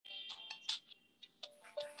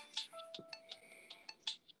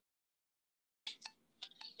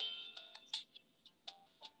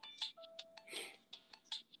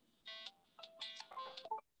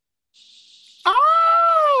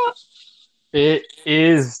It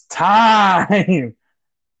is time.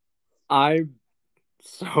 I'm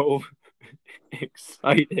so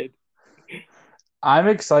excited. I'm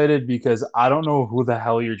excited because I don't know who the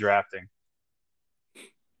hell you're drafting.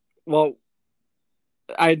 Well,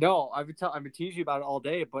 I know I've been teasing you about it all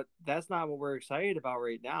day, but that's not what we're excited about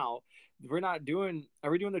right now. We're not doing.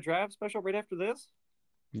 Are we doing the draft special right after this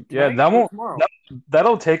Yeah, tonight or tomorrow?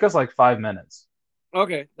 that'll take us like 5 minutes.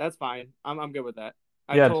 Okay, that's fine. I'm good with that.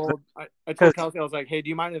 Yeah, I because told Kelsey, I was like, hey, do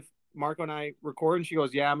you mind if Marco and I record? And she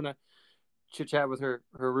goes, yeah, I'm gonna chit chat with her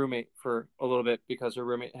roommate for a little bit because her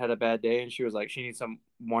roommate had a bad day, and she was like, she needs some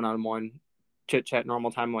one on one chit chat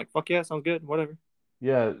normal time. I'm like, fuck yeah, sounds good, whatever.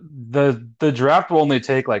 yeah, the draft will only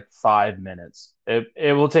take like 5 minutes.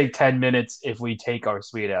 It will take 10 minutes if we take our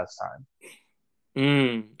sweet ass time.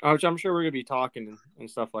 Which I'm sure we're gonna be talking and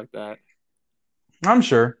stuff like that. I'm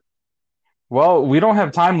sure. Well, we don't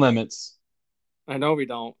have time limits. I know we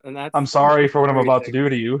don't, and I'm that's sorry the for what I'm scary about to thing. do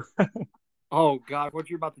to you. Oh God, what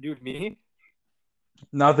you're about to do to me?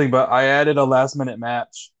 Nothing, but I added a last minute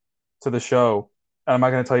match to the show. And I'm not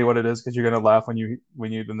going to tell you what it is because you're going to laugh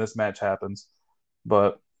when this match happens.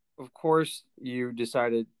 But Of course, you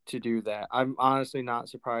decided to do that. I'm honestly not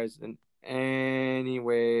surprised in any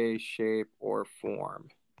way, shape, or form.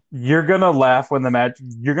 you're going to laugh when the match,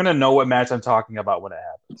 you're going to know what match I'm talking about when it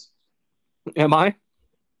happens. Am I?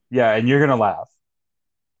 Yeah, and you're going to laugh.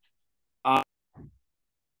 I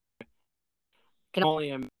can only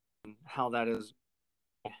imagine how that is.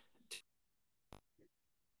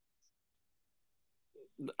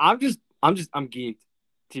 I'm geeked.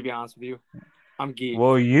 To be honest with you, I'm geeked.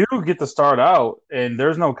 Well, you get to start out and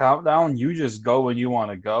there's no countdown. You just go when you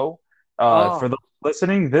want to go. For Oh, those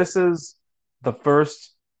listening, this is the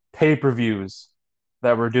first pay-per-views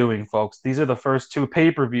that we're doing, folks. These are the first two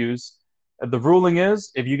pay-per-views. The ruling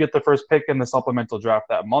is if you get the first pick in the supplemental draft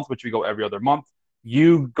that month, which we go every other month,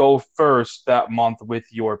 you go first that month with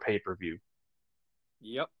your pay-per-view.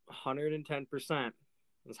 yep, 110%.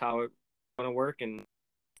 That's how it's gonna work, and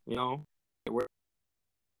you know, we're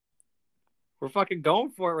we're fucking going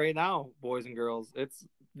for it right now, boys and girls. It's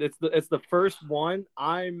the first one.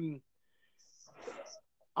 I'm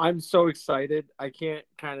so excited. I can't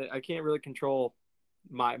really control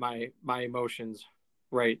my emotions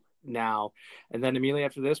right now. And then immediately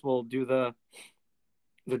after this, we'll do the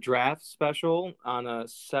draft special on a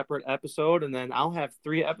separate episode, and then I'll have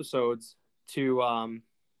 3 episodes to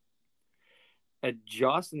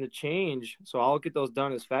adjust and to change. So I'll get those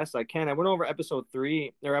done as fast as I can. I went over episode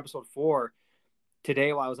 4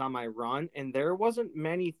 today while I was on my run, and there wasn't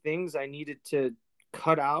many things I needed to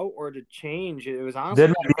cut out or to change. It was honestly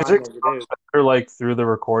Did kind my of fine music as it is. sound better like through the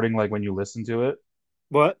recording, like when you listen to it?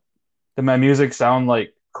 But Did my music sound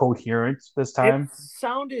like coherent this it time?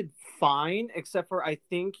 sounded fine, except for I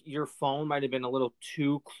think your phone might have been a little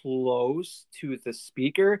too close to the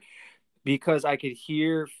speaker because I could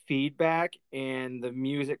hear feedback and the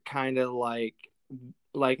music kind of like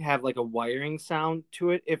have like a wiring sound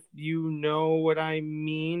to it, if you know what I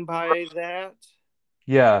mean by that.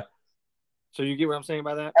 Yeah. So you get what I'm saying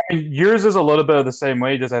by that? I mean, yours is a little bit of the same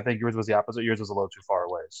way, just I think yours was the opposite. Yours was a little too far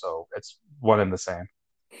away, so it's one and the same.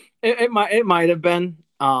 It might have been.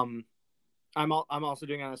 I'm also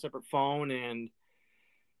doing it on a separate phone, and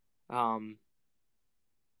um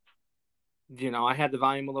I had the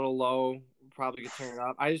volume a little low. Probably could turn it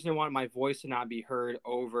up. I just didn't want my voice to not be heard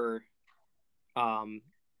over um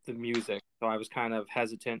the music, so I was kind of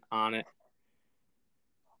hesitant on it.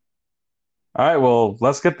 All right, well,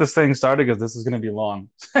 let's get this thing started because this is going to be long.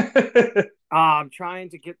 I'm trying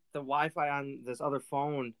to get the Wi-Fi on this other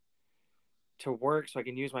phone to work so I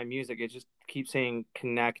can use my music. It just keeps saying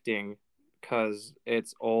connecting because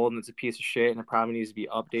it's old and it's a piece of shit and it probably needs to be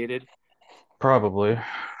updated. Probably.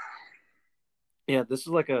 Yeah, this is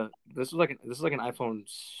like an iPhone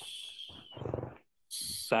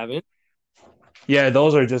 7. Yeah,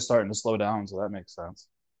 those are just starting to slow down, so that makes sense.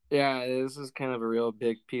 Yeah, this is kind of a real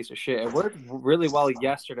big piece of shit. It worked really well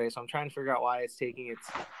yesterday, so I'm trying to figure out why it's taking its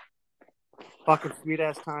fucking sweet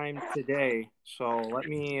ass time today. So let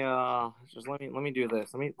me do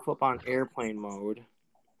this. Let me flip on airplane mode.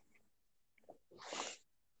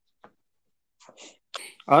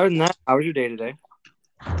 Other than that, how was your day today?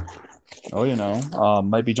 Oh,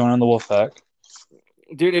 might be joining the wolf pack.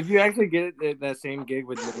 Dude, if you actually get that same gig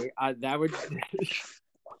with me, that would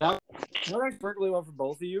that would actually work really well for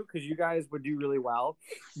both of you because you guys would do really well.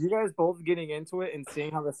 You guys both getting into it and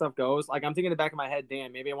seeing how this stuff goes. Like I'm thinking in the back of my head,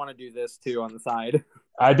 damn, maybe I want to do this too on the side.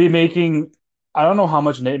 I'd be making. I don't know how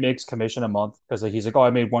much Nate makes commission a month because like he's like, oh, I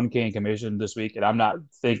made 1K in commission this week, and I'm not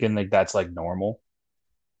thinking like that's like normal.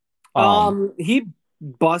 Um, He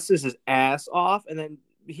busts his ass off, and then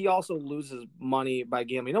he also loses money by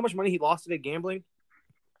gambling. You know how much money he lost today gambling?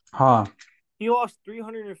 Huh. He lost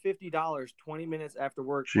 $350 20 minutes after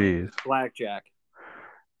work playing Jeez. blackjack.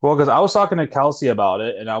 Well, because I was talking to Kelsey about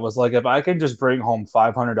it, and I was like, if I can just bring home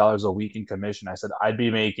 $500 a week in commission, I said I'd be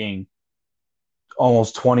making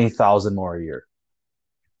almost 20,000 more a year.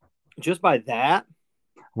 Just by that?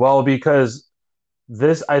 Well, because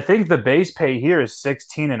I think the base pay here is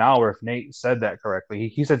 16 an hour. If Nate said that correctly,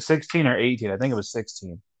 he said 16 or 18. I think it was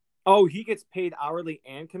 16. Oh, he gets paid hourly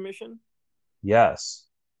and commission? Yes.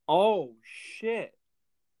 Oh, shit.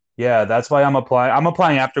 Yeah, that's why I'm applying. I'm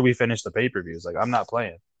applying after we finish the pay-per-views. Like, I'm not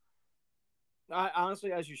playing.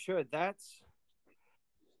 Honestly, as you should. That's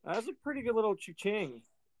a pretty good little cha-ching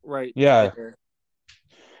right Yeah, there.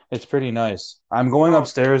 it's pretty nice. I'm going Oh,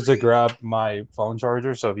 upstairs to grab my phone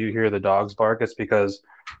charger. So if you hear the dogs bark, it's because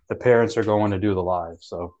the parents are going to do the live.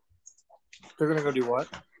 So they're going to go do what?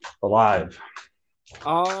 the live.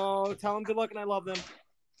 Oh, tell them good luck and I love them.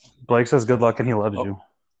 Blake says good luck and he loves you.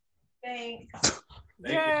 Thanks.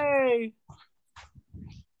 Yay!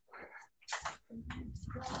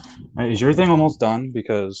 Is your thing almost done?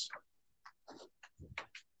 Because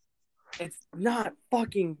It's not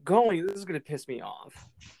fucking going. This is going to piss me off.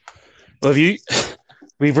 well,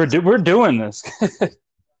 if we're doing this.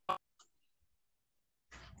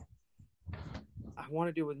 I want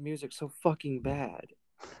to do it with music so fucking bad.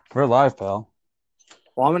 We're live, pal.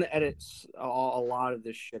 Well, I'm going to edit a lot of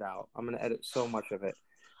this shit out. I'm going to edit so much of it.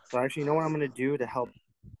 But actually, you know what I'm going to do to help?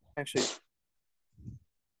 Actually,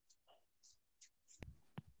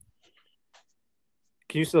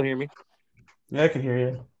 can you still hear me? Yeah, I can hear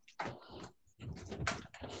you.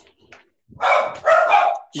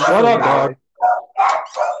 You Shut still up, hear me, dog.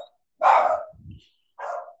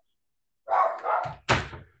 right?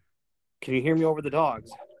 Can you hear me over the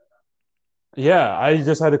dogs? Yeah, I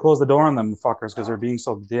just had to close the door on them fuckers because they're being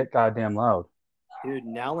so goddamn loud. Dude,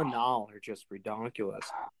 Nell and Nall are just ridiculous.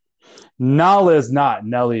 Nala is not.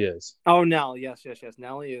 Nelly is. Oh, Nell. Yes.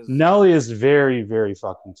 Nelly is. Nelly is very, very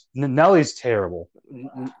fucking. Nelly's terrible.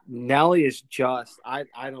 Nelly is just. I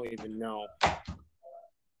don't even know.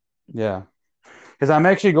 Yeah. Because I'm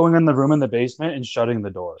actually going in the room in the basement and shutting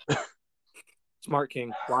the door. Smart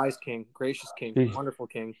king, wise king, gracious king, wonderful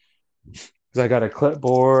king. Because I got a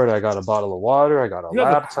clipboard, I got a bottle of water, I got a You have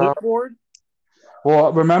a laptop. clipboard?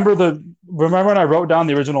 Well, remember when I wrote down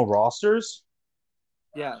the original rosters?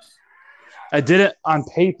 Yes. I did it on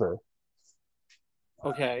paper.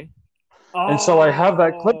 Okay. And so I have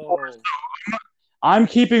that clipboard. I'm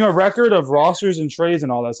keeping a record of rosters and trades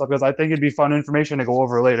and all that stuff because I think it'd be fun information to go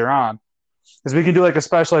over later on. Because we can do like a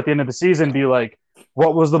special at the end of the season, be like,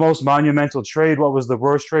 what was the most monumental trade? What was the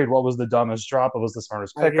worst trade? What was the dumbest drop? What was the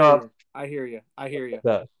smartest pickup? I hear you.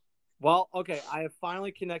 Yeah. Well, okay, I have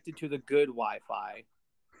finally connected to the good Wi-Fi,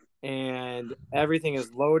 and everything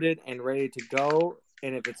is loaded and ready to go.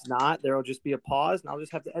 And if it's not, there will just be a pause, and I'll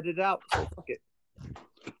just have to edit it out. So fuck it.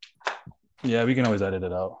 Yeah, we can always edit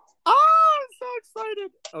it out. Oh, I'm so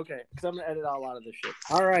excited. Okay, because I'm going to edit out a lot of this shit.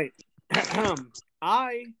 All right.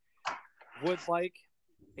 I would like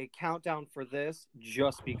a countdown for this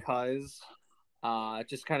just because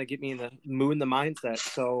just kind of get me in the mood and the mindset.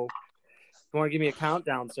 So if you want to give me a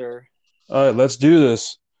countdown, sir. All right, let's do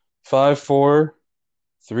this. 5, 4,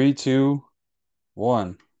 3, 2,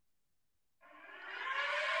 1.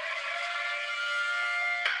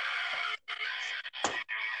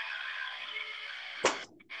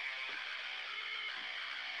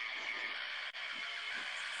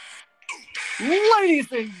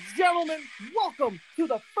 Ladies and gentlemen, welcome to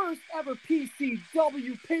the first ever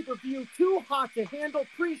PCW pay-per-view Too Hot to Handle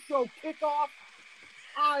pre-show kickoff.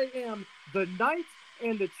 I am the Knight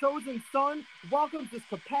and the Chosen Son. Welcome to this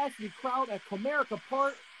capacity crowd at Comerica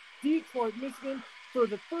Park, Detroit, Michigan, for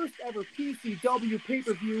the first ever PCW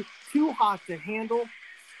pay-per-view Too Hot to Handle.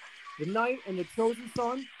 The Knight and the Chosen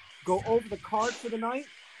Son go over the card for the night.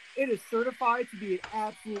 It is certified to be an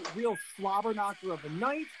absolute real slobber knocker of a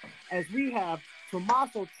night, as we have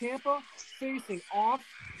Tommaso Ciampa facing off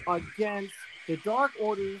against the Dark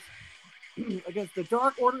Orders, against the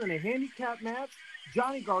Dark Order in a handicap match.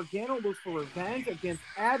 Johnny Gargano looks for revenge against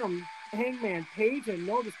Adam Hangman Page in a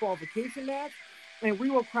no disqualification match. And we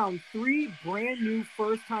will crown 3 brand new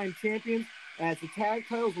first-time champions as the tag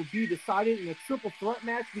titles will be decided in a triple threat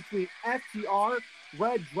match between FTR,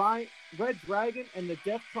 Red Dragon, and the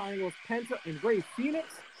Death Triangle's Penta and Rey Fenix.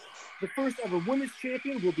 The first ever women's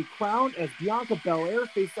champion will be crowned as Bianca Belair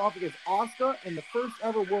faces off against Asuka, and the first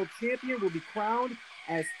ever world champion will be crowned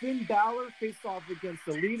as Finn Balor faces off against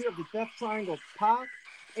the leader of the Death Triangle, Pac,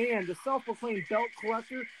 and the self-proclaimed belt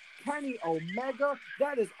collector, Kenny Omega.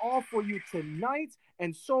 That is all for you tonight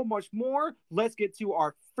and so much more. Let's get to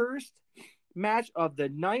our first match of the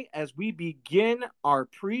night as we begin our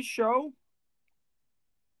pre-show.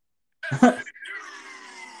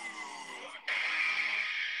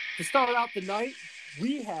 To start out the night,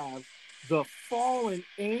 we have the Fallen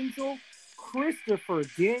Angel, Christopher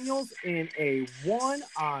Daniels, in a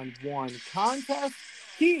one-on-one contest.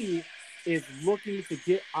 He is looking to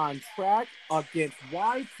get on track against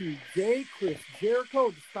Y2J, Chris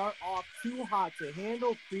Jericho, to start off Too Hot to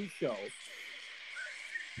Handle pre-show.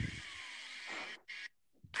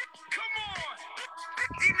 Come on!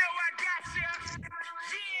 You know I got you!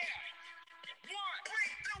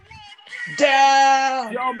 Yeah!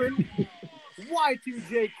 Down. Jumping.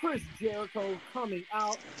 Y2J, Chris Jericho coming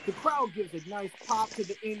out. The crowd gives a nice pop to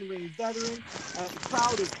the in-ring veteran as the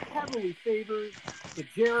crowd is heavily favored to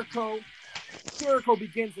Jericho. Jericho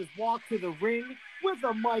begins his walk to the ring with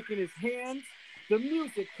a mic in his hands. The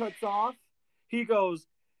music cuts off. He goes,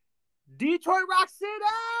 Detroit Rock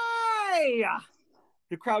City!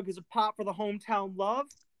 The crowd gives a pop for the hometown love.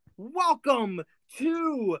 Welcome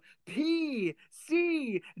to PCW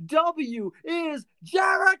is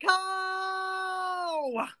Jericho!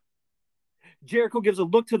 Jericho gives a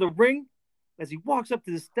look to the ring as he walks up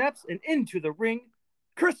to the steps and into the ring.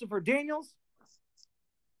 Christopher Daniels,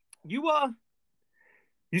 you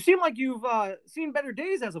seem like you've seen better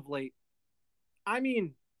days as of late. I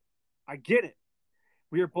mean, I get it.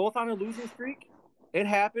 We are both on a losing streak. It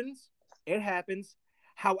happens. It happens.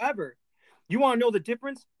 However, you want to know the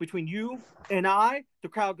difference between you and I? The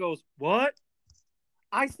crowd goes, what?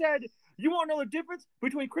 I said, you want to know the difference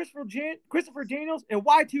between Christopher Daniels and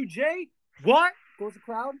Y2J? What? Goes the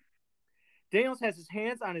crowd. Daniels has his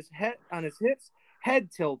hands on his hips,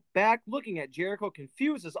 head tilt back, looking at Jericho,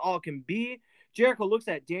 confused as all can be. Jericho looks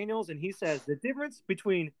at Daniels and he says, the difference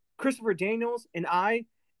between Christopher Daniels and I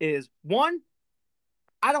is, one,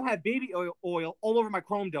 I don't have baby oil all over my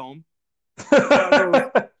chrome dome.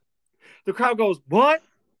 The crowd goes, what?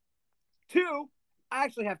 Two, I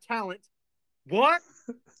actually have talent. What?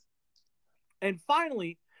 And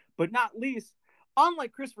finally, but not least,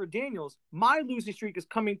 unlike Christopher Daniels, my losing streak is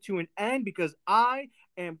coming to an end because I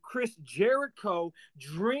am Chris Jericho.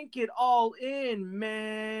 Drink it all in,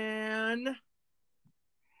 man.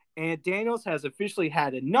 And Daniels has officially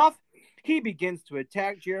had enough. He begins to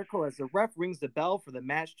attack Jericho as the ref rings the bell for the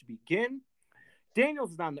match to begin.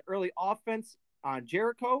 Daniels is on the early offense on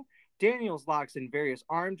Jericho. Daniels locks in various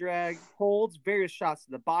arm drag holds, various shots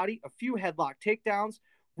to the body, a few headlock takedowns.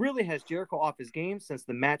 Really has Jericho off his game since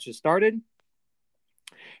the match has started.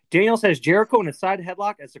 Daniels has Jericho in a side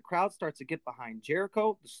headlock as the crowd starts to get behind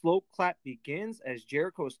Jericho. The slow clap begins as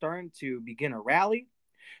Jericho is starting to begin a rally.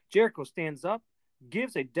 Jericho stands up,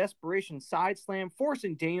 gives a desperation side slam,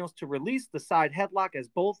 forcing Daniels to release the side headlock as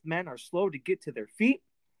both men are slow to get to their feet.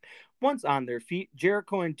 Once on their feet,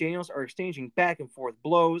 Jericho and Daniels are exchanging back and forth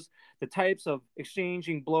blows, the types of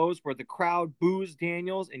exchanging blows where the crowd boos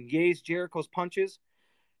Daniels and yays Jericho's punches.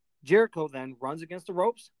 Jericho then runs against the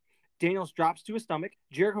ropes. Daniels drops to his stomach.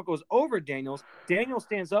 Jericho goes over Daniels. Daniels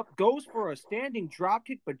stands up, goes for a standing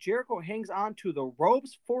dropkick, but Jericho hangs on to the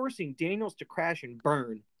ropes, forcing Daniels to crash and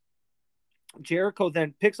burn. Jericho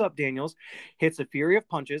then picks up Daniels, hits a fury of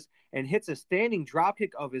punches, and hits a standing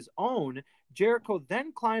dropkick of his own. Jericho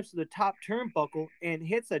then climbs to the top turnbuckle and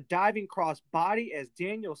hits a diving cross body as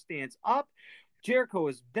Daniels stands up. Jericho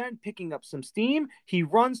is then picking up some steam. He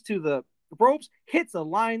runs to the ropes, hits a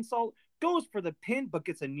lion salt, goes for the pin, but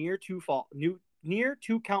gets a near two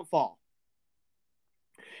count fall.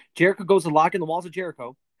 Jericho goes to lock in the walls of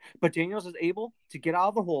Jericho, but Daniels is able to get out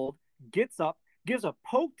of the hold, gets up, gives a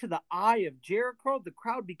poke to the eye of Jericho. The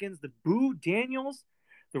crowd begins to boo Daniels.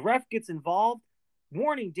 The ref gets involved,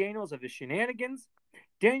 warning Daniels of his shenanigans.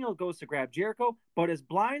 Daniel goes to grab Jericho, but is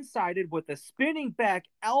blindsided with a spinning back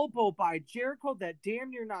elbow by Jericho that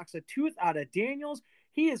damn near knocks a tooth out of Daniels.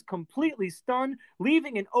 He is completely stunned,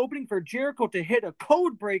 leaving an opening for Jericho to hit a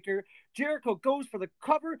code breaker. Jericho goes for the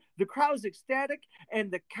cover. The crowd is ecstatic,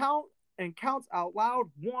 and counts out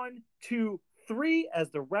loud 1, 2, 3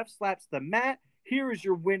 as the ref slaps the mat. Here is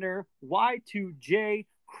your winner, Y2J,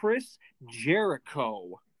 Chris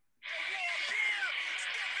Jericho.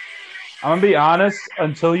 I'm gonna be honest.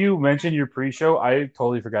 Until you mentioned your pre-show, I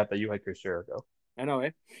totally forgot that you had Chris Jericho. I know,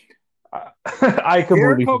 eh? I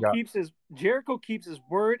completely forgot. Jericho keeps his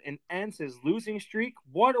word and ends his losing streak.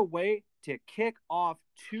 What a way to kick off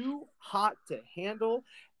Too Hot to Handle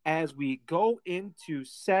as we go into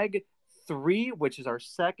Seg 3, which is our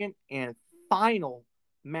second and final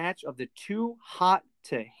match of the Too Hot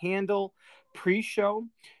to Handle pre-show.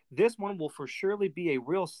 This one will for surely be a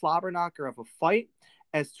real slobber knocker of a fight,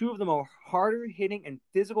 as two of the more harder hitting and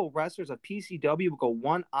physical wrestlers of PCW will go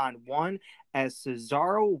one-on-one, as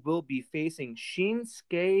Cesaro will be facing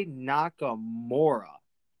Shinsuke Nakamura.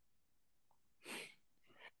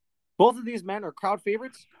 Both of these men are crowd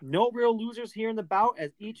favorites. No real losers here in the bout,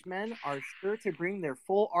 as each men are sure to bring their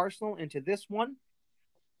full arsenal into this one.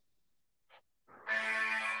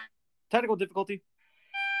 Technical difficulty.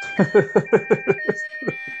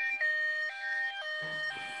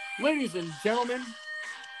 Ladies and gentlemen,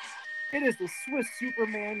 it is the Swiss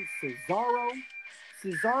Superman, Cesaro.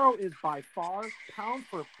 Cesaro is by far, pound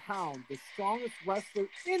for pound, the strongest wrestler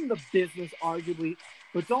in the business, arguably.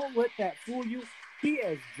 But don't let that fool you. He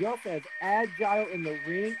is just as agile in the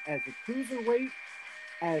ring as a cruiserweight.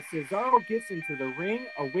 As Cesaro gets into the ring,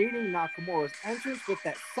 awaiting Nakamura's entrance with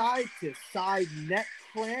that side-to-side neck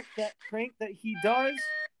crank that he does.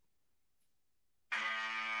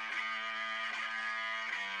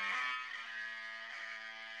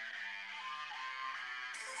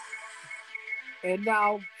 And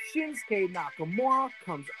now Shinsuke Nakamura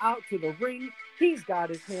comes out to the ring. He's got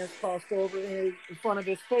his hands crossed over in front of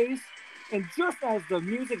his face. And just as the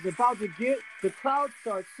music's about to get, the crowd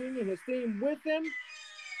starts singing his theme with him.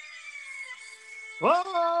 Oh,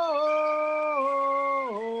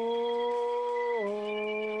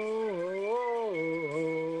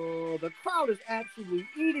 the crowd is absolutely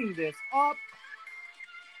eating this up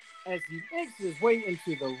as he makes his way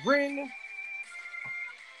into the ring.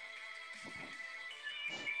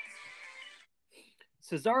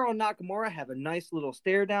 Cesaro and Nakamura have a nice little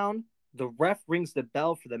stare down. The ref rings the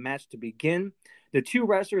bell for the match to begin. The two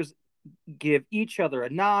wrestlers give each other a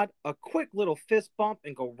nod, a quick little fist bump,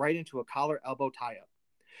 and go right into a collar elbow tie-up.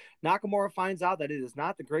 Nakamura finds out that it is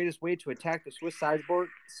not the greatest way to attack the Swiss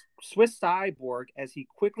cyborg as he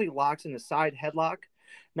quickly locks in a side headlock.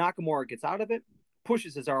 Nakamura gets out of it,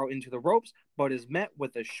 pushes Cesaro into the ropes, but is met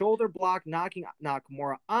with a shoulder block, knocking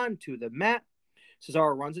Nakamura onto the mat.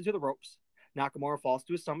 Cesaro runs into the ropes. Nakamura falls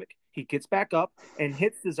to his stomach. He gets back up and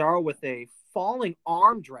hits Cesaro with a falling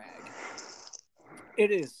arm drag.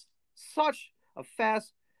 It is such a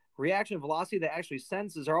fast reaction velocity that actually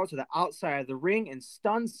sends Cesaro to the outside of the ring and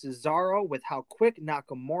stuns Cesaro with how quick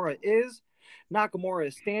Nakamura is. Nakamura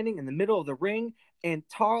is standing in the middle of the ring and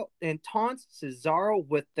taunts Cesaro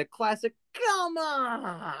with the classic, "Come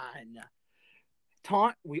on!"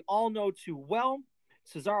 taunt we all know too well.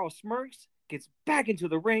 Cesaro smirks, gets back into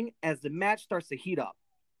the ring as the match starts to heat up.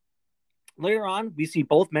 Later on, we see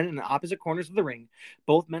both men in the opposite corners of the ring.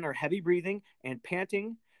 Both men are heavy breathing and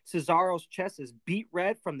panting. Cesaro's chest is beet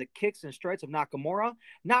red from the kicks and strikes of Nakamura.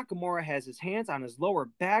 Nakamura has his hands on his lower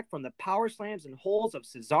back from the power slams and holds of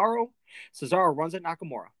Cesaro. Cesaro runs at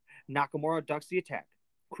Nakamura. Nakamura ducks the attack,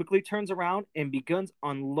 quickly turns around, and begins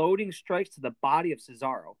unloading strikes to the body of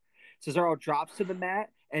Cesaro. Cesaro drops to the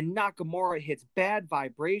mat, and Nakamura hits bad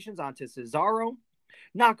vibrations onto Cesaro.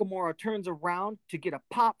 Nakamura turns around to get a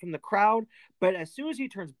pop from the crowd, but as soon as he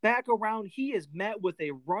turns back around, he is met with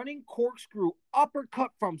a running corkscrew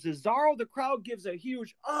uppercut from Cesaro. The crowd gives a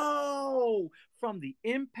huge "oh" from the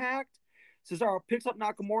impact. Cesaro picks up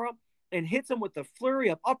Nakamura and hits him with a flurry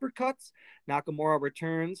of uppercuts. Nakamura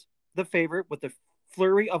returns the favor with a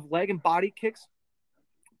flurry of leg and body kicks.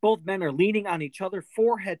 Both men are leaning on each other,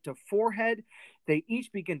 forehead to forehead. They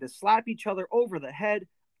each begin to slap each other over the head,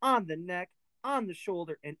 on the neck, on the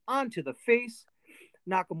shoulder, and onto the face.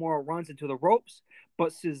 Nakamura runs into the ropes,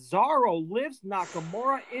 but Cesaro lifts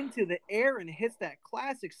Nakamura into the air and hits that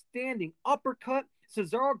classic standing uppercut.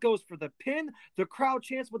 Cesaro goes for the pin. The crowd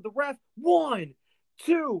chants with the ref, 1,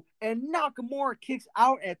 2, and Nakamura kicks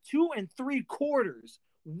out at 2 3/4.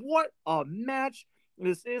 What a match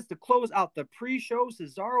this is to close out the pre-show.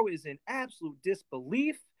 Cesaro is in absolute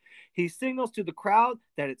disbelief. He signals to the crowd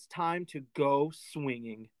that it's time to go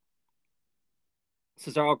swinging.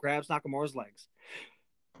 Cesaro grabs Nakamura's legs,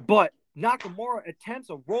 but Nakamura attempts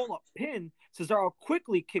a roll-up pin. Cesaro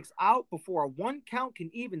quickly kicks out before a 1 count can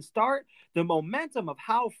even start. The momentum of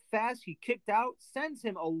how fast he kicked out sends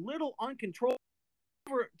him a little uncontrolled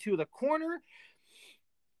over to the corner.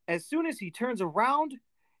 As soon as he turns around,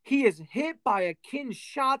 he is hit by a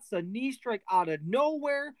Kinshasa knee strike out of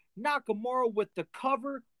nowhere. Nakamura with the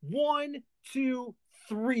cover. 1, 2,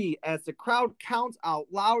 3 as the crowd counts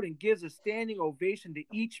out loud and gives a standing ovation to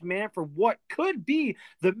each man for what could be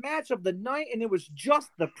the match of the night, and it was just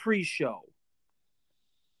the pre-show.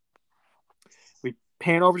 We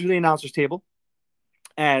pan over to the announcers table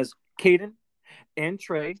as Caden and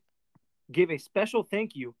Trey give a special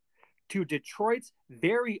thank you to Detroit's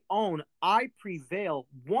very own I Prevail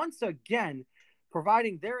once again,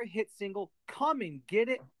 providing their hit single, Come and Get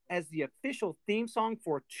It, as the official theme song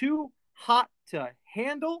for Too Hot to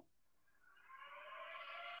Handle.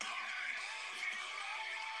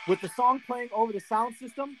 With the song playing over the sound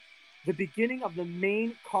system, the beginning of the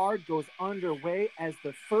main card goes underway as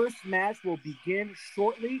the first match will begin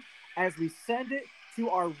shortly as we send it to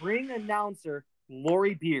our ring announcer,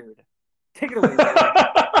 Lori Beard. Take it away, Lori.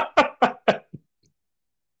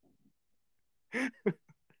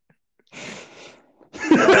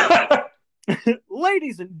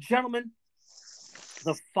 Ladies and gentlemen,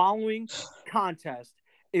 the following contest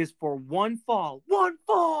is for one fall. One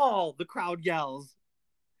fall, the crowd yells.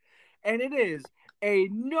 And it is a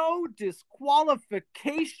no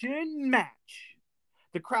disqualification match.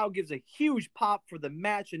 The crowd gives a huge pop for the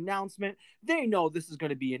match announcement. They know this is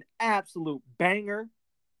going to be an absolute banger.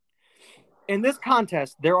 In this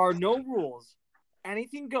contest, there are no rules.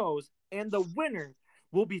 Anything goes, and the winner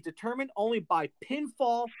will be determined only by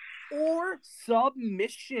pinfall or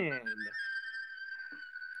submission.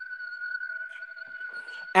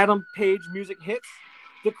 Adam Page music hits.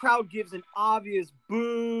 The crowd gives an obvious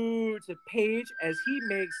boo to Page as he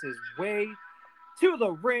makes his way to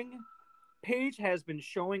the ring. Page has been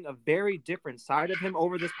showing a very different side of him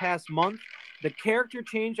over this past month. The character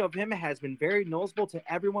change of him has been very noticeable to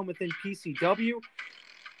everyone within PCW.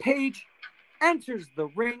 Page enters the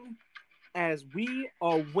ring as we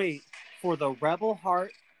await for the Rebel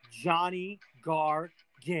Heart, Johnny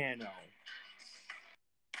Gargano.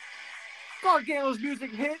 Gargano's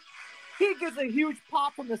music hit. He gets a huge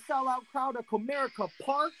pop from the sellout crowd at Comerica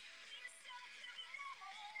Park.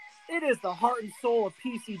 It is the heart and soul of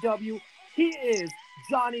PCW. He is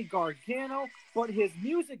Johnny Gargano, but his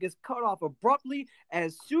music is cut off abruptly.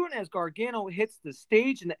 As soon as Gargano hits the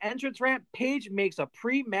stage in the entrance ramp, Page makes a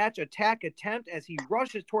pre-match attack attempt as he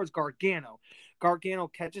rushes towards Gargano. Gargano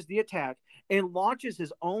catches the attack and launches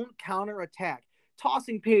his own counter-attack,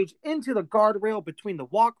 tossing Page into the guardrail between the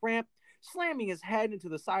walk ramp, slamming his head into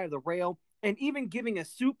the side of the rail, and even giving a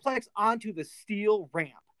suplex onto the steel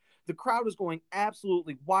ramp. The crowd is going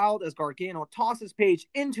absolutely wild as Gargano tosses Page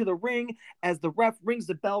into the ring as the ref rings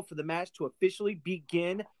the bell for the match to officially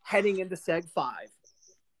begin, heading into Seg 5.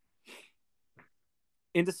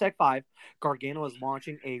 Into Seg 5, Gargano is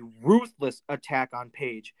launching a ruthless attack on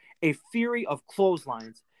Page, a fury of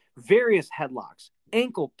clotheslines, various headlocks,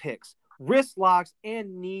 ankle picks, wrist locks,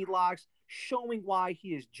 and knee locks, showing why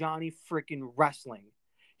he is Johnny freaking Wrestling.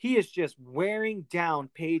 He is just wearing down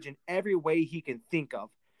Page in every way he can think of.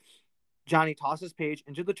 Johnny tosses Page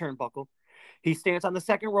into the turnbuckle. He stands on the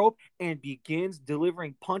second rope and begins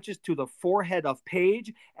delivering punches to the forehead of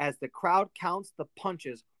Page as the crowd counts the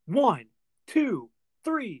punches. 1, 2,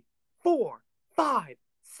 3, 4, 5,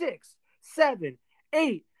 6, 7,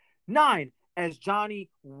 8, 9. As Johnny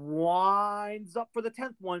winds up for the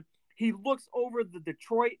 10th one, he looks over the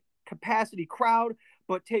Detroit capacity crowd,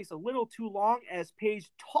 but takes a little too long as Page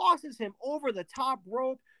tosses him over the top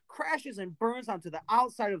rope, crashes and burns onto the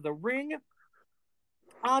outside of the ring,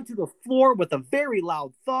 onto the floor with a very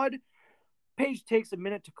loud thud. Page takes a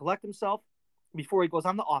minute to collect himself before he goes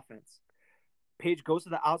on the offense. Page goes to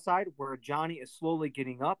the outside where Johnny is slowly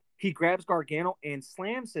getting up. He grabs Gargano and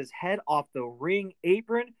slams his head off the ring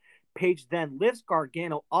apron. Page then lifts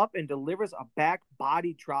Gargano up and delivers a back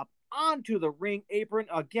body drop onto the ring apron.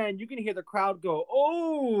 Again, you can hear the crowd go,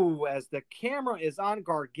 "Oh," as the camera is on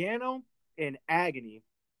Gargano in agony.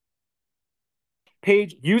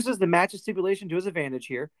 Page uses the match stipulation to his advantage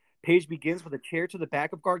here. Page begins with a chair to the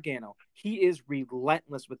back of Gargano. He is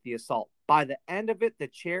relentless with the assault. By the end of it, the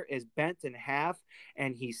chair is bent in half,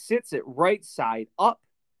 and he sits it right side up.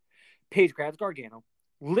 Page grabs Gargano,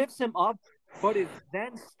 lifts him up, but is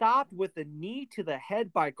then stopped with a knee to the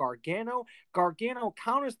head by Gargano. Gargano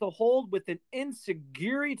counters the hold with an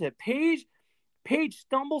enziguri to Page. Page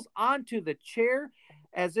stumbles onto the chair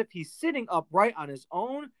as if he's sitting upright on his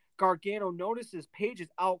own. Gargano notices Page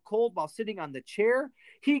is out cold while sitting on the chair.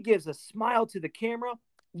 He gives a smile to the camera,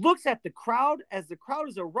 looks at the crowd as the crowd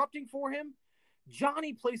is erupting for him.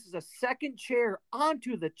 Johnny places a second chair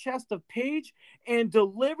onto the chest of Page and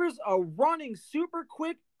delivers a running super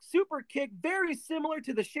quick super kick, very similar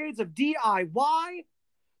to the shades of DIY.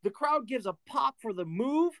 The crowd gives a pop for the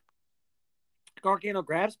move. Gargano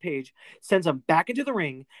grabs Page, sends him back into the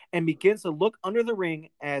ring, and begins to look under the ring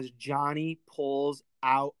as Johnny pulls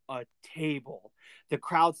out a table. The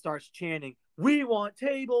crowd starts chanting, "We want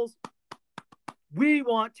tables! We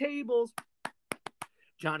want tables!"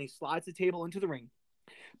 Johnny slides the table into the ring.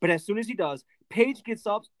 But as soon as he does, Page gets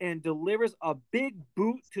up and delivers a big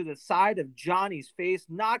boot to the side of Johnny's face,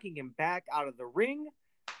 knocking him back out of the ring.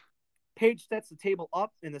 Page sets the table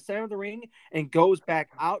up in the center of the ring and goes back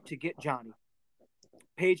out to get Johnny.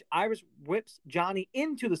 Page Irish whips Johnny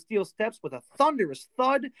into the steel steps with a thunderous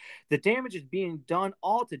thud. The damage is being done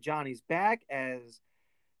all to Johnny's back as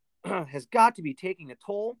has got to be taking a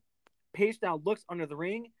toll. Page now looks under the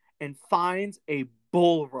ring and finds a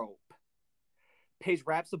bull rope. Page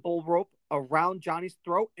wraps the bull rope around Johnny's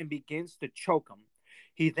throat and begins to choke him.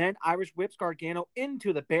 He then Irish whips Gargano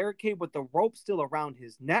into the barricade with the rope still around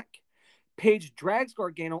his neck. Page drags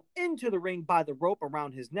Gargano into the ring by the rope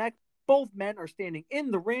around his neck. Both men are standing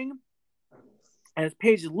in the ring as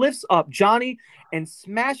Page lifts up Johnny and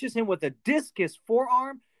smashes him with a discus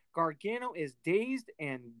forearm. Gargano is dazed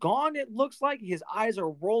and gone, it looks like. His eyes are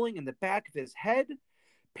rolling in the back of his head.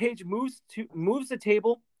 Page moves the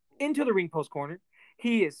table into the ring post corner.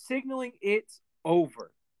 He is signaling it's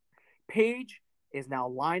over. Page is now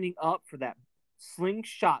lining up for that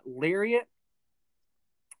slingshot lariat.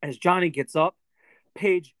 As Johnny gets up,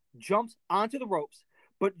 Page jumps onto the ropes,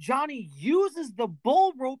 but Johnny uses the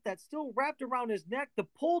bull rope that's still wrapped around his neck to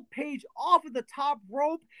pull Page off of the top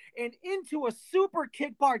rope and into a super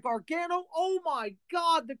kick by Gargano. Oh my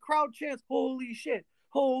God, the crowd chants, holy shit,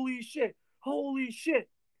 holy shit, holy shit.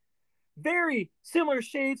 Very similar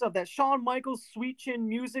shades of that Shawn Michaels sweet chin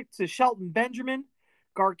music to Shelton Benjamin.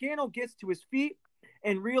 Gargano gets to his feet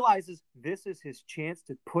and realizes this is his chance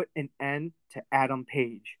to put an end to Adam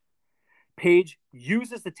Page. Page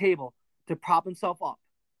uses the table to prop himself up.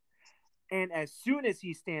 And as soon as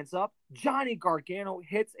he stands up, Johnny Gargano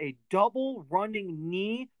hits a double running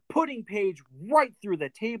knee, putting Page right through the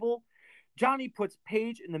table. Johnny puts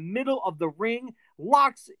Page in the middle of the ring,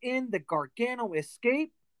 locks in the Gargano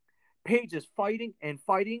escape. Page is fighting and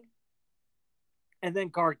fighting. And then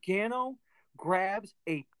Gargano grabs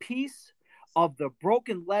a piece of the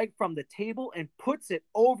broken leg from the table and puts it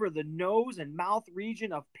over the nose and mouth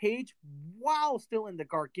region of Page while still in the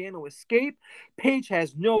Gargano escape. Page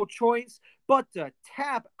has no choice but to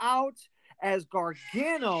tap out as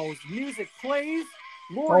Gargano's music plays.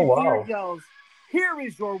 Lori Beer yells, "Here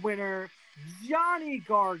is your winner, Johnny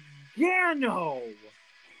Gargano."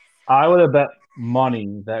 I would have bet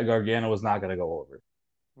money that Gargano was not going to go over.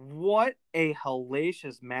 What a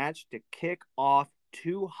hellacious match to kick off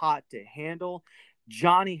Too Hot to Handle.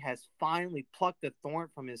 Johnny has finally plucked the thorn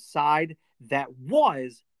from his side that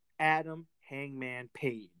was Adam Hangman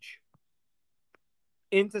Page.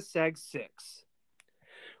 Into Seg 6.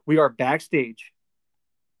 We are backstage.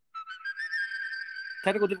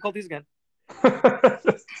 Technical difficulties again.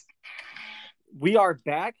 We are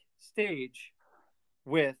backstage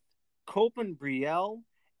with Copeland Brielle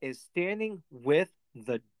is standing with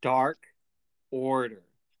the Dark Order.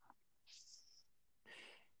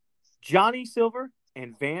 Johnny Silver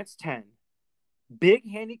and Vance 10. Big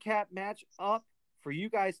handicap match up for you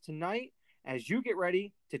guys tonight as you get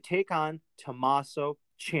ready to take on Tommaso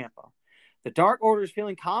Ciampa. The Dark Order is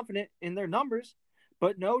feeling confident in their numbers,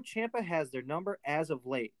 but no, Ciampa has their number as of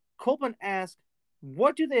late. Copeland asks,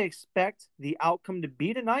 what do they expect the outcome to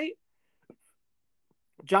be tonight?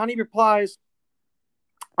 Johnny replies,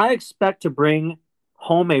 I expect to bring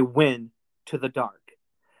home a win to the Dark.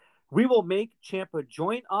 We will make Ciampa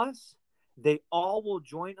join us. They all will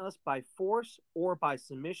join us by force or by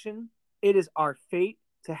submission. It is our fate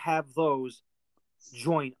to have those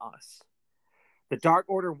join us. The Dark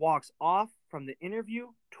Order walks off from the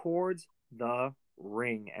interview towards the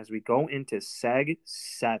ring as we go into Seg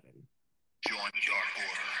 7. Join the Dark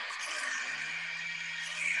Order.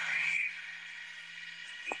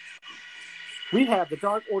 We have the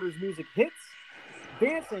Dark Order's music hits.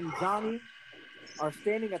 Vance and Johnny are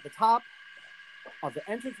standing at the top of the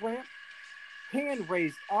entrance ramp, hand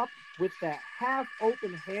raised up with that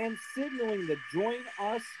half-open hand signaling the join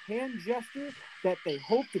us hand gesture that they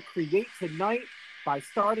hope to create tonight by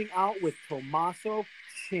starting out with Tommaso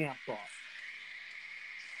Ciampa.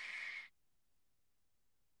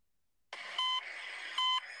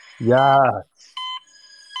 Yeah.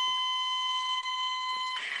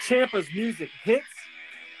 Ciampa's music hits.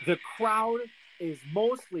 The crowd is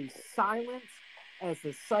mostly silent as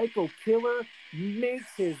the Psycho Killer makes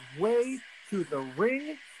his way to the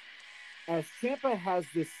ring. As Ciampa has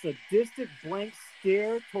this sadistic blank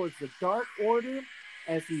stare towards the Dark Order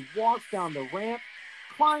as he walks down the ramp,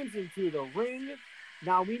 climbs into the ring.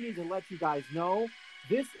 Now we need to let you guys know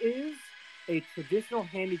this is a traditional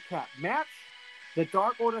handicap match. The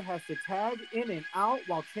Dark Order has to tag in and out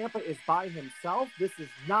while Ciampa is by himself. This is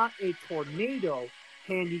not a tornado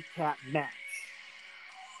handicap match.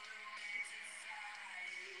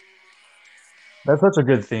 That's such a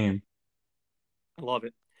good theme. I love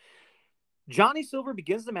it. Johnny Silver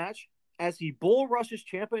begins the match. As he bull rushes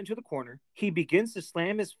Ciampa into the corner, he begins to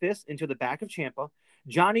slam his fist into the back of Ciampa.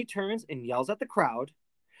 Johnny turns and yells at the crowd.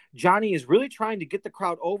 Johnny is really trying to get the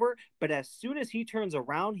crowd over, but as soon as he turns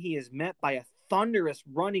around, he is met by a thunderous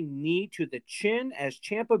running knee to the chin as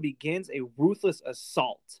Ciampa begins a ruthless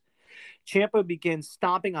assault. Ciampa begins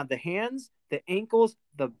stomping on the hands, the ankles,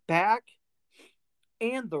 the back,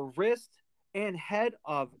 and the wrist and head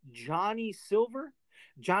of Johnny Silver.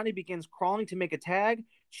 Johnny begins crawling to make a tag.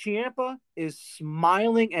 Ciampa is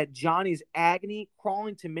smiling at Johnny's agony,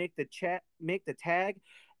 crawling to make the tag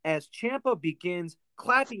as Ciampa begins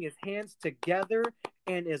clapping his hands together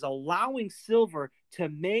and is allowing Silver to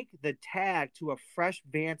make the tag to a fresh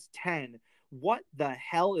Vance 10. What the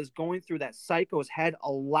hell is going through that psycho's head,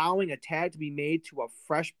 allowing a tag to be made to a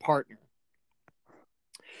fresh partner?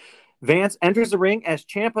 Vance enters the ring as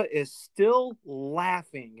Ciampa is still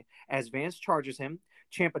laughing as Vance charges him.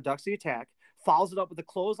 Ciampa ducks the attack, follows it up with a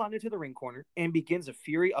clothesline into the ring corner, and begins a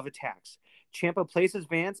fury of attacks. Ciampa places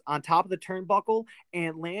Vance on top of the turnbuckle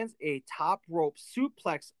and lands a top rope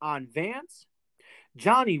suplex on Vance.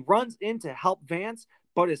 Johnny runs in to help Vance,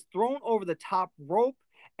 but is thrown over the top rope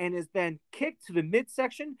and is then kicked to the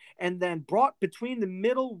midsection and then brought between the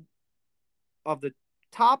middle of the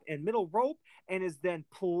top and middle rope and is then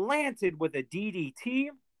planted with a DDT.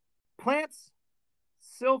 Plants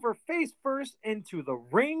Silver face first into the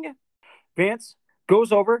ring. Vance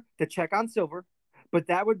goes over to check on Silver, but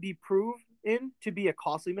that would be proven to be a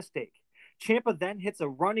costly mistake. Ciampa then hits a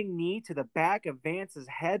running knee to the back of Vance's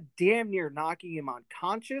head, damn near knocking him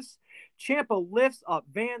unconscious. Ciampa lifts up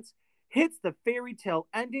Vance, hits the fairy tale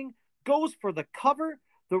ending, goes for the cover.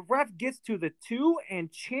 The ref gets to the 2, and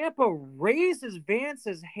Ciampa raises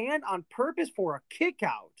Vance's hand on purpose for a kick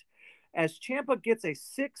out. As Ciampa gets a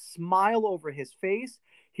sick smile over his face,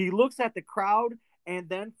 he looks at the crowd, and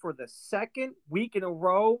then for the second week in a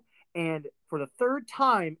row, and for the third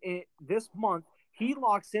time this month, he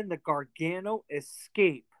locks in the Gargano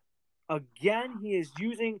escape. Again, he is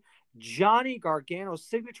using Johnny Gargano's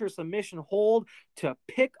signature submission hold to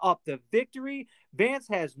pick up the victory. Vance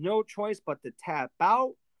has no choice but to tap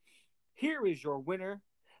out. Here is your winner,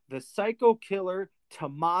 the Psycho Killer,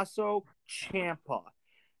 Tommaso Ciampa.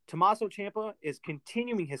 Tommaso Ciampa is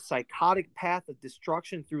continuing his psychotic path of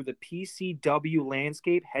destruction through the PCW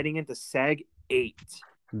landscape heading into Seg 8.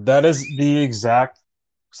 That is the exact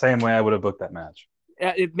same way I would have booked that match.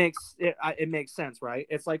 It makes sense, right?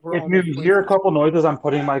 It's like we're If you hear a couple noises, I'm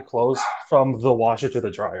putting my clothes from the washer to the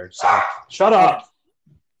dryer. So shut up.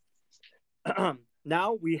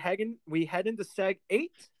 Now we head into Seg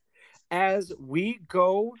 8 as we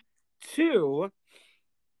go to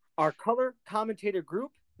our color commentator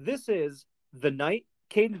group. This is The Knight,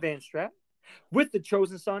 Caden Van Straat, with the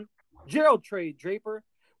Chosen Son, Gerald Trey Draper,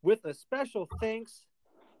 with a special thanks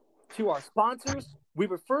to our sponsors. We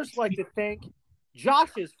would first like to thank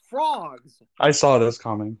Josh's Frogs. I saw this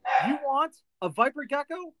coming. You want a viper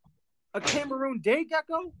gecko? A Cameroon day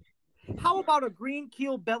gecko? How about a green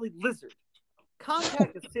keel-bellied lizard?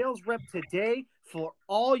 Contact the sales rep today for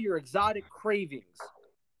all your exotic cravings.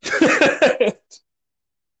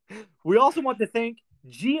 We also want to thank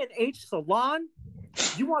G&H Salon.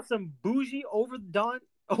 You want some bougie, overdone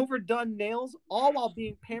nails, all while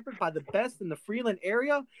being pampered by the best in the Freeland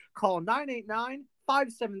area? Call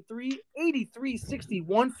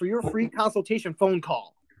 989-573-8361 for your free consultation phone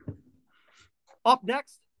call. Up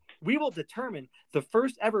next, we will determine the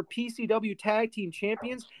first ever PCW Tag Team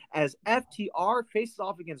Champions as FTR faces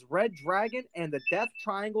off against Red Dragon and the Death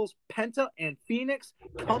Triangles, Penta and Phoenix,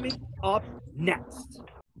 coming up next.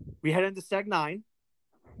 We head into Seg 9.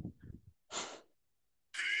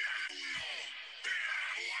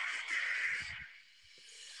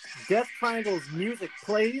 Death Triangle's music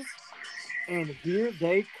plays, and here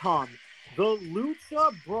they come. The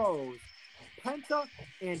Lucha Bros, Penta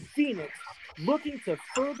and Phoenix, looking to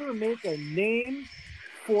further make a name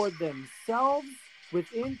for themselves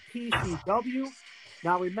within PCW.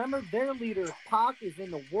 Now remember, their leader, Pac, is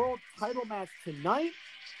in the world title match tonight.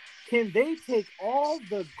 Can they take all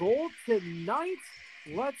the gold tonight?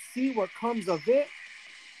 Let's see what comes of it.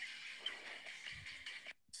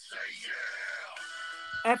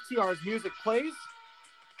 FTR's music plays,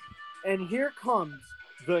 and here comes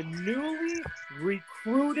the newly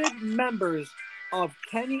recruited members of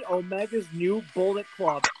Kenny Omega's new Bullet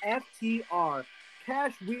Club, FTR,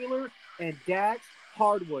 Cash Wheeler and Dax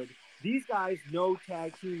Hardwood. These guys know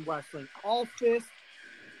tag team wrestling. All fists,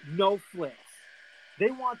 no flips.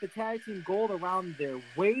 They want the tag team gold around their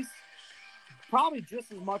waist, probably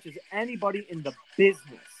just as much as anybody in the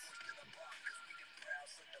business.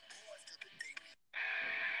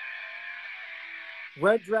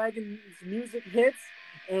 Red Dragon's music hits,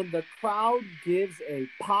 and the crowd gives a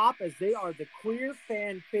pop as they are the clear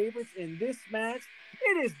fan favorites in this match.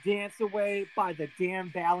 It is Dance Away by the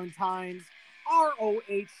Damn Valentines.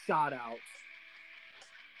 ROH shout-out.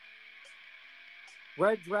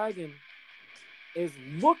 Red Dragon is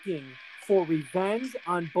looking for revenge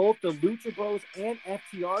on both the Lucha Bros and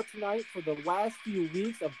FTR tonight for the last few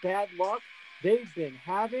weeks of bad luck they've been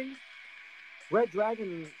having. Red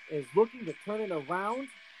Dragon is looking to turn it around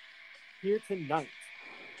here tonight.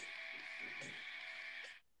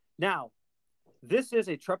 Now, this is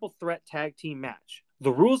a triple threat tag team match.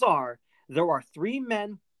 The rules are there are 3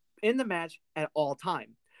 men in the match at all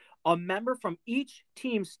time. A member from each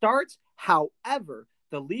team starts. However,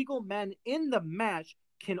 the legal men in the match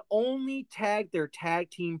can only tag their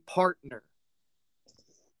tag team partner.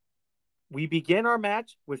 We begin our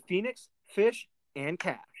match with Phoenix, Fish, and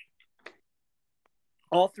Cash.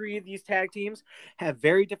 All 3 of these tag teams have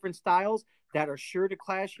very different styles that are sure to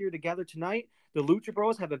clash here together tonight. The Lucha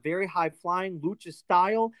Bros have a very high-flying Lucha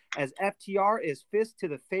style, as FTR is fist to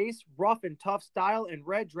the face, rough and tough style, and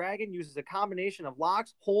Red Dragon uses a combination of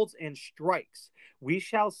locks, holds, and strikes. We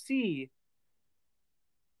shall see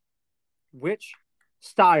which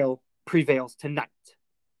style prevails tonight.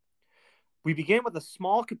 We begin with a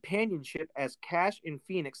small companionship as Cash and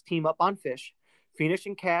Phoenix team up on Fish. Phoenix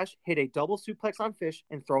and Cash hit a double suplex on Fish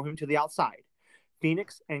and throw him to the outside.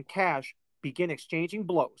 Phoenix and Cash begin exchanging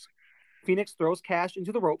blows. Phoenix throws Cash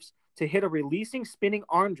into the ropes to hit a releasing spinning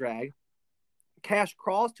arm drag. Cash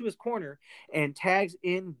crawls to his corner and tags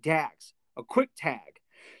in Dax, a quick tag.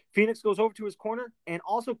 Phoenix goes over to his corner and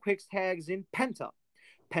also quick tags in Penta.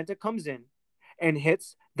 Penta comes in and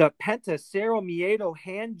hits the Penta Cero Miedo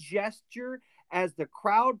hand gesture as the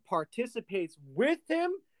crowd participates with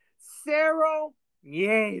him. Cero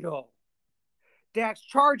Miedo. Dax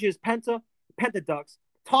charges Penta. Penta ducks,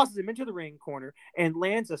 tosses him into the ring corner, and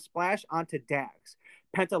lands a splash onto Dax.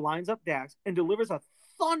 Penta lines up Dax and delivers a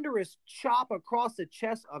thunderous chop across the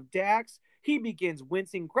chest of Dax. He begins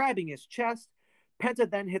wincing, grabbing his chest. Penta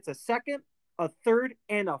then hits a second, a third,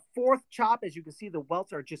 and a fourth chop. As you can see, the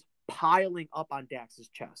welts are just piling up on Dax's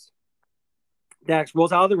chest. Dax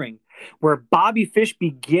rolls out of the ring, where Bobby Fish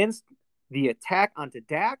begins the attack onto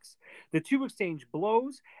Dax. The 2 exchange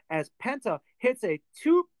blows as Penta hits a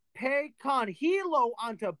tope con hilo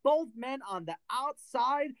onto both men on the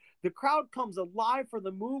outside. The crowd comes alive for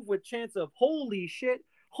the move with chants of holy shit,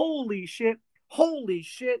 holy shit, holy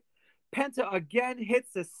shit. Penta again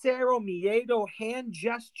hits the Cero Miedo hand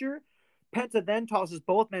gesture. Penta then tosses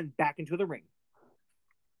both men back into the ring.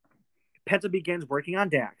 Penta begins working on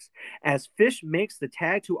Dax as Fish makes the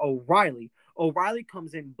tag to O'Reilly. O'Reilly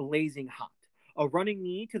comes in blazing hot. A running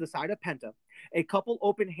knee to the side of Penta. A couple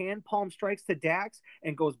open hand palm strikes to Dax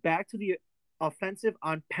and goes back to the offensive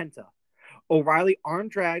on Penta. O'Reilly arm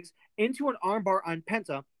drags into an armbar on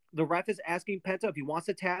Penta. The ref is asking Penta if he wants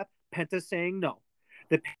to tap. Penta saying no.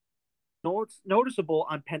 The noticeable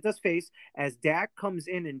on Penta's face as Dax comes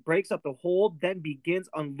in and breaks up the hold, then begins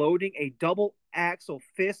unloading a double axle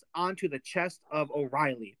fist onto the chest of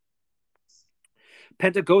O'Reilly.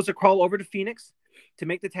 Penta goes to crawl over to Phoenix to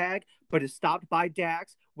make the tag, but is stopped by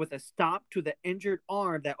Dax with a stomp to the injured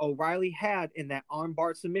arm that O'Reilly had in that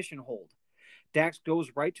armbar submission hold. Dax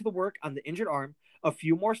goes right to the work on the injured arm, a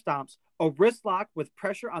few more stomps, a wrist lock with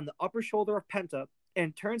pressure on the upper shoulder of Penta,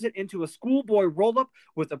 and turns it into a schoolboy roll-up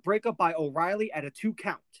with a breakup by O'Reilly at a 2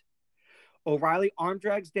 count. O'Reilly arm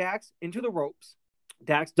drags Dax into the ropes.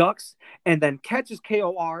 Dax ducks and then catches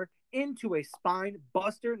KOR into a spine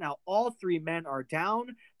buster. Now all 3 men are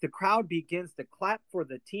down. The crowd begins to clap for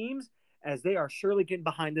the teams as they are surely getting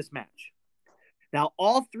behind this match. Now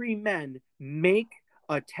all 3 men make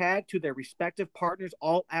a tag to their respective partners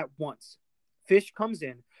all at once. Fish comes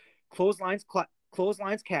in, clotheslines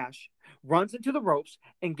Cash, runs into the ropes,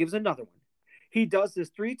 and gives another one. He does this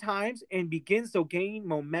 3 times and begins to gain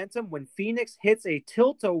momentum when Phoenix hits a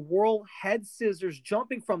tilt-a-whirl head scissors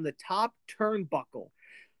jumping from the top turnbuckle.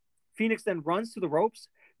 Phoenix then runs to the ropes,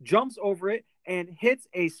 jumps over it, and hits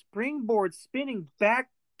a springboard spinning back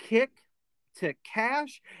kick to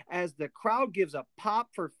Cash as the crowd gives a pop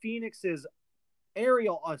for Phoenix's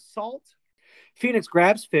aerial assault. Phoenix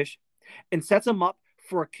grabs Fish and sets him up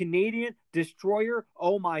for a Canadian Destroyer.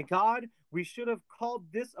 Oh my God, we should have called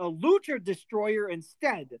this a Lucha Destroyer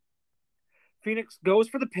instead. Phoenix goes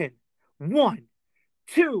for the pin. 1,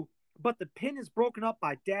 2, but the pin is broken up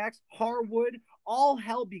by Dax Harwood. All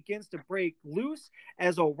hell begins to break loose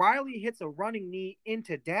as O'Reilly hits a running knee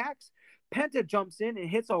into Dax. Penta jumps in and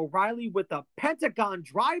hits O'Reilly with a Pentagon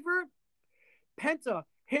driver. Penta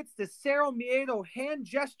hits the Cero Miedo hand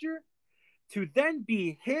gesture to then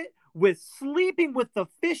be hit with Sleeping with the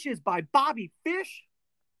Fishes by Bobby Fish.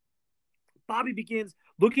 Bobby begins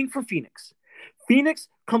looking for Phoenix. Phoenix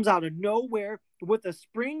comes out of nowhere with a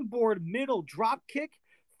springboard middle drop kick.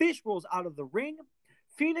 Fish rolls out of the ring.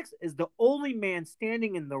 Phoenix is the only man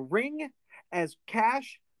standing in the ring as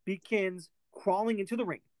Cash begins crawling into the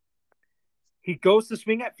ring. He goes to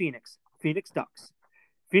swing at Phoenix. Phoenix ducks.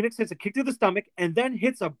 Phoenix hits a kick to the stomach and then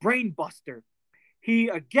hits a brain buster. He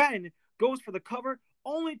again goes for the cover,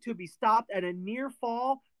 only to be stopped at a near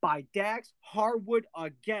fall by Dax Harwood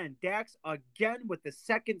again. Dax again with the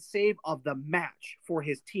second save of the match for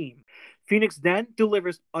his team. Phoenix then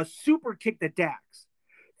delivers a super kick to Dax.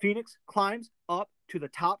 Phoenix climbs up to the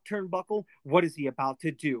top turnbuckle. What is he about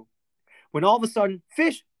to do? When all of a sudden,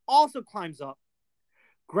 Fish also climbs up,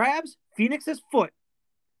 grabs Phoenix's foot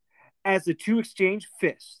as the two exchange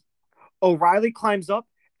fists. O'Reilly climbs up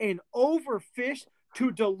and over Fish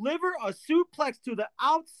to deliver a suplex to the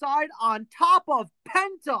outside on top of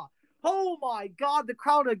Penta. Oh my God, the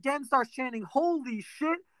crowd again starts chanting, holy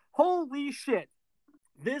shit, holy shit.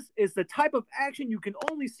 This is the type of action you can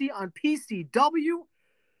only see on PCW.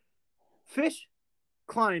 Fish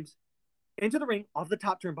climbs into the ring off the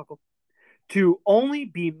top turnbuckle to only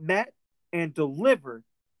be met and deliver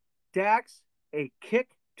Dax a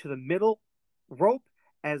kick to the middle rope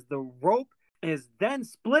as the rope is then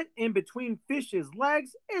split in between Fish's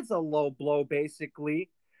legs. It's a low blow, basically.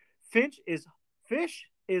 Fish is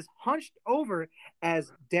hunched over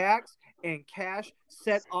as Dax and Cash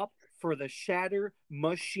set up for the Shatter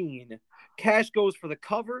Machine. Cash goes for the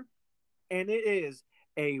cover, and it is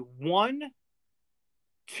a 1,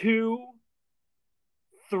 2,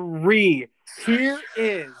 3. Here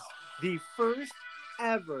is the first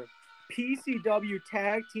ever PCW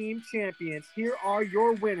Tag Team Champions. Here are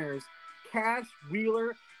your winners, Cash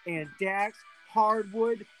Wheeler and Dax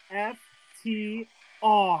Hardwood, FTR.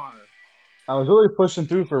 I was really pushing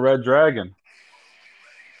through for Red Dragon.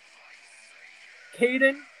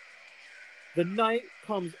 Caden, the Knight,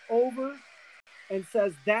 comes over and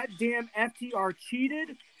says that damn FTR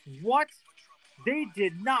cheated. What? They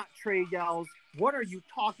did not, Trey yells. What are you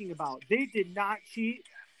talking about? They did not cheat.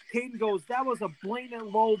 Caden goes, that was a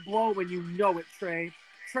blatant low blow, and you know it, Trey.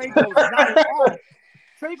 Trey goes, not at all.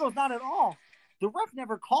 Trey goes, not at all. The ref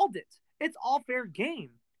never called it. It's all fair game.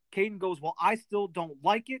 Caden goes, well, I still don't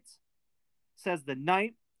like it, says the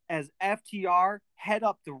Knight, as FTR head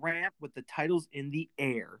up the ramp with the titles in the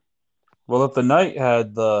air. Well, if the Knight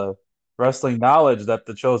had the wrestling knowledge that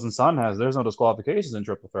the Chosen Son has, there's no disqualifications in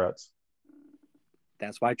triple threats.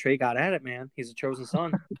 That's why Trey got at it, man. He's a chosen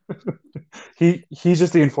son. He's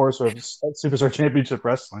just the enforcer of Superstar Championship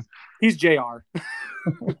Wrestling. He's JR.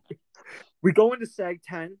 We go into Seg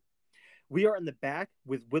 10. We are in the back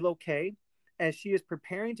with Willow Kay as she is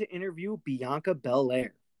preparing to interview Bianca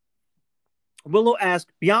Belair. Willow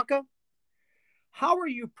asks, Bianca, how are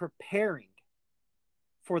you preparing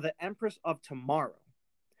for the Empress of Tomorrow?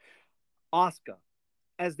 Asuka,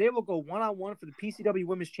 as they will go one-on-one for the PCW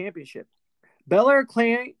Women's Championship. Belair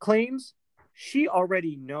claims she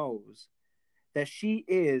already knows that she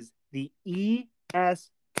is the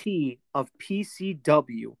EST of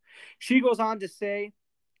PCW. She goes on to say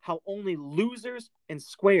how only losers and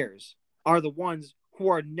squares are the ones who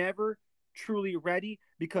are never truly ready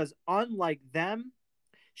because unlike them,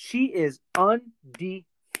 she is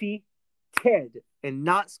undefeated and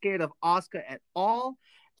not scared of Asuka at all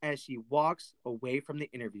as she walks away from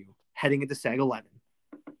the interview, heading into Seg 11.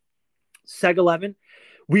 Seg 11,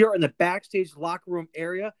 we are in the backstage locker room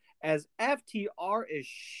area as FTR is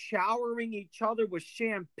showering each other with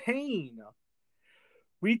champagne.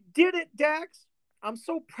 We did it, Dax. I'm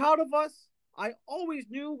so proud of us. I always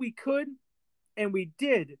knew we could, and we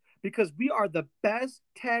did, because we are the best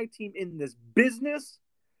tag team in this business.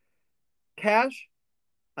 Cash,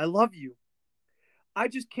 I love you. I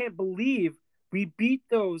just can't believe we beat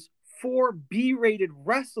those 4 B-rated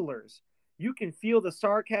wrestlers. You can feel the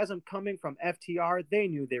sarcasm coming from FTR. They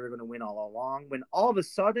knew they were going to win all along. When all of a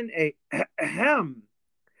sudden a ahem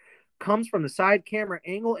comes from the side camera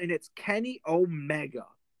angle, and it's Kenny Omega.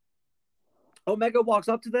 Omega walks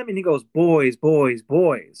up to them, and he goes, boys, boys,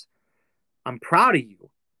 boys, I'm proud of you.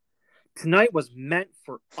 Tonight was meant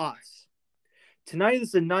for us. Tonight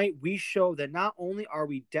is the night we show that not only are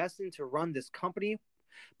we destined to run this company,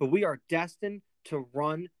 but we are destined to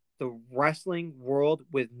run the wrestling world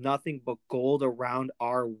with nothing but gold around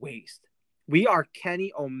our waist. We are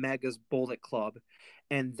Kenny Omega's Bullet Club,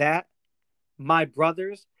 and that, my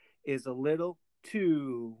brothers, is a little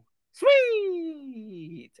too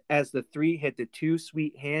sweet. As the 3 hit the too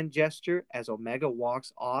sweet hand gesture as Omega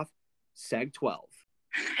walks off Seg 12.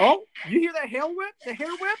 Oh, you hear that hair whip? The hair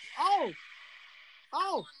whip?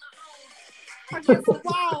 Oh. Against the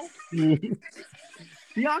wall.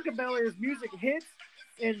 Bianca Belair's music hits,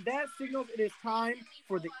 and that signals it is time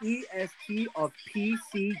for the EST of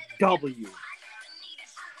PCW.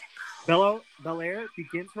 Belair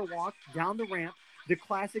begins her walk down the ramp, the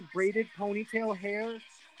classic braided ponytail hair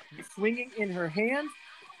swinging in her hand.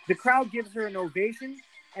 The crowd gives her an ovation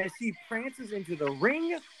as she prances into the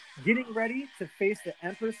ring, getting ready to face the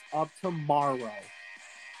Empress of Tomorrow.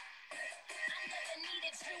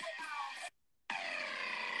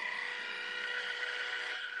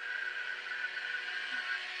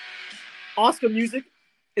 Asuka music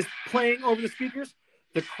is playing over the speakers.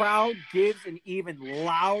 The crowd gives an even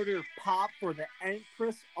louder pop for the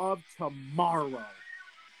Empress of Tomorrow.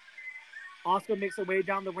 Asuka makes her way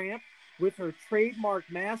down the ramp with her trademark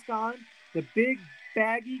mask on, the big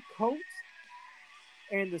baggy coat,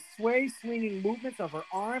 and the swinging movements of her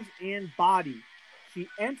arms and body. She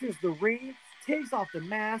enters the ring, takes off the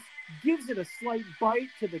mask, gives it a slight bite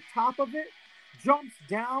to the top of it, jumps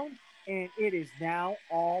down, and it is now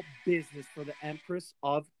all business for the Empress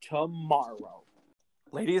of Tomorrow.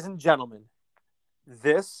 Ladies and gentlemen,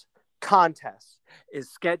 this contest is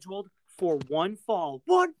scheduled for one fall.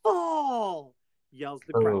 One fall! Yells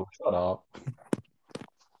the crowd. Oh, shut up.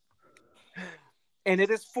 And it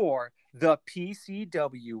is for the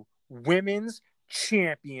PCW Women's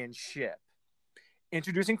Championship.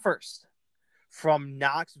 Introducing first, from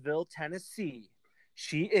Knoxville, Tennessee,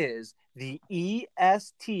 she is the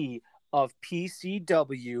EST of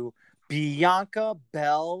PCW, Bianca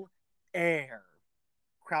Belair.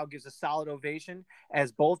 Crowd gives a solid ovation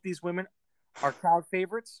as both these women are crowd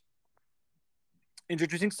favorites.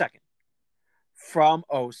 Introducing second, from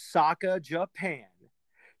Osaka, Japan,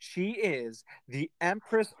 she is the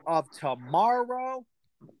Empress of Tomorrow,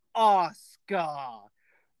 Asuka.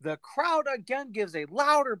 The crowd again gives a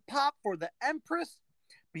louder pop for the Empress.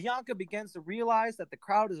 Bianca begins to realize that the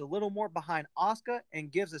crowd is a little more behind Asuka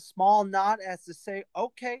and gives a small nod as to say,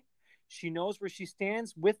 okay, she knows where she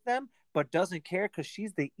stands with them, but doesn't care because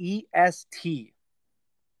she's the EST.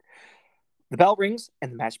 The bell rings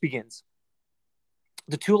and the match begins.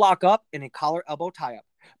 The two lock up in a collar elbow tie-up.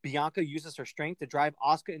 Bianca uses her strength to drive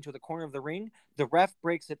Asuka into the corner of the ring. The ref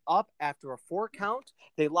breaks it up after a 4 count.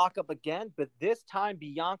 They lock up again, but this time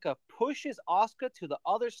Bianca pushes Asuka to the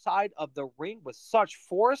other side of the ring with such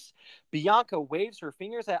force. Bianca waves her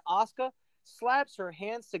fingers at Asuka, slaps her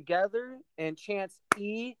hands together, and chants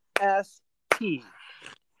EST.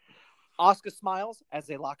 Asuka smiles as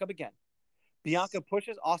they lock up again. Bianca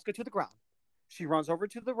pushes Asuka to the ground. She runs over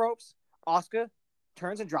to the ropes. Asuka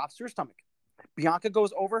turns and drops to her stomach. Bianca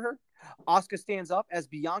goes over her. Asuka stands up as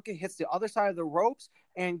Bianca hits the other side of the ropes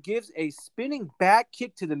and gives a spinning back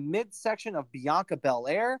kick to the midsection of Bianca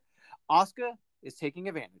Belair. Asuka is taking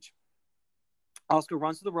advantage. Asuka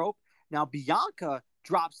runs to the rope. Now Bianca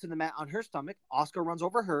drops to the mat on her stomach. Asuka runs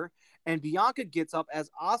over her, and Bianca gets up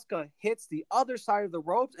as Asuka hits the other side of the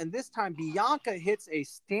ropes, and this time Bianca hits a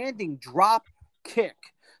standing drop kick.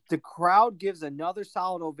 The crowd gives another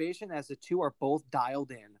solid ovation as the two are both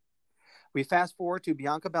dialed in. We fast forward to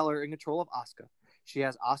Bianca Belair in control of Asuka. She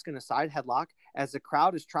has Asuka in a side headlock as the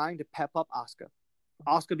crowd is trying to pep up Asuka.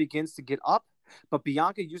 Asuka begins to get up, but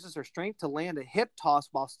Bianca uses her strength to land a hip toss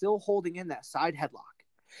while still holding in that side headlock.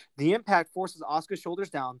 The impact forces Asuka's shoulders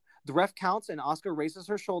down. The ref counts and Asuka raises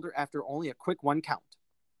her shoulder after only a quick 1 count.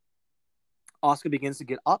 Asuka begins to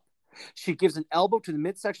get up. She gives an elbow to the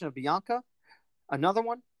midsection of Bianca, another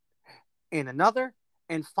one, and another,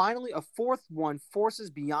 and finally a fourth one forces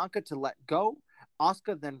Bianca to let go.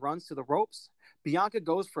 Asuka then runs to the ropes. Bianca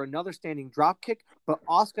goes for another standing drop kick, but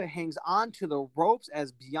Asuka hangs on to the ropes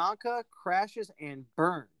as Bianca crashes and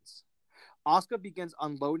burns. Asuka begins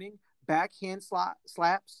unloading backhand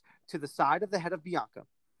slaps to the side of the head of Bianca.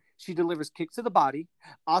 She delivers kicks to the body.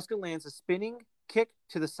 Asuka lands a spinning kick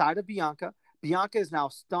to the side of Bianca. Bianca is now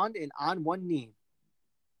stunned and on one knee.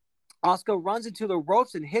 Asuka runs into the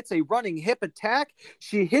ropes and hits a running hip attack.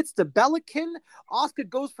 She hits the Belican. Asuka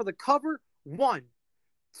goes for the cover. 1,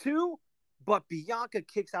 2, but Bianca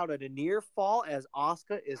kicks out at a near fall as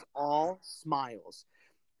Asuka is all smiles.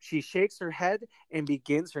 She shakes her head and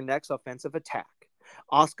begins her next offensive attack.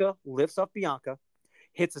 Asuka lifts up Bianca,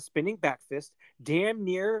 hits a spinning back fist. Damn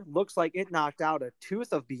near looks like it knocked out a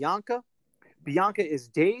tooth of Bianca. Bianca is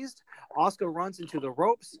dazed. Asuka runs into the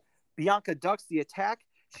ropes. Bianca ducks the attack.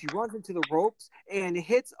 She runs into the ropes and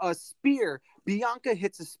hits a spear. Bianca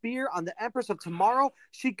hits a spear on the Empress of Tomorrow.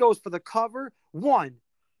 She goes for the cover. 1,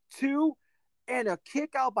 2, and a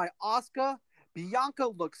kick out by Asuka. Bianca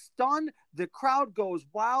looks stunned. The crowd goes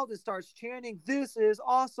wild and starts chanting, "This is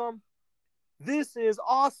awesome. This is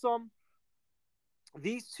awesome."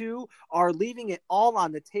 These two are leaving it all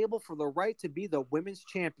on the table for the right to be the women's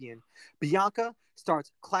champion. Bianca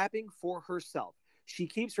starts clapping for herself. She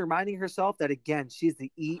keeps reminding herself that, again, she's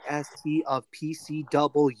the EST of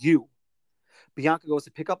PCW. Bianca goes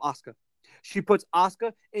to pick up Asuka. She puts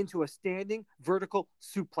Asuka into a standing vertical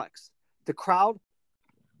suplex. The crowd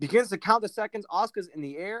begins to count the seconds. Asuka's in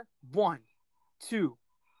the air. 1, 2,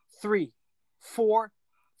 3, 4,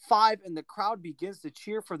 5, and the crowd begins to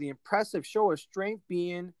cheer for the impressive show of strength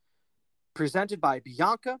being presented by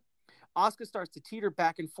Bianca. Asuka starts to teeter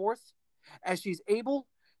back and forth. As she's able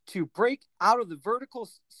to break out of the vertical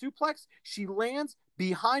suplex, she lands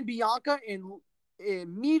behind Bianca and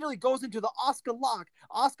immediately goes into the Asuka lock.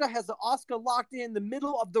 Asuka has the Asuka locked in the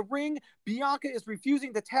middle of the ring. Bianca is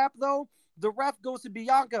refusing to tap, though. The ref goes to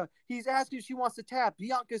Bianca. He's asking if she wants to tap.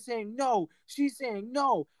 Bianca's saying no. She's saying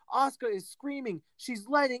no. Asuka is screaming. She's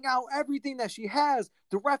letting out everything that she has.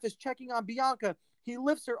 The ref is checking on Bianca. He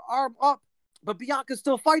lifts her arm up, but Bianca's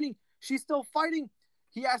still fighting. She's still fighting.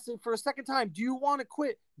 He asks her for a second time, "Do you want to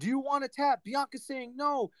quit? Do you want to tap?" Bianca's saying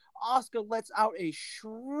no. Asuka lets out a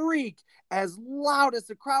shriek as loud as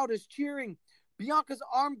the crowd is cheering. Bianca's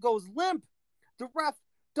arm goes limp. The ref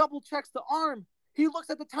double checks the arm. He looks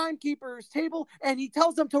at the timekeeper's table and he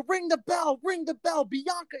tells them to ring the bell. Ring the bell.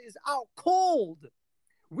 Bianca is out cold.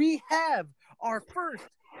 We have our first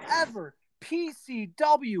ever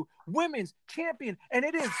PCW Women's Champion, and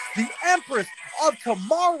it is the Empress of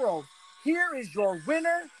Tomorrow. Here is your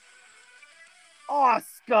winner,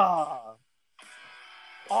 Asuka.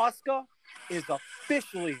 Asuka is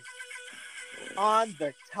officially on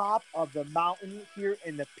the top of the mountain here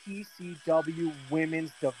in the PCW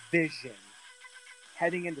Women's Division.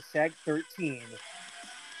 Heading into Seg 13.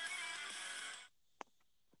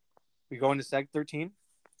 We go into Seg 13.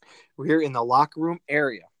 We're in the locker room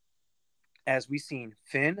area as we seen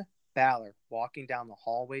Finn Balor walking down the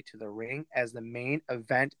hallway to the ring as the main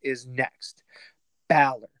event is next.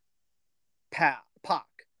 Balor, Pac,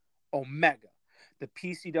 Omega. The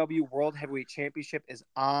PCW World Heavyweight Championship is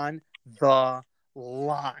on the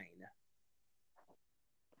line.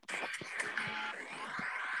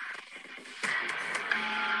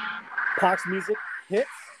 Pac's music hits.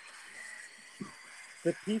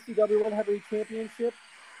 The PCW World Heavyweight Championship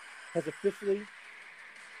has officially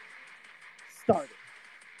started.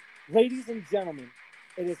 Ladies and gentlemen,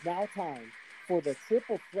 it is now time for the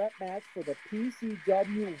triple threat match for the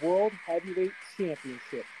PCW World Heavyweight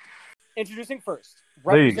Championship. Introducing first,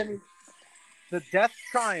 representing the Death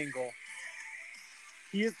Triangle,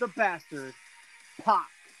 he is the bastard, Pac.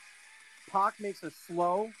 Pac makes a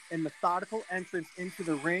slow and methodical entrance into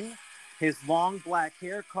the ring, his long black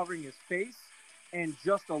hair covering his face, and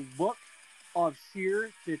just a look of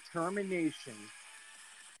sheer determination.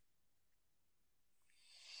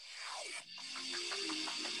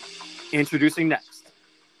 Introducing next,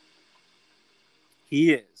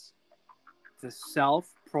 he is the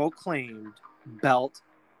self-proclaimed belt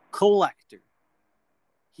collector.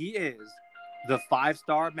 He is the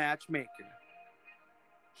 5-star matchmaker.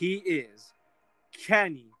 He is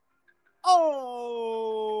Kenny Omega.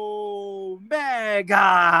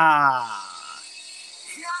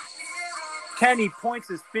 Kenny points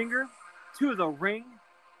his finger to the ring,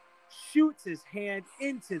 shoots his hand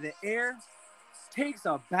into the air, takes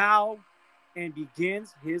a bow, and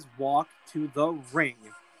begins his walk to the ring.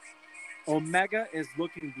 Omega is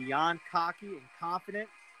looking beyond cocky and confident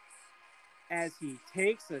as he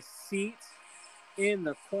takes a seat in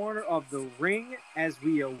the corner of the ring as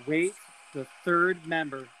we await the third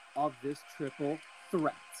member of this triple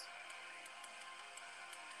threat.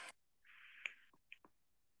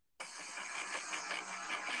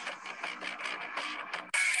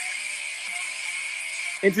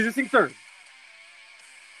 Introducing third.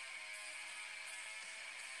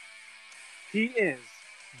 He is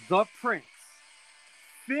the Prince,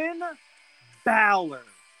 Finn Balor.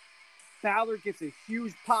 Balor gets a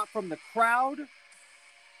huge pop from the crowd.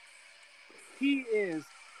 He is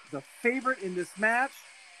the favorite in this match.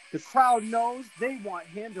 The crowd knows they want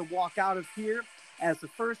him to walk out of here as the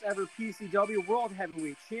first ever PCW World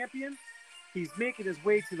Heavyweight Champion. He's making his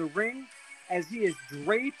way to the ring as he is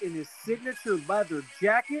draped in his signature leather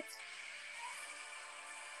jacket.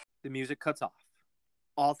 The music cuts off.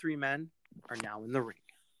 All three men are now in the ring.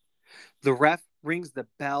 The ref rings the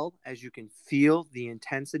bell as you can feel the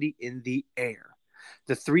intensity in the air.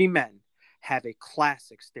 The three men have a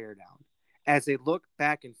classic stare down as they look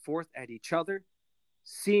back and forth at each other,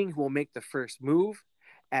 seeing who will make the first move,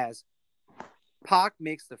 as Pac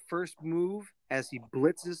makes the first move as he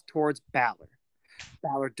blitzes towards Balor.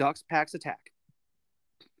 Balor ducks Pac's attack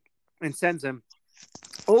and sends him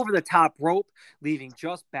over the top rope, leaving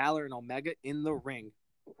just Balor and Omega in the ring.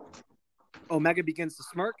 Omega begins to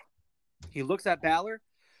smirk. He looks at Balor.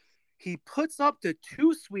 He puts up the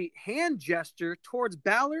too sweet hand gesture towards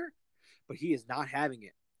Balor, but he is not having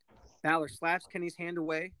it. Balor slaps Kenny's hand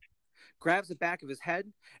away, grabs the back of his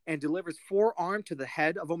head, and delivers forearm to the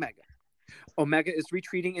head of Omega. Omega is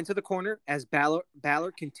retreating into the corner as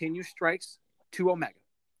Balor continues strikes to Omega.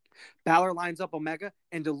 Balor lines up Omega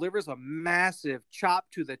and delivers a massive chop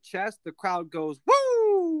to the chest. The crowd goes,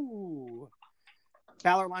 woo!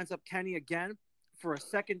 Balor lines up Kenny again for a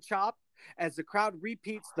second chop as the crowd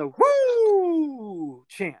repeats the woo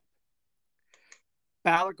chant.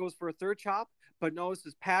 Balor goes for a third chop, but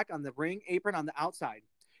notices Pac on the ring apron on the outside.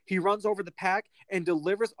 He runs over the Pac and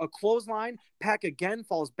delivers a clothesline. Pac again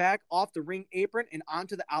falls back off the ring apron and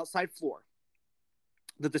onto the outside floor.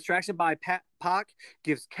 The distraction by Pac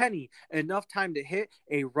gives Kenny enough time to hit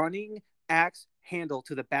a running axe handle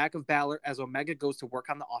to the back of Balor as Omega goes to work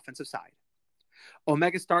on the offensive side.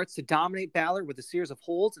 Omega starts to dominate Balor with a series of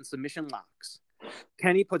holds and submission locks.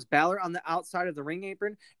 Kenny puts Balor on the outside of the ring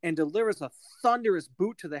apron and delivers a thunderous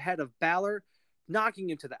boot to the head of Balor, knocking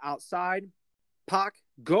him to the outside. Pac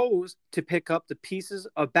goes to pick up the pieces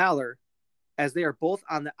of Balor as they are both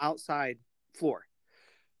on the outside floor.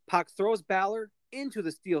 Pac throws Balor into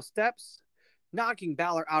the steel steps, knocking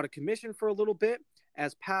Balor out of commission for a little bit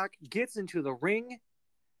as Pac gets into the ring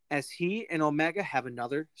as he and Omega have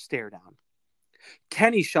another stare down.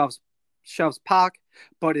 Kenny shoves Pac,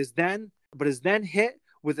 but is then hit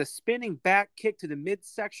with a spinning back kick to the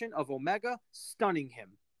midsection of Omega, stunning him.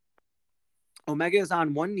 Omega is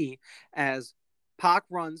on one knee as Pac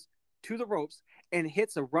runs to the ropes and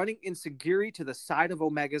hits a running enziguri to the side of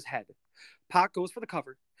Omega's head. Pac goes for the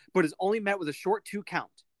cover, but is only met with a short 2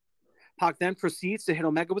 count. Pac then proceeds to hit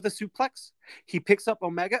Omega with a suplex. He picks up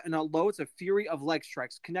Omega and unloads a fury of leg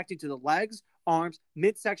strikes, connecting to the legs, arms,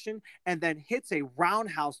 midsection, and then hits a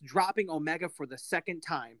roundhouse, dropping Omega for the second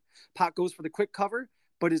time. Pac goes for the quick cover,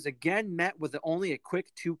 but is again met with only a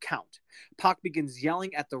quick 2 count. Pac begins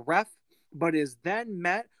yelling at the ref, but is then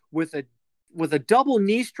met with a double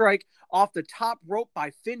knee strike off the top rope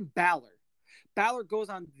by Finn Balor. Balor goes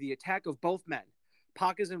on the attack of both men.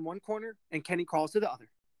 Pac is in one corner and Kenny crawls to the other.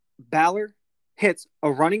 Balor hits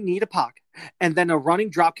a running knee to Pac and then a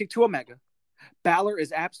running dropkick to Omega. Balor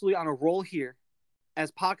is absolutely on a roll here.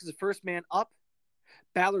 As Pac is the first man up,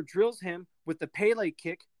 Balor drills him with the Pele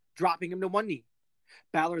kick, dropping him to one knee.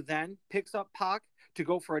 Balor then picks up Pac to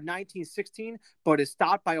go for a 1916, but is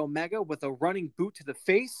stopped by Omega with a running boot to the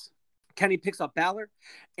face. Kenny picks up Balor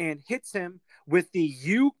and hits him with the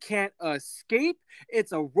 "you can't escape."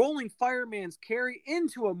 It's a rolling fireman's carry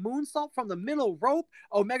into a moonsault from the middle rope.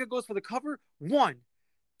 Omega goes for the cover. 1,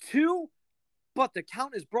 2, but the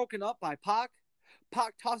count is broken up by Pac.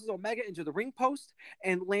 Pac tosses Omega into the ring post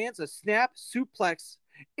and lands a snap suplex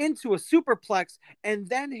into a superplex and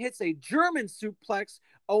then hits a German suplex.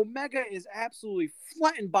 Omega is absolutely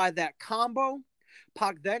flattened by that combo.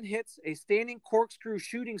 Pac then hits a standing corkscrew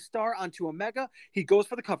shooting star onto Omega. He goes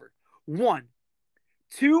for the cover. 1,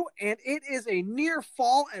 2, and it is a near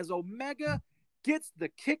fall as Omega gets the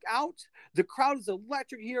kick out. The crowd is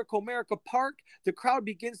electric here at Comerica Park. The crowd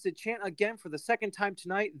begins to chant again for the second time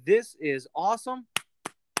tonight. This is awesome.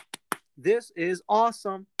 This is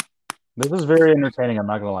awesome. This is very entertaining. I'm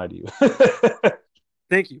not going to lie to you.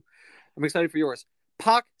 Thank you. I'm excited for yours.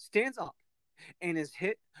 Pac stands up and is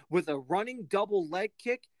hit with a running double leg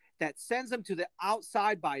kick that sends him to the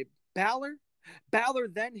outside by Balor. Balor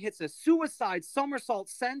then hits a suicide somersault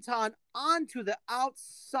senton onto the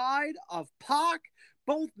outside of Pac.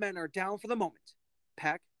 Both men are down for the moment.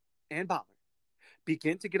 Pac and Balor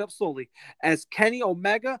begin to get up slowly as Kenny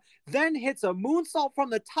Omega then hits a moonsault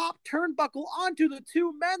from the top turnbuckle onto the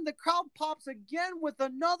two men. The crowd pops again with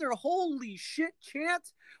another holy shit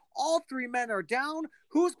chant. All three men are down.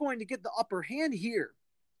 Who's going to get the upper hand here?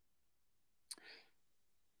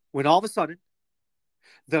 When all of a sudden,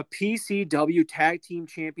 the PCW Tag Team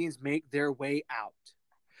Champions make their way out.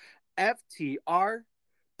 FTR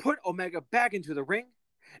put Omega back into the ring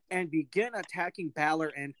and begin attacking Balor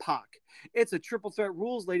and Pac. It's a triple threat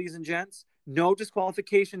rules, ladies and gents. No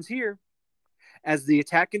disqualifications here. As the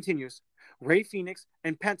attack continues, Rey Fenix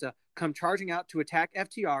and Penta come charging out to attack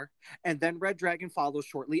FTR, and then Red Dragon follows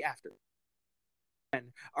shortly after.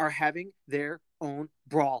 Are having their own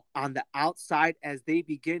brawl on the outside as they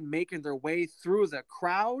begin making their way through the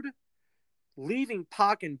crowd, leaving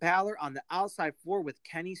Pac and Balor on the outside floor with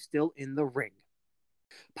Kenny still in the ring.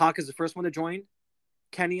 Pac is the first one to join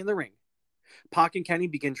Kenny in the ring. Pac and Kenny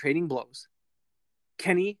begin trading blows.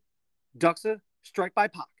 Kenny ducks a strike by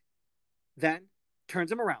Pac, then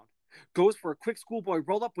turns him around, goes for a quick schoolboy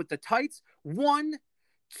roll up with the tights. 1,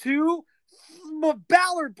 2.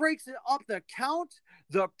 Balor breaks it up the count.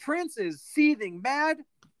 The Prince is seething mad.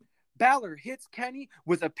 Balor hits Kenny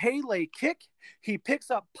with a Pele kick. He picks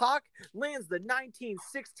up Pac, lands the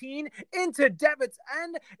 1916 into Devitt's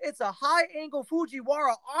end. It's a high-angle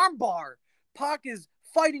Fujiwara armbar. Pac is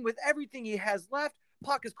fighting with everything he has left.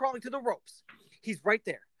 Pac is crawling to the ropes. He's right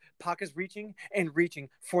there. Pac is reaching and reaching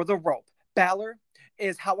for the rope. Balor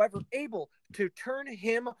is, however, able to turn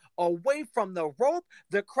him away from the rope.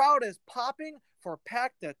 The crowd is popping for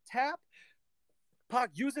Pac to tap.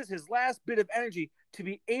 Pac uses his last bit of energy to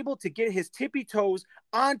be able to get his tippy toes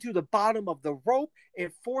onto the bottom of the rope.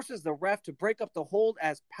 It forces the ref to break up the hold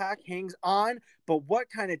as Pac hangs on. But what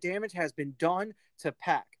kind of damage has been done to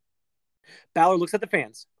Pac? Balor looks at the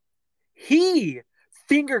fans. He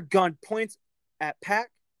finger gun points at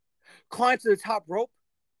Pac, climbs to the top rope,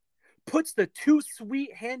 puts the too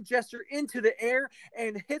sweet hand gesture into the air,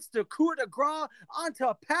 and hits the coup de grace onto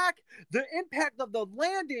Pac. The impact of the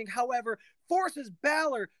landing, however, forces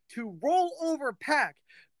Balor to roll over Pac.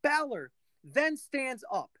 Balor then stands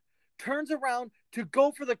up, turns around to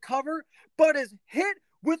go for the cover, but is hit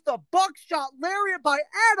with the buckshot lariat by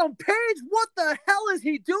Adam Page. What the hell is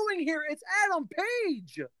he doing here? It's Adam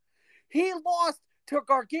Page. He lost to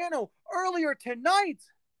Gargano earlier tonight.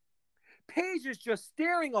 Page is just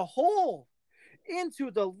staring a hole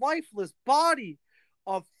into the lifeless body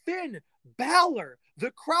of Finn Balor.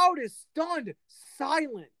 The crowd is stunned.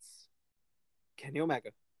 Silence. Kenny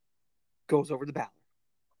Omega goes over to Balor.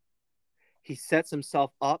 He sets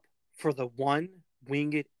himself up for the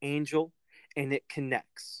one-winged angel, and it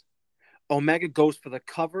connects. Omega goes for the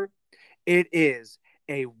cover. It is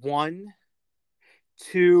a 1,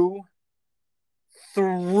 2,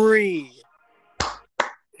 3.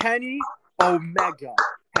 Kenny Omega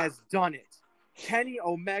has done it. Kenny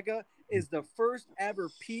Omega is the first ever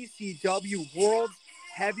PCW World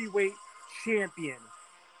Heavyweight Champion.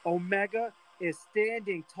 Omega is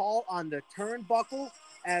standing tall on the turnbuckle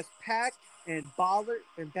as Pac and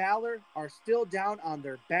Balor are still down on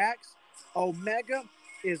their backs. Omega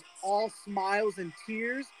is all smiles and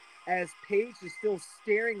tears as Page is still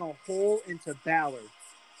staring a hole into Balor.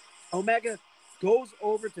 Omega goes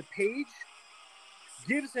over to Page,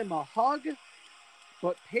 gives him a hug,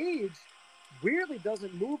 but Page weirdly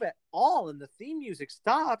doesn't move at all, and the theme music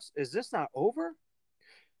stops. Is this not over?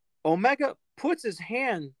 Omega puts his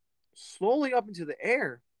hand slowly up into the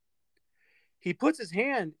air. He puts his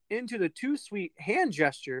hand into the too sweet hand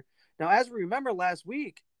gesture. Now, as we remember last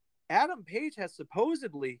week, Adam Page has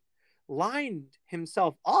supposedly lined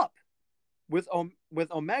himself up with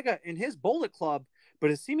Omega in his Bullet Club, but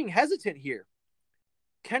is seeming hesitant here.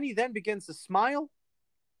 Kenny then begins to smile,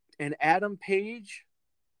 and Adam Page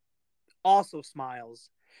also smiles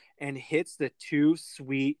and hits the too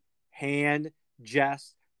sweet hand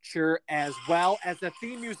gesture as well as the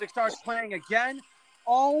theme music starts playing again.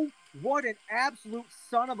 Oh, what an absolute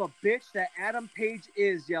son of a bitch that Adam Page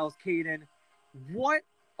is, yells Caden. What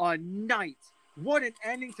a night. What an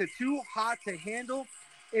ending to Too Hot to Handle.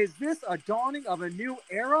 Is this a dawning of a new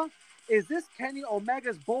era? Is this Kenny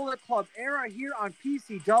Omega's Bullet Club era here on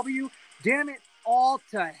PCW? Damn it all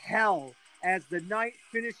to hell. As the night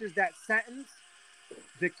finishes that sentence,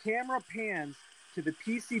 the camera pans to the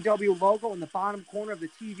PCW logo in the bottom corner of the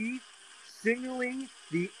TV, signaling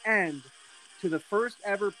the end to the first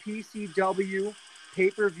ever PCW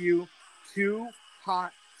pay-per-view, Too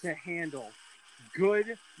Hot to Handle.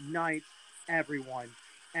 Good night, everyone.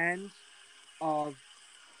 End of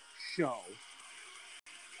show.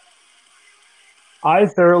 I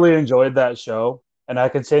thoroughly enjoyed that show, and I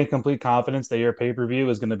can say in complete confidence that your pay-per-view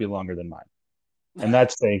is going to be longer than mine. And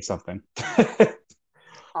that's saying something.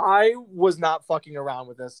 I was not fucking around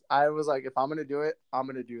with this. I was like, if I'm going to do it, I'm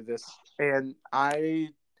going to do this. And I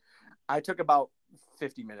took about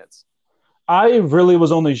 50 minutes. I really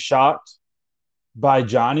was only shocked by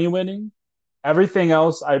Johnny winning. Everything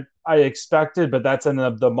else I expected, but that's in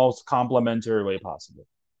the most complimentary way possible.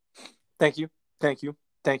 Thank you.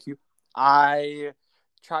 I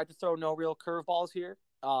tried to throw no real curveballs here,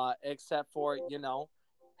 except for,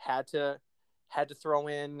 had to throw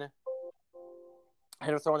in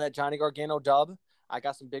that Johnny Gargano dub. I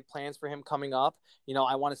got some big plans for him coming up.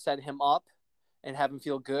 I want to set him up and have him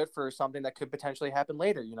feel good for something that could potentially happen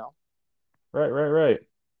later, Right.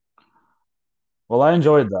 Well, I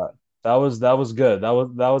enjoyed that. That was good. That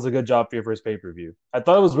was a good job for your first pay-per-view. I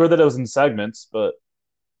thought it was weird that it was in segments, but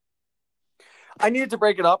I needed to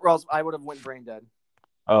break it up or else I would have went brain dead.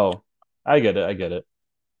 oh, I get it. I get it.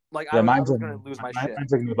 Like Yeah, I was gonna lose my shit.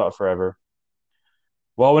 mine's taking about forever.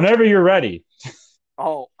 Well, whenever you're ready,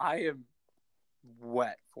 Oh, I am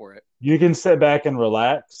wet for it. you can sit back and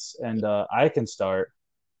relax, and I can start.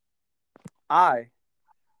 I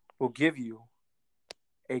will give you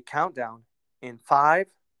a countdown in 5,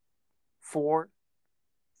 4,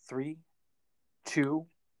 3, 2,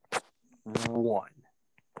 1.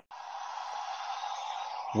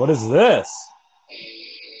 What is this?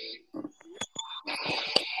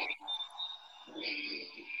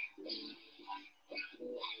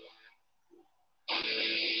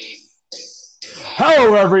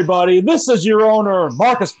 Hello, everybody. This is your owner,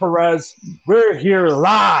 Marcus Perez. We're here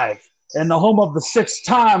live in the home of the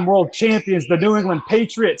six-time world champions, the New England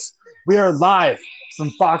Patriots. We are live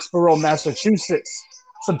from Foxborough, Massachusetts.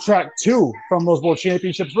 Subtract 2 from those world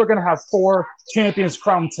championships. We're going to have 4 champions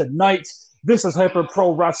crowned tonight. This is Hyper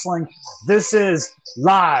Pro Wrestling. This is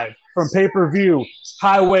live from pay-per-view,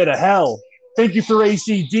 Highway to Hell. Thank you for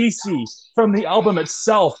AC/DC. From the album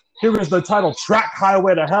itself, here is the title track,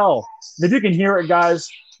 Highway to Hell. And if you can hear it, guys,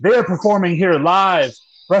 they are performing here live.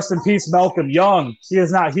 Rest in peace, Malcolm Young. He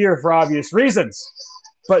is not here for obvious reasons.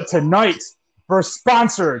 But tonight, we're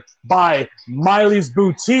sponsored by Miley's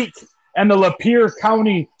Boutique and the Lapeer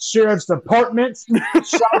County Sheriff's Department.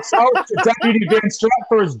 Shouts out to Deputy Van Stratt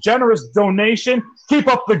for his generous donation. Keep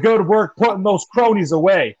up the good work putting those cronies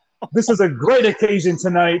away. This is a great occasion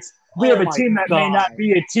tonight. We have a team that may not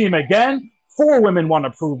be a team again. 4 women want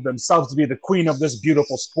to prove themselves to be the queen of this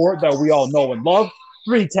beautiful sport that we all know and love.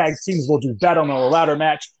 3 tag teams will do battle in a ladder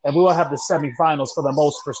match, and we will have the semifinals for the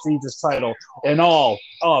most prestigious title in all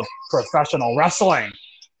of professional wrestling.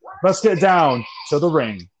 Let's get down to the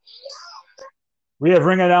ring. We have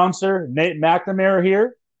ring announcer Nate McNamara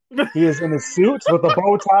here. He is in a suit with a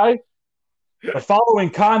bow tie. The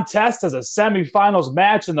following contest is a semifinals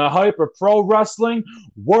match in the Hyper Pro Wrestling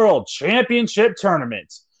World Championship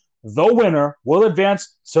Tournament. The winner will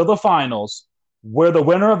advance to the finals, where the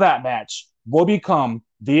winner of that match will become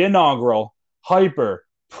the inaugural Hyper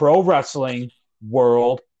Pro Wrestling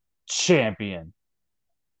World Champion.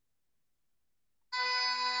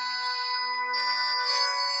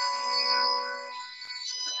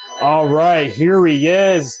 All right, here he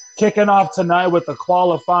is, kicking off tonight with the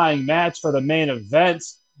qualifying match for the main event.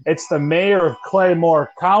 It's the mayor of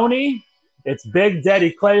Claymore County. It's Big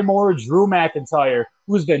Daddy Claymore, Drew McIntyre,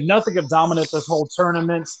 who's been nothing of dominant this whole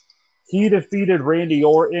tournament. He defeated Randy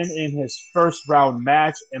Orton in his first round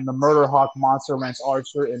match and the Murder Hawk Monster Ranch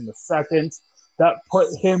Archer in the second. That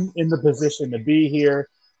put him in the position to be here.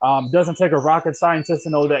 Doesn't take a rocket scientist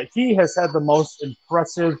to know that he has had the most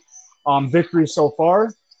impressive victory so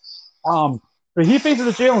far. But he faces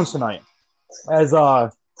a challenge tonight, as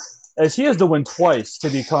he has to win twice to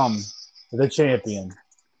become the champion.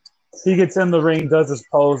 He gets in the ring, does his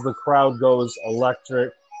pose, the crowd goes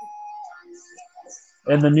electric,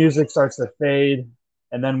 and the music starts to fade,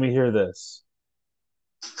 and then we hear this.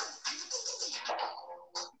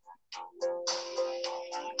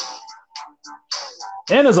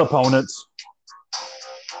 And his opponents,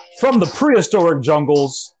 from the prehistoric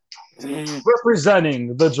jungles,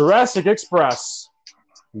 representing the Jurassic Express,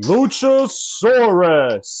 Luchasaurus.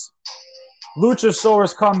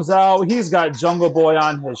 Luchasaurus comes out. He's got Jungle Boy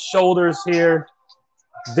on his shoulders here.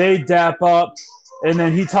 They dap up, and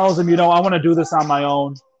then he tells him, I want to do this on my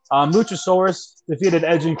own. Luchasaurus defeated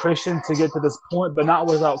Edge and Christian to get to this point, but not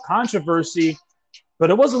without controversy. But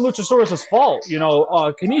it wasn't Luchasaurus' fault.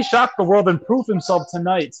 Can he shock the world and prove himself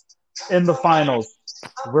tonight in the finals?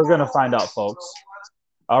 We're going to find out, folks.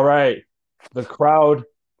 All right. The crowd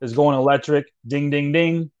is going electric. Ding, ding,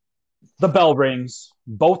 ding. The bell rings.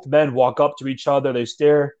 Both men walk up to each other. They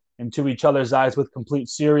stare into each other's eyes with complete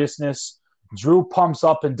seriousness. Drew pumps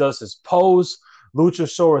up and does his pose.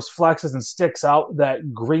 Luchasaurus flexes and sticks out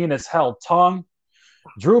that green as hell tongue.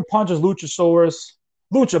 Drew punches Luchasaurus.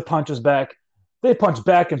 Lucha punches back. They punch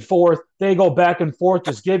back and forth. They go back and forth,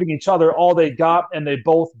 just giving each other all they got, and they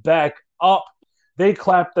both back up. They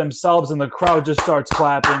clap themselves, and the crowd just starts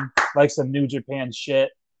clapping like some New Japan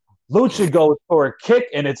shit. Lucha goes for a kick,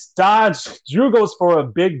 and it's dodged. Drew goes for a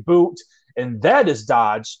big boot, and that is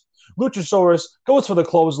dodged. Luchasaurus goes for the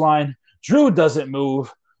clothesline. Drew doesn't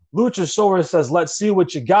move. Luchasaurus says, let's see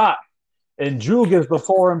what you got. And Drew gives the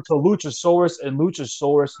forearm to Luchasaurus, and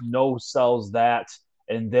Luchasaurus no-sells that.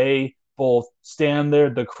 And they both stand there.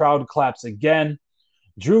 The crowd claps again.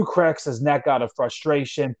 Drew cracks his neck out of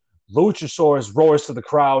frustration. Luchasaurus roars to the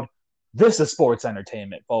crowd. This is sports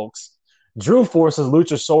entertainment, folks. Drew forces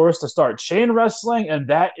Luchasaurus to start chain wrestling, and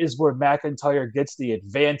that is where McIntyre gets the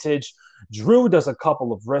advantage. Drew does a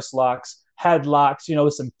couple of wrist locks, headlocks,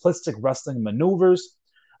 simplistic wrestling maneuvers.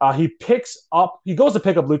 He goes to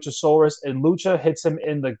pick up Luchasaurus, and Lucha hits him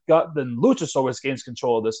in the gut. Then Luchasaurus gains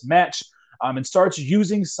control of this match and starts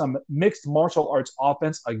using some mixed martial arts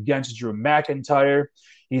offense against Drew McIntyre.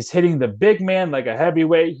 He's hitting the big man like a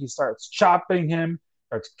heavyweight. He starts chopping him,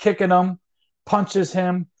 starts kicking him, punches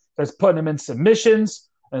him, starts putting him in submissions.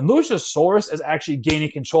 And Luchasaurus is actually gaining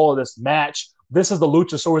control of this match. This is the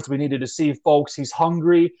Luchasaurus we needed to see, folks. He's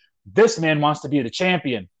hungry. This man wants to be the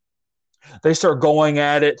champion. They start going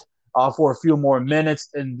at it for a few more minutes.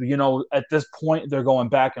 And, at this point, they're going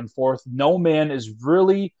back and forth. No man is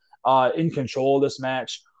really in control of this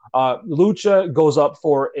match. Lucha goes up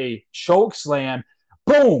for a choke slam.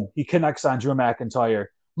 Boom! He connects on Drew McIntyre.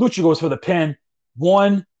 Lucha goes for the pin.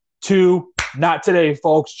 1, 2, not today,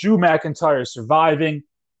 folks. Drew McIntyre is surviving.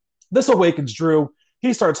 This awakens Drew.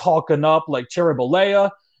 He starts hulking up like Cherubaleia.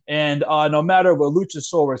 And no matter what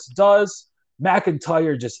Luchasaurus does,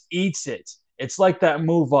 McIntyre just eats it. It's like that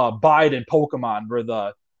move Bide in Pokemon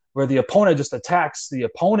where the opponent just attacks the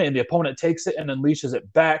opponent and the opponent takes it and unleashes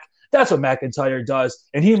it back. That's what McIntyre does,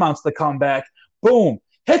 and he mounts the comeback. Boom.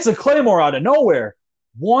 Hits a Claymore out of nowhere.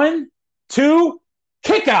 1, 2,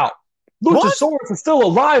 kick out. Luchasaurus is still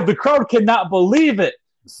alive. The crowd cannot believe it.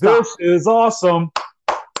 Stop. This is awesome.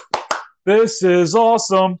 This is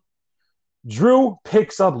awesome. Drew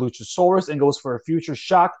picks up Luchasaurus and goes for a future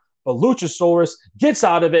shock, but Luchasaurus gets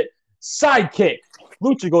out of it. Sidekick.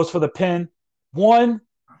 Lucha goes for the pin. 1,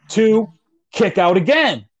 2, kick out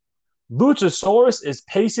again. Luchasaurus is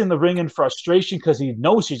pacing the ring in frustration because he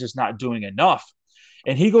knows he's just not doing enough.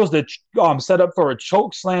 And he goes to set up for a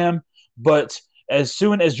choke slam, but as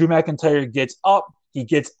soon as Drew McIntyre gets up, he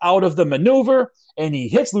gets out of the maneuver, and he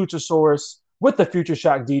hits Luchasaurus with the Future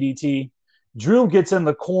Shock DDT. Drew gets in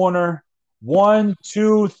the corner. 1,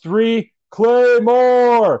 2, 3,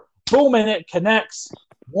 Claymore! Boom, and it connects.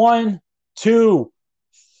 1, 2,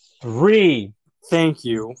 3. Thank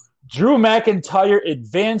you. Drew McIntyre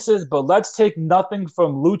advances, but let's take nothing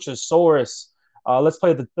from Luchasaurus. Let's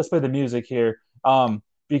play the music here,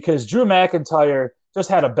 because Drew McIntyre just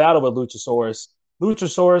had a battle with Luchasaurus.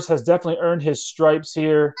 Luchasaurus has definitely earned his stripes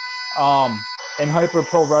here in Hyper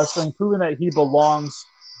Pro Wrestling, proving that he belongs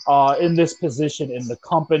in this position in the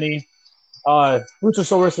company.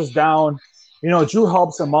 Luchasaurus is down. Drew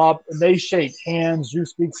helps him up, and they shake hands. Drew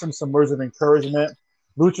speaks him some words of encouragement.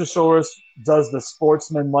 Luchasaurus does the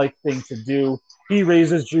sportsman-like thing to do. He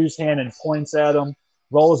raises Drew's hand and points at him,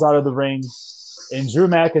 rolls out of the ring, and Drew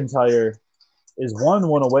McIntyre is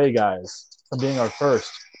 1-1 away, guys, from being our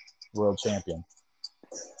first world champion.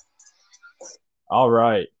 All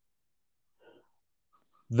right.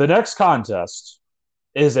 The next contest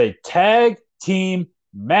is a tag team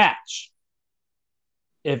match.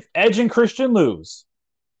 If Edge and Christian lose,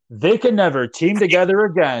 they can never team together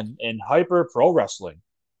again in Hyper Pro Wrestling.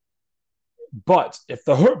 But if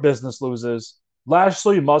the Hurt Business loses,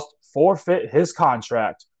 Lashley must forfeit his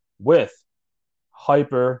contract with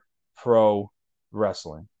Hyper Pro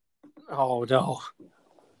Wrestling. Oh, no.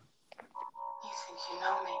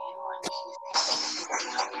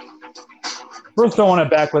 First, throwing it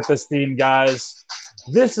back with this theme, guys.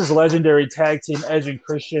 This is legendary tag team Edge and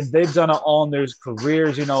Christian. They've done it all in their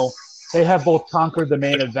careers. They have both conquered the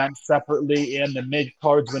main event separately and the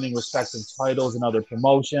mid-cards, winning respective titles and other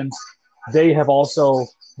promotions. They have also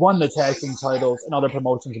won the tag team titles and other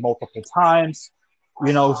promotions multiple times,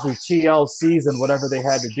 through TLCs and whatever they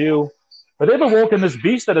had to do. But they've awoken this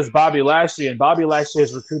beast that is Bobby Lashley, and Bobby Lashley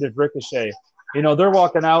has recruited Ricochet. They're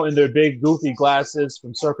walking out in their big, goofy glasses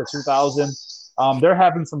from circa 2000. They're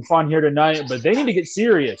having some fun here tonight, but they need to get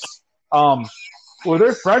serious. For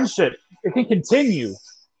their friendship, it can continue,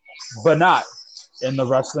 but not in the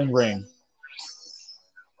wrestling ring.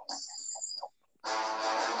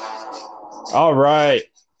 All right.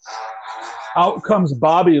 Out comes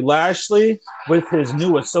Bobby Lashley with his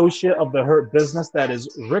new associate of the Hurt Business, that is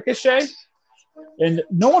Ricochet. And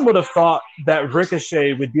no one would have thought that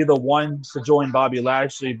Ricochet would be the one to join Bobby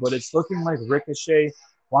Lashley, but it's looking like Ricochet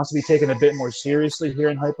wants to be taken a bit more seriously here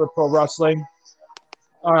in Hyper Pro Wrestling.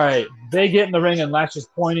 All right, they get in the ring, and Lashley's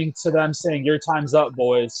pointing to them, saying, "Your time's up,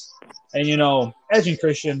 boys." And, Edge and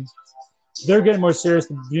Christian, they're getting more serious.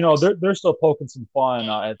 They're still poking some fun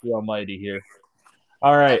at the Almighty here.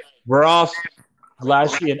 All right, we're off.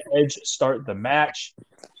 Lashley and Edge start the match.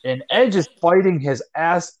 And Edge is fighting his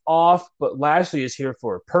ass off, but Lashley is here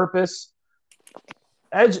for a purpose.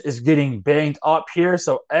 Edge is getting banged up here,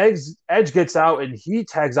 so Edge gets out, and he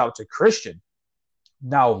tags out to Christian.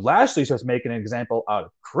 Now, Lashley starts making an example out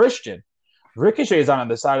of Christian. Ricochet is on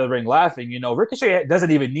the side of the ring laughing. Ricochet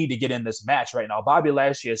doesn't even need to get in this match right now. Bobby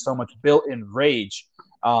Lashley has so much built-in rage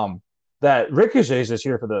that Ricochet is just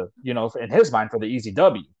here for in his mind, for the easy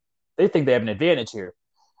W. They think they have an advantage here.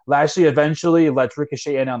 Lashley eventually lets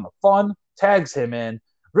Ricochet in on the fun, tags him in.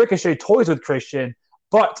 Ricochet toys with Christian,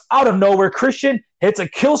 but out of nowhere, Christian hits a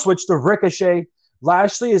kill switch to Ricochet.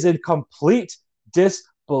 Lashley is in complete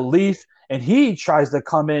disbelief, and he tries to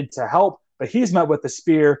come in to help, but he's met with the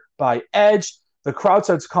spear by Edge. The crowd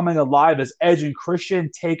starts coming alive as Edge and Christian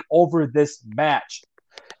take over this match.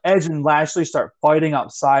 Edge and Lashley start fighting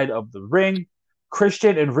outside of the ring.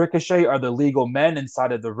 Christian and Ricochet are the legal men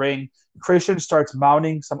inside of the ring. Christian starts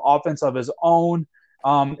mounting some offense of his own.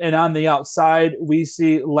 And on the outside, we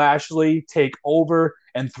see Lashley take over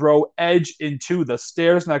and throw Edge into the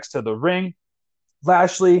stairs next to the ring.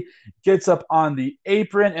 Lashley gets up on the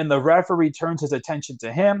apron, and the referee turns his attention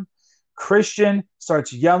to him. Christian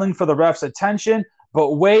starts yelling for the ref's attention,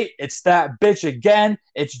 but wait, it's that bitch again.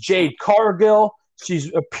 It's Jade Cargill.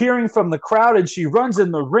 She's appearing from the crowd, and she runs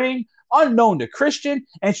in the ring, unknown to Christian,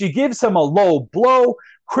 and she gives him a low blow.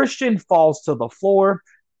 Christian falls to the floor.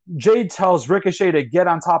 Jade tells Ricochet to get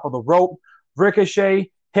on top of the rope.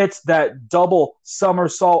 Ricochet hits that double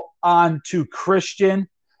somersault onto Christian,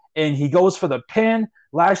 and he goes for the pin.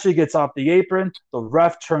 Lashley gets off the apron. The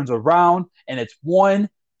ref turns around, and it's 1,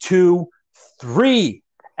 2, 3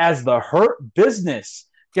 as the Hurt Business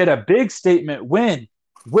get a big statement win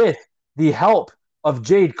with the help of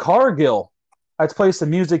Jade Cargill. Let's play some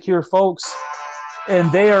music here, folks.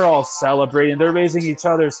 And they are all celebrating. They're raising each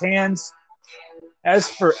other's hands. As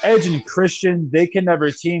for Edge and Christian, they can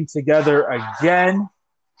never team together again.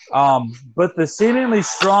 But the seemingly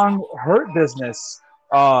strong Hurt Business,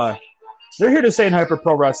 they're here to stay in Hyper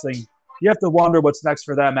Pro Wrestling. You have to wonder what's next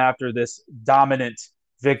for them after this dominant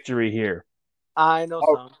victory here. I know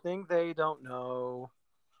something they don't know.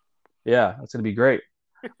 Yeah, that's going to be great.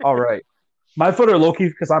 All right. My foot are low-key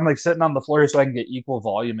because I'm like sitting on the floor here so I can get equal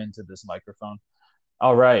volume into this microphone.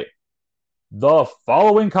 All right. The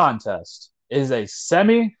following contest is a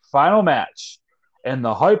semi-final match in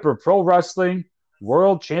the Hyper Pro Wrestling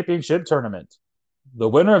World Championship Tournament. The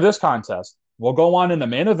winner of this contest will go on in the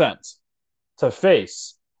main event to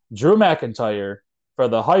face Drew McIntyre for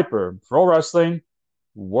the Hyper Pro Wrestling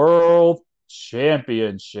World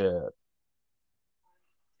Championship.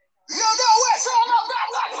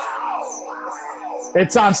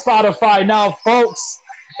 It's on Spotify now, folks.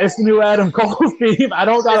 It's the new Adam Cole theme. I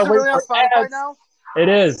don't gotta wait really for Spotify ads. now? It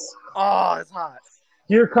is. Oh, it's hot.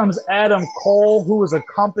 Here comes Adam Cole, who is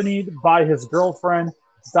accompanied by his girlfriend,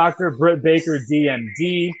 Dr. Britt Baker,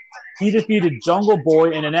 DMD. He defeated Jungle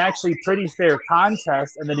Boy in an actually pretty fair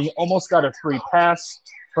contest, and then he almost got a free pass,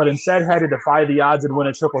 but instead had to defy the odds and win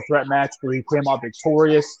a triple threat match where he came out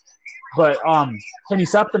victorious. But can you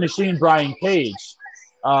stop the machine, Brian Cage?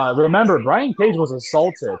 Remember, Brian Cage was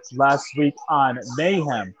assaulted last week on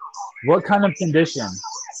Mayhem. What kind of condition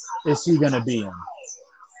is he going to be in?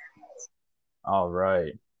 All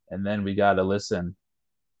right. And then we got to listen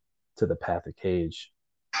to the Path of Cage.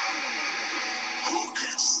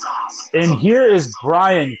 And here is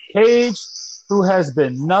Brian Cage, who has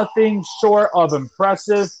been nothing short of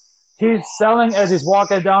impressive. He's selling as he's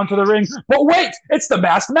walking down to the ring. But wait, it's the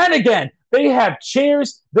Masked Men again. They have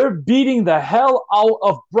chairs. They're beating the hell out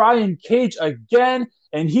of Brian Cage again,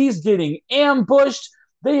 and he's getting ambushed.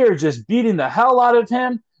 They are just beating the hell out of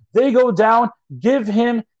him. They go down, give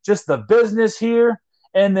him just the business here,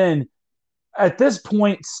 and then at this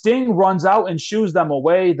point, Sting runs out and shoos them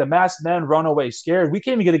away. The Masked Men run away scared. We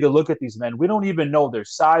can't even get a good look at these men. We don't even know their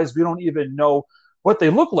size. We don't even know what they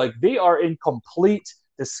look like. They are in complete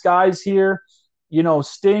disguise here. You know,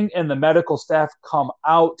 Sting and the medical staff come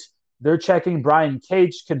out. They're checking Brian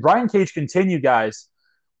Cage. Can Brian Cage continue, guys?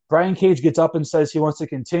 Brian Cage gets up and says he wants to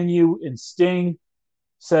continue, and Sting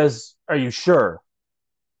says, "Are you sure?"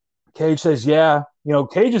 Cage says, "Yeah." You know,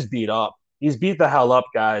 Cage is beat up. He's beat the hell up,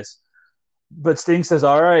 guys. But Sting says,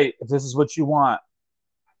 "All right, if this is what you want."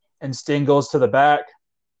 And Sting goes to the back.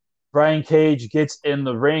 Brian Cage gets in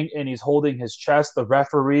the ring, and he's holding his chest. The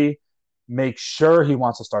referee makes sure he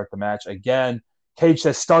wants to start the match again. Cage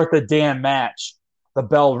says, "Start the damn match." The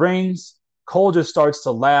bell rings. Cole just starts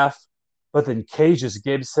to laugh, but then Cage just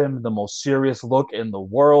gives him the most serious look in the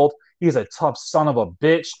world. He's a tough son of a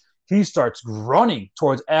bitch. He starts running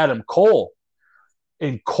towards Adam Cole.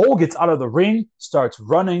 And Cole gets out of the ring, starts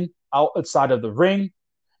running outside of the ring,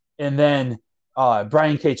 and then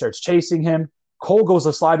Brian Cage starts chasing him. Cole goes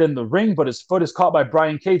to slide in the ring, but his foot is caught by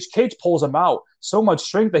Brian Cage. Cage pulls him out. So much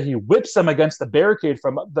strength that he whips him against the barricade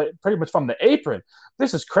pretty much from the apron.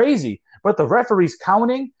 This is crazy. But the referee's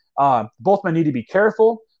counting. Both men need to be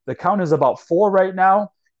careful. The count is about 4 right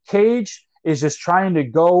now. Cage is just trying to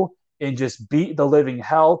go and just beat the living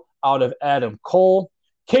hell out of Adam Cole.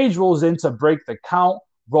 Cage rolls in to break the count,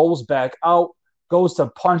 rolls back out, goes to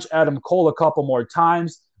punch Adam Cole a couple more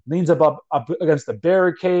times, leans up against the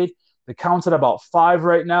barricade. The count's at about 5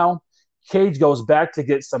 right now. Cage goes back to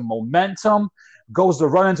get some momentum, goes to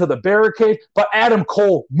run into the barricade, but Adam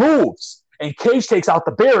Cole moves, and Cage takes out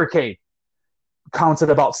the barricade. Counts at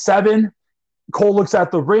about 7. Cole looks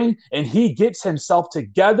at the ring, and he gets himself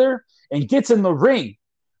together and gets in the ring.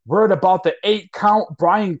 We're at about the 8 count.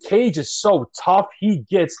 Brian Cage is so tough. He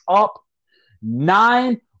gets up.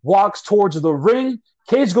 9, walks towards the ring.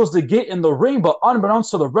 Cage goes to get in the ring, but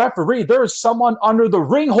unbeknownst to the referee, there is someone under the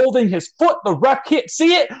ring holding his foot. The ref can't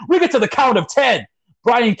see it. We get to the count of 10.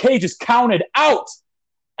 Brian Cage is counted out.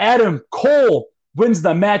 Adam Cole wins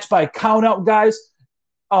the match by count out, guys.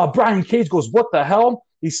 Brian Cage goes, what the hell?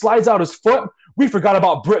 He slides out his foot. We forgot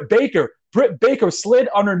about Britt Baker. Britt Baker slid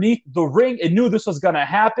underneath the ring and knew this was going to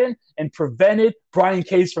happen and prevented Brian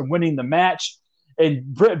Cage from winning the match. And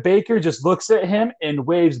Britt Baker just looks at him and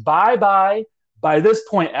waves bye-bye. By this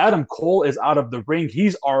point, Adam Cole is out of the ring.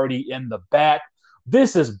 He's already in the back.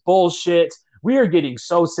 This is bullshit. We are getting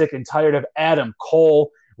so sick and tired of Adam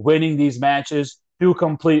Cole winning these matches through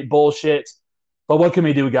complete bullshit. But what can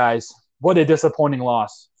we do, guys? What a disappointing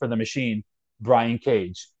loss for the Machine, Brian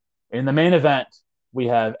Cage. In the main event, we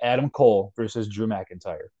have Adam Cole versus Drew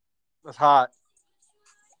McIntyre. That's hot.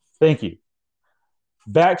 Thank you.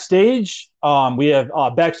 Backstage, we have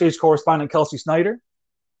backstage correspondent Kelsey Snyder.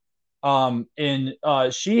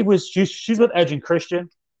 She's with Edge and Christian.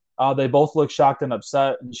 They both look shocked and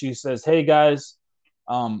upset, and she says, "Hey guys,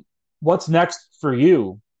 what's next for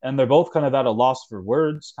you?" And they're both kind of at a loss for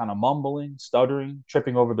words, kind of mumbling, stuttering,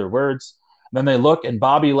 tripping over their words. And then they look, and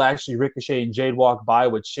Bobby Lashley, Ricochet, and Jade walk by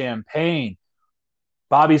with champagne.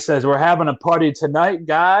 Bobby says, "We're having a party tonight,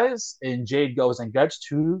 guys." And Jade goes, and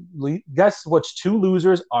guess which 2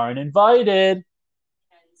 losers aren't invited?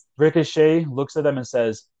 Ricochet looks at them and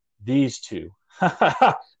says, "These 2."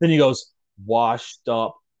 Then he goes, "Washed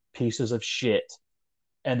up pieces of shit."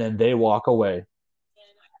 And then they walk away.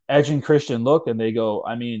 Edge and Christian look, and they go,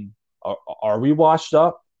 "I mean, are we washed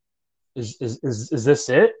up? Is this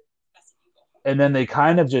it?" And then they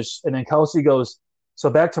kind of just, and then Kelsey goes, "So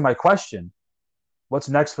back to my question. What's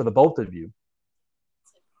next for the both of you?"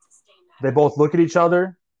 They both look at each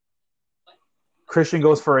other. Christian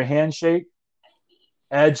goes for a handshake.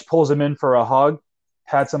 Edge pulls him in for a hug,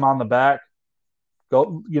 pats him on the back.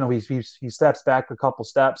 He steps back a couple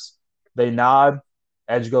steps. They nod.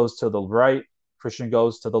 Edge goes to the right. Christian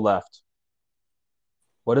goes to the left.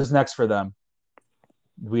 What is next for them?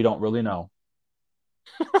 We don't really know.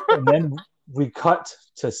 And then we cut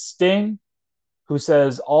to Sting, who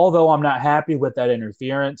says, "Although I'm not happy with that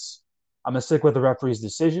interference, I'm going to stick with the referee's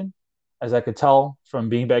decision. As I could tell from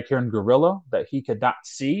being back here in Gorilla that he could not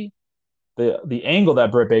see the angle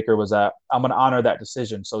that Britt Baker was at. I'm going to honor that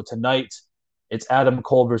decision. So tonight, it's Adam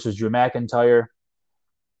Cole versus Drew McIntyre,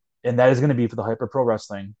 and that is going to be for the Hyper Pro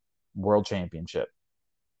Wrestling World Championship."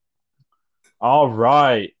 All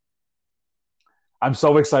right. I'm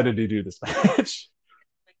so excited to do this match.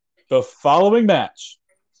 The following match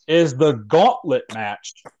is the gauntlet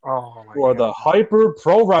match for the Hyper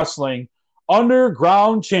Pro Wrestling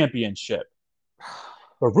Underground Championship.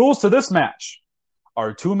 The rules to this match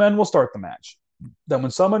are 2 men will start the match. Then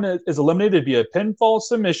when someone is eliminated via pinfall,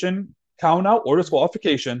 submission, count out, or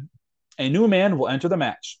disqualification, a new man will enter the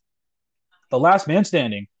match. The last man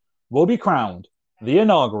standing will be crowned the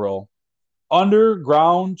inaugural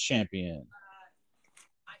Underground Champion.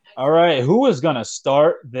 All right, who is going to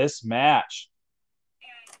start this match?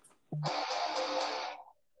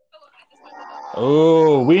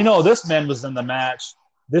 Oh, we know this man was in the match.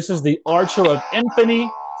 This is the Archer of Infamy,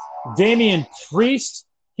 Damian Priest.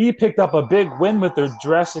 He picked up a big win with the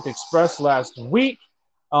Jurassic Express last week.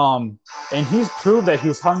 And he's proved that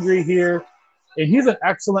he's hungry here. And he's an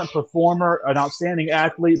excellent performer, an outstanding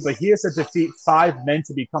athlete, but he has to defeat 5 men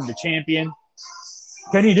to become the champion.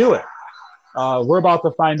 Can he do it? We're about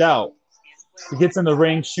to find out. He gets in the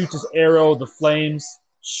ring, shoots his arrow, the flames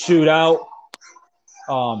shoot out.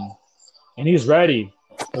 And he's ready.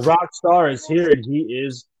 The Rock Star is here, and he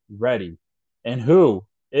is ready. And who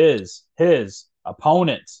is his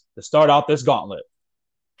opponent to start out this gauntlet?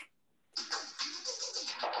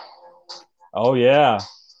 Oh, yeah.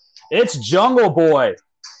 It's Jungle Boy.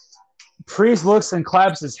 Priest looks and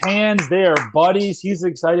claps his hands. They are buddies. He's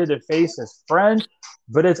excited to face his friend,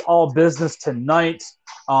 but it's all business tonight.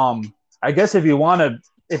 I guess if you want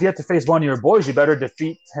to if you have to face one of your boys, you better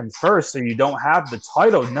defeat him first so you don't have the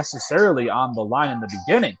title necessarily on the line in the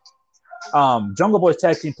beginning. Jungle Boy's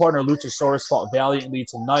tag team partner Luchasaurus fought valiantly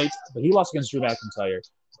tonight, but he lost against Drew McIntyre.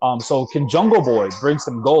 So can Jungle Boy bring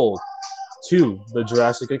some gold to the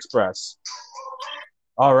Jurassic Express?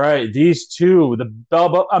 All right, these two,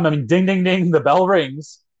 ding, ding, ding, the bell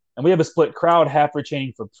rings, and we have a split crowd, half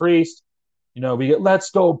retaining for Priest. We get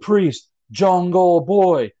Let's Go Priest, Jungle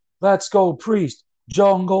Boy, Let's Go Priest,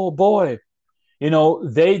 Jungle Boy.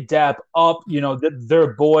 They dap up,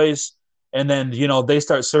 they're boys, and then, they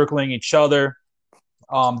start circling each other.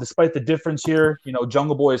 Despite the difference here,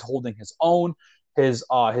 Jungle Boy is holding his own. His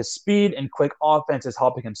speed and quick offense is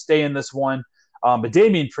helping him stay in this one. But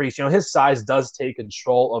Damian Priest, his size does take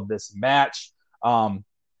control of this match. And,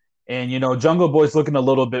 Jungle Boy's looking a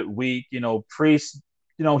little bit weak. Priest,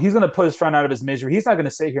 he's going to put his friend out of his misery. He's not going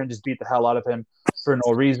to sit here and just beat the hell out of him for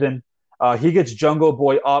no reason. He gets Jungle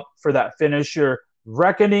Boy up for that finisher,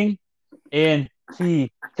 Reckoning, and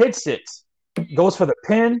he hits it. Goes for the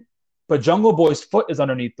pin, but Jungle Boy's foot is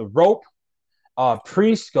underneath the rope.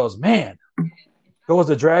 Priest goes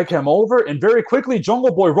to drag him over, and very quickly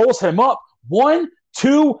Jungle Boy rolls him up. 1,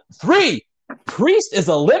 2, 3. Priest is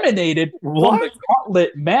eliminated from the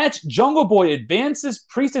gauntlet match. Jungle Boy advances.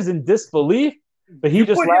 Priest is in disbelief, but he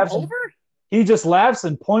just laughs. He just laughs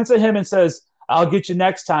and points at him and says, "I'll get you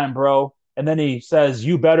next time, bro." And then he says,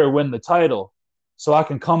 "You better win the title so I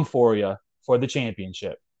can come for you for the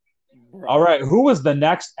championship." Bro. All right, who is the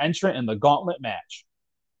next entrant in the gauntlet match?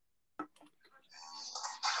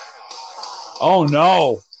 Oh,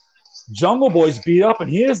 no. Jungle Boy's beat up, and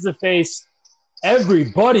he has to face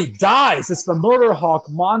Everybody Dies. It's the Murder Hawk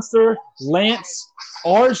Monster, Lance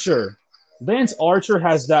Archer. Lance Archer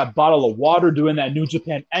has that bottle of water doing that New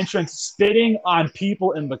Japan entrance, spitting on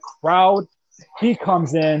people in the crowd. He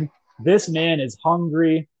comes in. This man is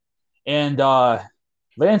hungry. And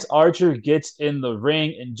Lance Archer gets in the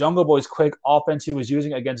ring, and Jungle Boy's quick offense he was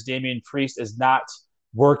using against Damian Priest is not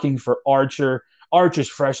working for Archer. Archer's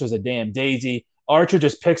fresh as a damn daisy. Archer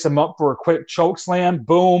just picks him up for a quick choke slam.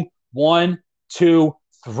 Boom. 1, 2,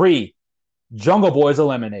 3. Jungle Boy is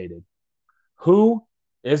eliminated. Who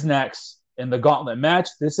is next in the gauntlet match?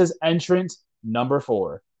 This is entrant number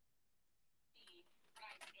 4.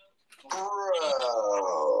 Bro.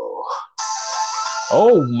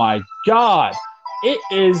 Oh my God. It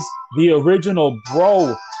is the original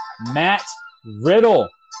bro, Matt Riddle.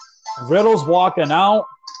 Riddle's walking out.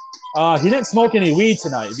 He didn't smoke any weed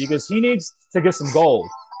tonight because he needs to get some gold.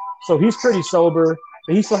 So he's pretty sober,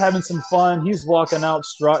 but he's still having some fun. He's walking out,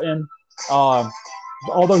 strutting.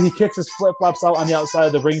 Although he kicks his flip-flops out on the outside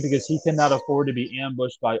of the ring because he cannot afford to be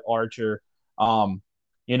ambushed by Archer.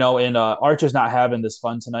 Archer's not having this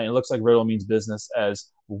fun tonight. It looks like Riddle means business as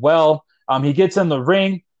well. He gets in the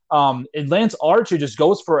ring, and Lance Archer just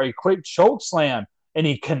goes for a quick choke slam, and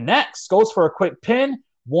he connects, goes for a quick pin.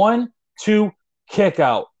 1, 2, kick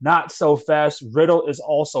out. Not so fast. Riddle is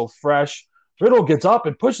also fresh. Riddle gets up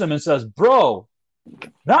and pushes him and says, "Bro,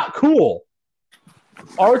 not cool."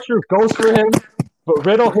 Archer goes for him, but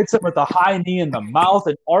Riddle hits him with a high knee in the mouth,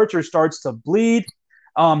 and Archer starts to bleed.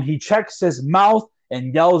 He checks his mouth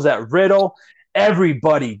and yells at Riddle.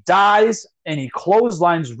 Everybody dies, and he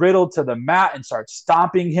clotheslines Riddle to the mat and starts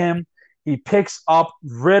stomping him. He picks up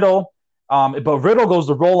Riddle, but Riddle goes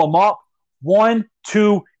to roll him up. 1,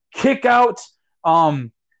 2, kick out.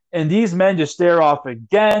 And these men just stare off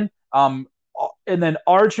again. And then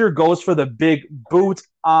Archer goes for the big boot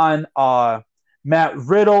on Matt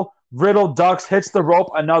Riddle. Riddle ducks, hits the rope,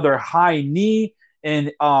 another high knee,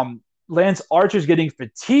 and Lance Archer's getting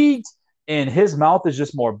fatigued, and his mouth is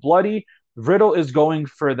just more bloody. Riddle is going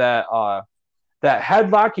for that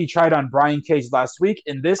headlock he tried on Brian Cage last week,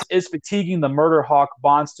 and this is fatiguing the Murder Hawk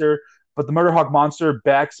Monster. But the Murder Hawk Monster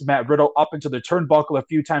backs Matt Riddle up into the turnbuckle a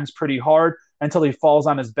few times pretty hard until he falls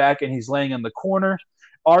on his back and he's laying in the corner.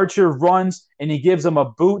 Archer runs and he gives him a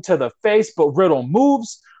boot to the face, but Riddle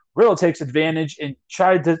moves. Riddle takes advantage and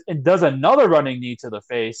does another running knee to the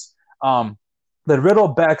face. Then Riddle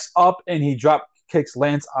backs up and he drop kicks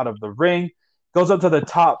Lance out of the ring, goes up to the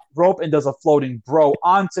top rope and does a floating bro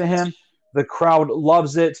onto him. The crowd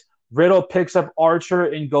loves it. Riddle picks up Archer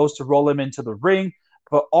and goes to roll him into the ring,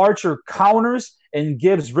 but Archer counters and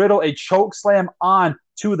gives Riddle a choke slam on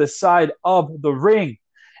to the side of the ring.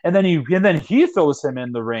 And then he throws him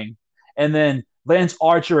in the ring. And then Lance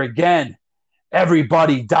Archer again.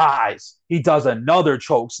 Everybody dies. He does another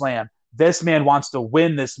choke slam. This man wants to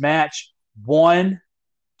win this match. 1,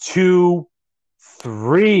 2,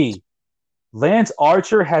 3. Lance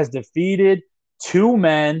Archer has defeated 2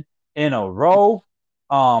 men in a row.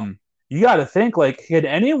 you got to think, like, can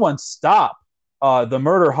anyone stop the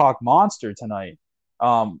Murder Hawk monster tonight?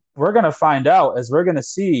 We're going to find out as we're going to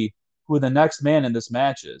see who the next man in this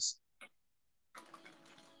match is.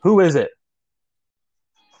 Who is it?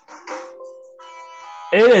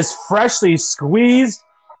 It is freshly squeezed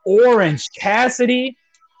Orange Cassidy.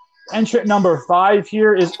 Entrant number 5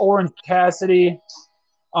 here is Orange Cassidy.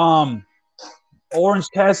 Orange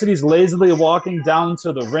Cassidy's lazily walking down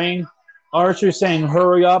to the ring. Archer saying,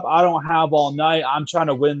 hurry up. I don't have all night. I'm trying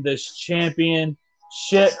to win this championship.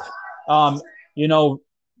 This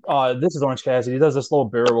is Orange Cassidy. He does a slow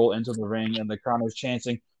barrel roll into the ring, and the crowd is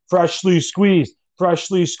chanting, freshly squeezed,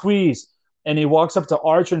 freshly squeezed. And he walks up to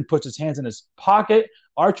Archer and puts his hands in his pocket.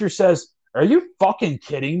 Archer says, are you fucking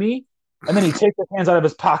kidding me? And then he takes his hands out of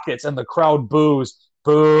his pockets, and the crowd boos.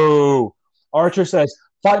 Boo. Archer says,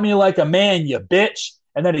 fight me like a man, you bitch.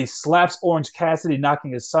 And then he slaps Orange Cassidy,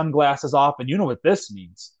 knocking his sunglasses off. And you know what this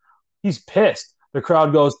means. He's pissed. The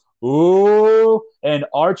crowd goes, ooh. And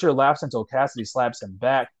Archer laughs until Cassidy slaps him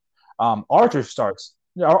back. Archer stops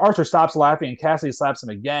laughing, and Cassidy slaps him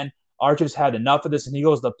again. Archer's had enough of this, and he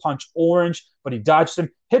goes to punch Orange, but he dodges him,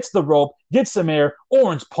 hits the rope, gets some air,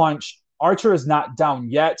 Orange punch. Archer is not down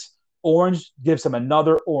yet. Orange gives him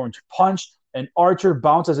another Orange punch, and Archer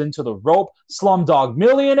bounces into the rope. Slumdog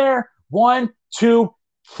Millionaire. 1, 2,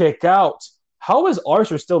 kick out. How is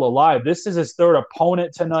Archer still alive? This is his third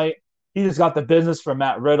opponent tonight. He just got the business from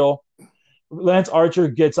Matt Riddle. Lance Archer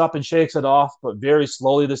gets up and shakes it off, but very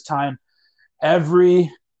slowly this time.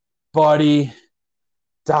 Everybody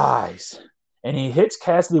dies. And he hits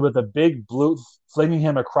Cassidy with a big boot, flinging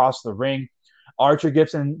him across the ring. Archer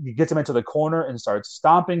gets him into the corner and starts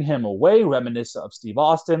stomping him away, reminiscent of Steve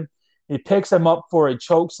Austin. He picks him up for a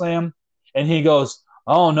choke slam, and he goes,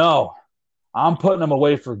 oh no, I'm putting him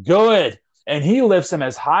away for good. And he lifts him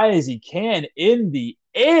as high as he can in the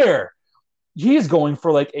air. He's going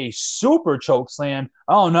for like a super choke slam.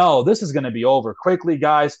 Oh no, this is going to be over quickly,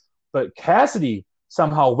 guys. But Cassidy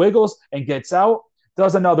somehow wiggles and gets out,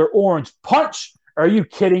 does another Orange punch. Are you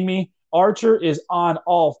kidding me? Archer is on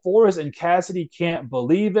all fours, and Cassidy can't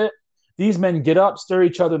believe it. These men get up, stare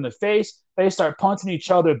each other in the face. They start punching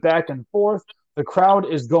each other back and forth. The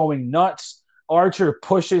crowd is going nuts. Archer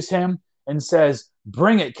pushes him and says,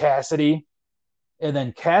 bring it, Cassidy. And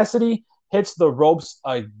then Cassidy hits the ropes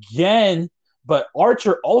again, but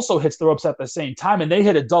Archer also hits the ropes at the same time, and they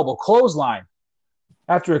hit a double clothesline.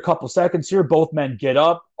 After a couple seconds here, both men get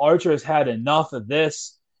up. Archer has had enough of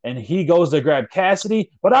this, and he goes to grab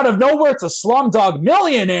Cassidy, but out of nowhere, it's a Slumdog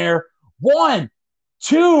Millionaire. 1,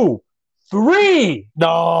 2, 3.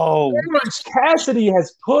 No. Orange Cassidy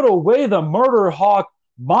has put away the Murder Hawk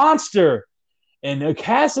monster, and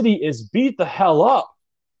Cassidy is beat the hell up,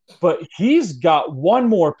 but he's got one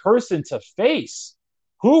more person to face.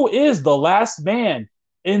 Who is the last man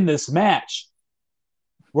in this match?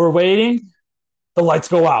 We're waiting. The lights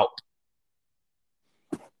go out.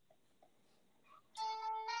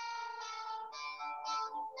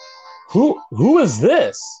 Who is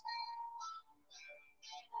this?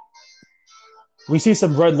 We see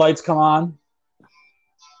some red lights come on.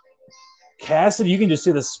 Cassidy, you can just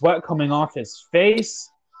see the sweat coming off his face.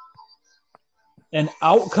 And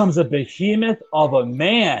out comes a behemoth of a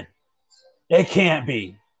man. It can't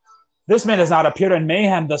be. This man has not appeared in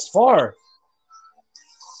Mayhem thus far.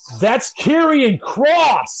 That's Karrion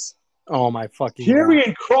Kross. Oh, my fucking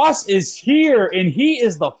Karrion Kross is here, and he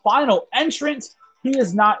is the final entrant. He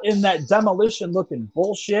is not in that demolition-looking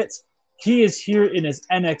bullshit. He is here in his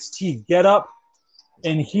NXT getup,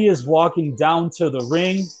 and he is walking down to the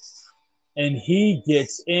ring, and he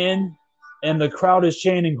gets in, and the crowd is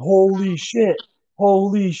chanting, holy shit,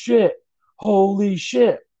 holy shit, holy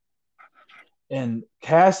shit. And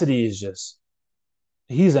Cassidy is just,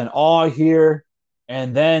 he's in awe here.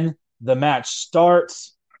 And then the match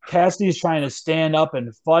starts. Cassidy's trying to stand up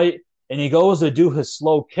and fight, and he goes to do his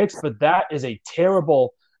slow kicks, but that is a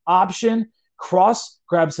terrible option. Kross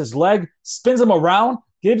grabs his leg, spins him around,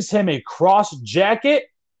 gives him a cross jacket.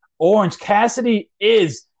 Orange Cassidy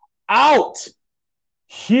is out.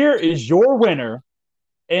 Here is your winner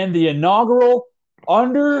and the inaugural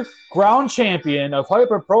underground champion of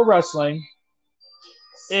Hyper Pro Wrestling.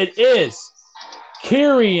 It is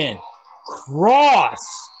Karrion Kross.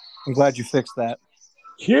 I'm glad you fixed that.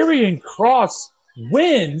 Karrion Kross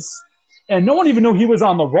wins, and no one even knew he was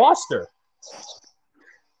on the roster.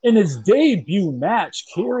 In his debut match,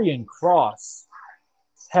 Karrion Kross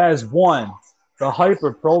has won the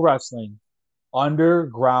Hyper Pro Wrestling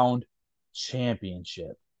Underground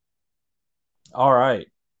Championship. All right.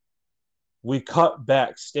 We cut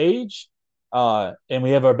backstage, and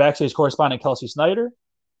we have our backstage correspondent, Kelsey Snyder,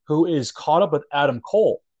 who is caught up with Adam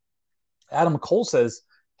Cole. Adam Cole says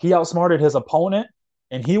he outsmarted his opponent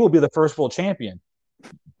and he will be the first world champion.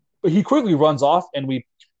 But he quickly runs off, and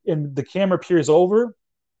the camera peers over,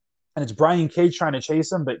 and it's Brian Cage trying to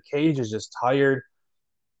chase him, but Cage is just tired.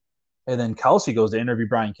 And then Kelsey goes to interview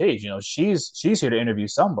Brian Cage. She's here to interview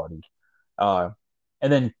somebody. And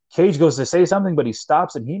then Cage goes to say something, but he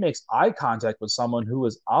stops and he makes eye contact with someone who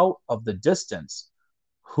is out of the distance.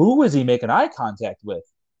 Who is he making eye contact with?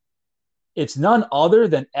 It's none other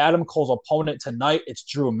than Adam Cole's opponent tonight. It's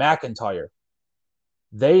Drew McIntyre.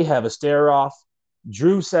 They have a stare-off.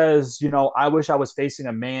 Drew says, I wish I was facing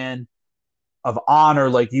a man of honor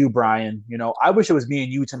like you, Brian. I wish it was me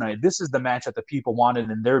and you tonight. This is the match that the people wanted,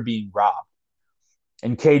 and they're being robbed.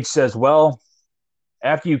 And Cage says, well,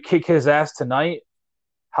 after you kick his ass tonight,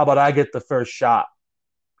 how about I get the first shot?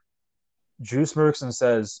 Drew smirks and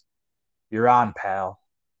says, you're on, pal.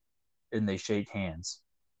 And they shake hands.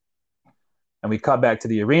 And we cut back to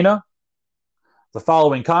the arena. The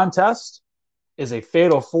following contest is a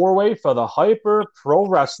fatal four-way for the Hyper Pro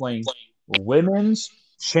Wrestling Women's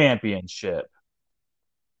Championship.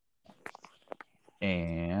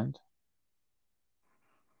 And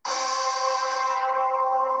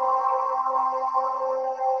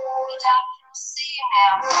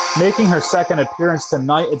making her second appearance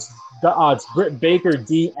tonight, it's Britt Baker,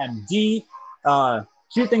 DMD.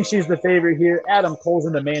 She thinks she's the favorite here. Adam Cole's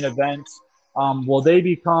in the main event. Will they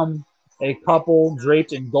become a couple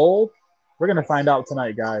draped in gold? We're going to find out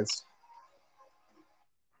tonight, guys.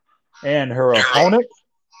 And her opponent,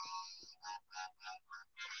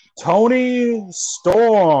 Toni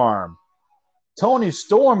Storm. Toni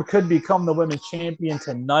Storm could become the women's champion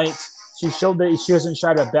tonight. She showed that she hasn't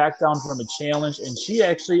shied to back down from a challenge, and she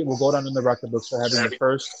actually will go down in the record books for having the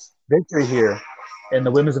first victory here in the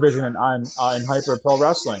women's division in Hyper Pro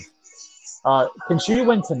Wrestling. Can she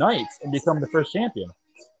win tonight and become the first champion?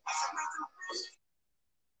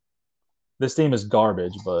 This team is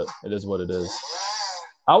garbage, but it is what it is.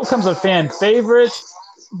 Out comes a fan favorite.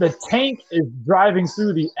 The Tank is driving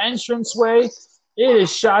through the entranceway. It is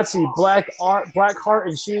Shotzi Blackheart,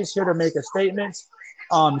 and she is here to make a statement.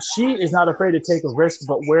 She is not afraid to take a risk,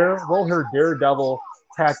 but where will her daredevil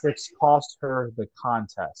tactics cost her the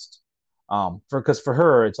contest? Because for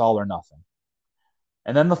her, it's all or nothing.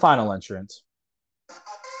 And then the final entrant.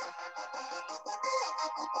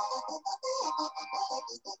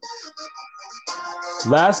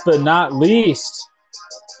 Last but not least,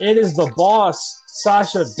 it is the boss,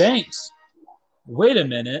 Sasha Banks. Wait a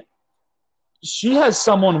minute. She has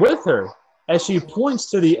someone with her. As she points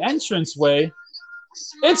to the entranceway,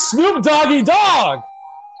 it's Snoop Doggy Dogg.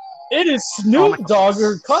 It is Snoop Dogg,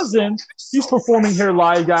 her cousin. He's performing here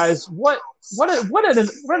live, guys. What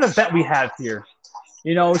an event we have here.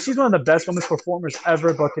 She's one of the best women's performers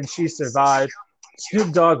ever, but can she survive?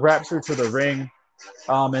 Snoop Dogg wraps her to the ring,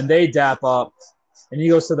 and they dap up. And he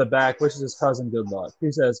goes to the back, wishes his cousin good luck.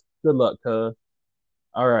 He says, good luck, cuz.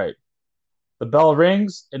 All right. The bell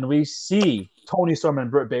rings, and we see Toni Storm and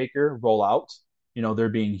Britt Baker roll out. They're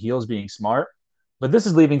being heels, being smart. But this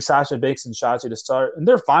is leaving Sasha Banks and Shotzi to start, and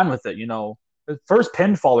they're fine with it. The first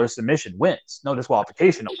pinfall or submission wins. No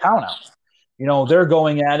disqualification, no count out. They're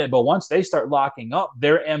going at it, but once they start locking up,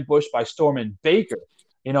 they're ambushed by Storm and Baker.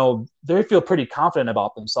 They feel pretty confident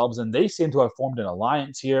about themselves, and they seem to have formed an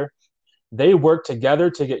alliance here. They work together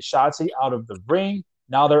to get Shotzi out of the ring.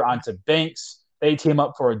 Now they're onto Banks. They team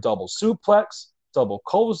up for a double suplex, double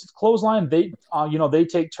clothesline. They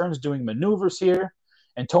take turns doing maneuvers here.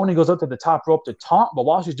 And Toni goes up to the top rope to taunt, but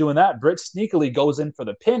while she's doing that, Britt sneakily goes in for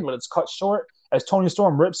the pin, but it's cut short as Toni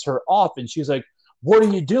Storm rips her off, and she's like, what are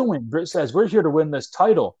you doing? Britt says, we're here to win this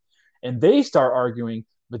title. And they start arguing,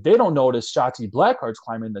 but they don't notice Shotzi Blackheart's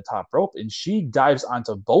climbing the top rope, and she dives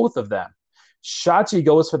onto both of them. Shotzi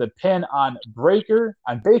goes for the pin on Baker,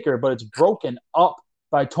 but it's broken up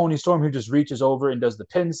by Toni Storm, who just reaches over and does the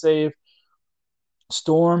pin save.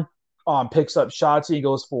 Storm picks up Shotzi,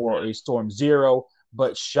 goes for a Storm Zero,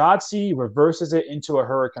 but Shotzi reverses it into a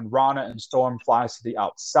Hurricane Rana, and Storm flies to the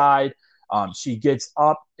outside. She gets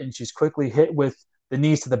up, and she's quickly hit with the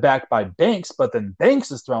knees to the back by Banks, but then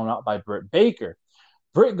Banks is thrown out by Britt Baker.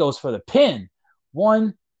 Britt goes for the pin.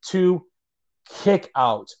 1, 2, kick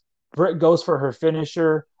out. Britt goes for her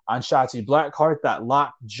finisher on Shotzi Blackheart, that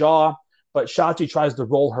locked jaw, but Shotzi tries to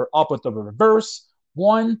roll her up with the reverse.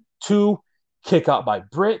 1, 2, kick out by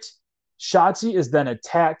Britt. Shotzi is then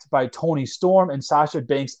attacked by Toni Storm, and Sasha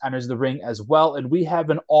Banks enters the ring as well, and we have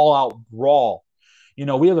an all-out brawl.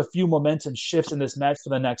 We have a few momentum shifts in this match for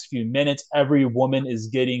the next few minutes. Every woman is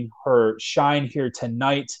getting her shine here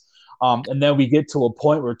tonight. And then we get to a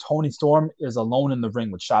point where Toni Storm is alone in the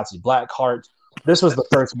ring with Shotzi Blackheart. This was the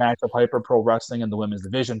first match of Hyper Pro Wrestling in the women's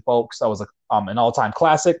division, folks. That was an all-time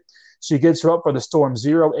classic. She gets her up for the Storm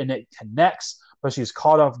Zero, and it connects, but she's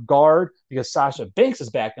caught off guard because Sasha Banks is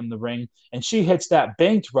back in the ring, and she hits that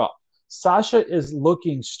bankrupt. Sasha is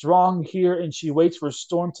looking strong here, and she waits for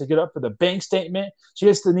Storm to get up for the bank statement. She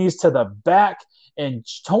hits the knees to the back, and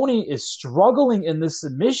Toni is struggling in this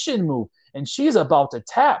submission move, and she's about to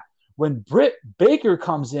tap when Britt Baker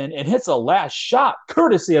comes in and hits a last shot,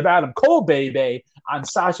 courtesy of Adam Cole, baby, on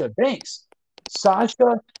Sasha Banks.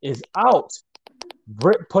 Sasha is out.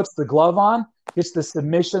 Britt puts the glove on, gets the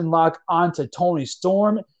submission lock onto Toni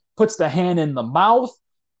Storm, puts the hand in the mouth.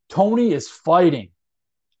 Toni is fighting.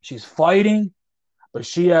 She's fighting, but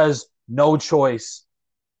she has no choice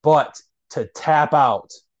but to tap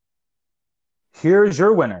out. Here's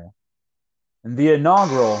your winner, and the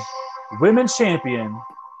inaugural Women's Champion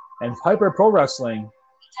and Hyper Pro Wrestling,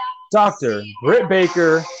 Dr. Britt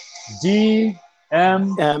Baker, DMD.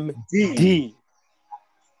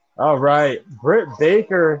 All right, Britt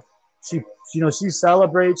Baker. She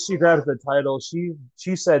celebrates. She grabs the title.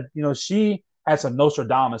 She said, she had some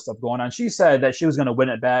Nostradamus stuff going on. She said that she was going to win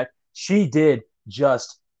it back. She did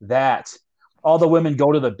just that. All the women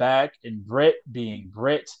go to the back, and Britt, being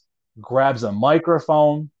Britt, grabs a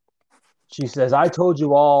microphone. She says, "I told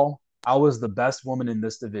you all I was the best woman in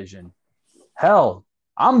this division. Hell,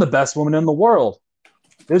 I'm the best woman in the world.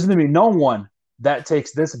 There's going to be no one that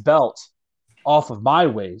takes this belt off of my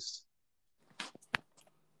waist."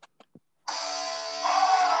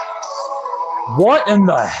 What in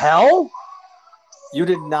the hell? You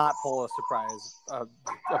did not pull a surprise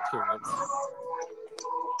appearance.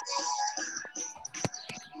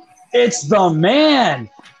 It's the man.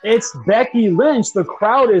 It's Becky Lynch. The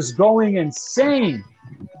crowd is going insane.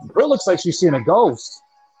 It looks like she's seeing a ghost.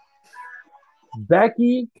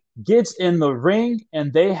 Becky gets in the ring,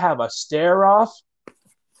 and they have a stare-off.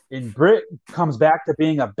 And Britt comes back to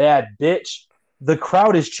being a bad bitch. The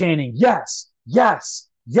crowd is chanting, "Yes, yes,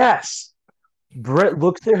 yes." Britt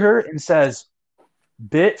looks at her and says,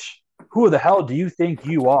 "Bitch, who the hell do you think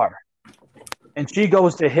you are?" And she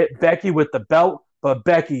goes to hit Becky with the belt, but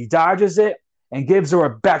Becky dodges it and gives her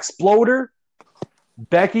a backsploder.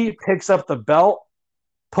 Becky picks up the belt,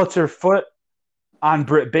 puts her foot on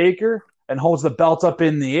Britt Baker, and holds the belt up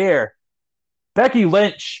in the air. Becky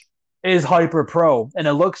Lynch is Hyper Pro, and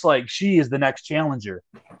it looks like she is the next challenger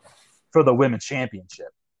for the Women's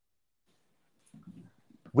Championship.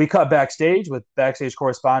 We cut backstage with backstage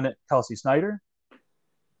correspondent Kelsey Snyder.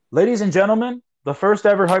 Ladies and gentlemen, the first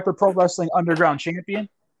ever Hyper Pro Wrestling Underground champion,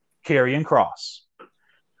 Karrion Kross.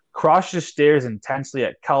 Kross just stares intensely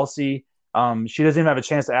at Kelsey. She doesn't even have a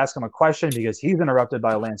chance to ask him a question because he's interrupted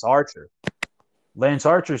by Lance Archer. Lance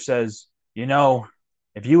Archer says,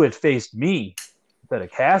 if you had faced me instead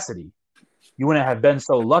of Cassidy, you wouldn't have been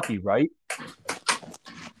so lucky, right?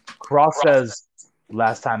 Kross says,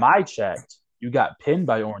 last time I checked, you got pinned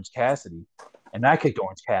by Orange Cassidy, and I kicked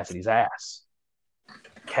Orange Cassidy's ass.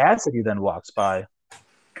 Cassidy then walks by,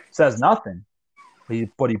 says nothing,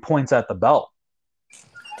 but he points at the belt.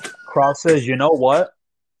 Kross says, "You know what?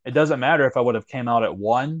 It doesn't matter if I would have came out at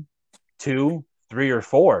 1, 2, 3, or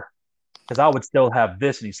 4, because I would still have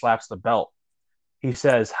this," and he slaps the belt. He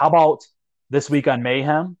says, "How about this week on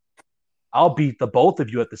Mayhem? I'll beat the both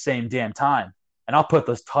of you at the same damn time, and I'll put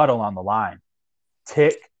this title on the line."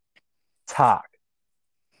 Tick, tock.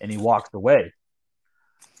 And he walks away.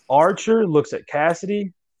 Archer looks at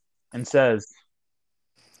Cassidy and says,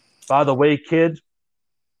 "By the way, kid,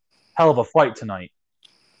 hell of a fight tonight."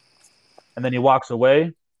 And then he walks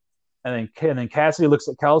away. And then Cassidy looks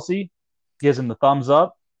at Kelsey, gives him the thumbs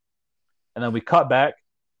up. And then we cut back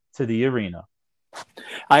to the arena.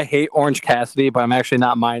 I hate Orange Cassidy, but I'm actually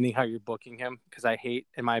not minding how you're booking him because I hate,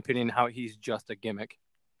 in my opinion, how he's just a gimmick.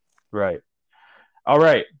 Right. All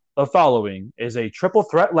right. The following is a triple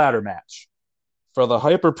threat ladder match for the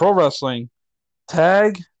Hyper Pro Wrestling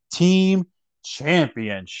Tag Team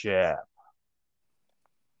Championship.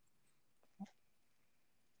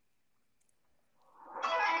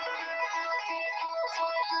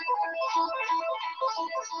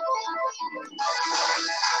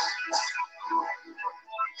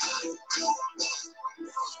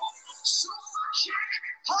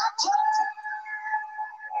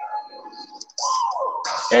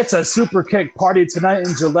 It's a super kick party tonight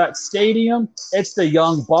in Gillette Stadium. It's the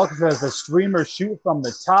Young Bucks as the streamers shoot from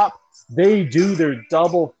the top. They do their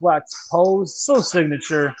double flex pose. So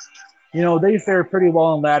signature. They fare pretty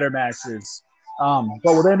well in ladder matches. But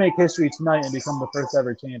will they make history tonight and become the first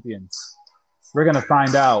ever champions? We're going to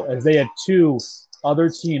find out as they had two other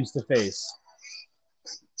teams to face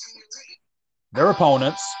their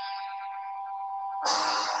opponents.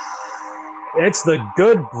 It's the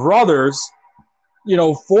Good Brothers,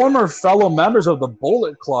 former fellow members of the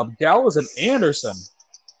Bullet Club, Gallows and Anderson.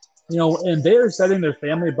 And they are setting their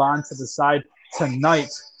family bond to the side tonight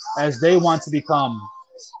as they want to become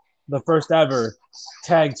the first ever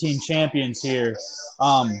tag team champions here.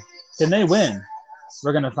 Can they win?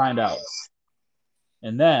 We're going to find out.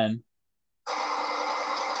 And then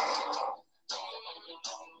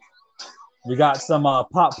we got some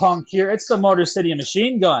pop punk here. It's the Motor City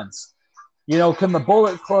Machine Guns. Can the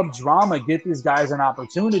Bullet Club drama get these guys an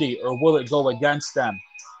opportunity, or will it go against them?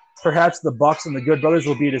 Perhaps the Bucks and the Good Brothers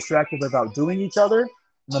will be distracted without doing each other, and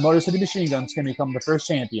the Motor City Machine Guns can become the first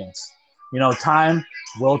champions. Time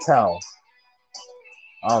will tell.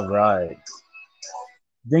 All right.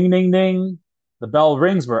 Ding, ding, ding. The bell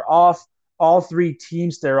rings. We're off. All three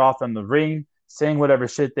teams stare off in the ring, saying whatever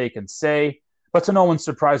shit they can say. But to no one's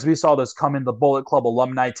surprise, we saw this coming. The Bullet Club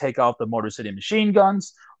alumni take out the Motor City Machine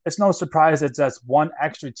Guns. It's no surprise it's just one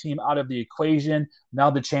extra team out of the equation. Now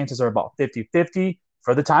the chances are about 50-50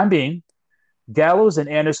 for the time being. Gallows and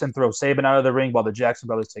Anderson throw Sabin out of the ring while the Jackson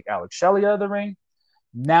brothers take Alex Shelley out of the ring.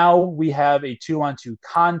 Now we have a 2-on-2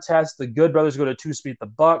 contest. The Good Brothers go to two-speed the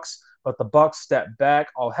Bucks, but the Bucks step back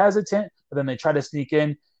all hesitant, but then they try to sneak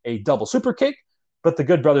in a double super kick, but the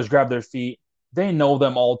Good Brothers grab their feet. They know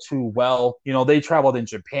them all too well. They traveled in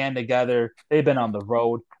Japan together. They've been on the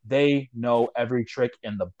road. They know every trick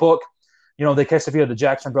in the book. They catch the feet of the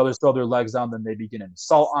Jackson brothers, throw their legs down, then they begin an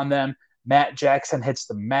assault on them. Matt Jackson hits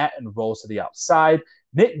the mat and rolls to the outside.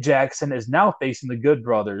 Nick Jackson is now facing the Good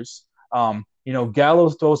Brothers.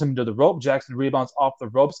 Gallows throws him into the rope. Jackson rebounds off the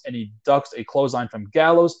ropes, and he ducks a clothesline from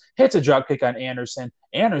Gallows, hits a drop kick on Anderson.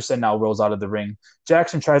 Anderson now rolls out of the ring.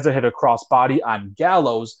 Jackson tries to hit a crossbody on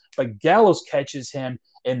Gallows, but Gallows catches him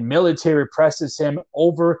and military presses him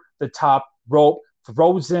over the top rope,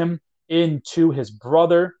 throws him into his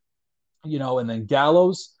brother, and then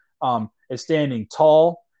Gallows is standing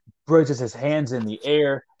tall, bridges his hands in the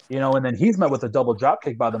air, and then he's met with a double drop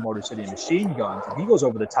kick by the Motor City Machine Guns, and he goes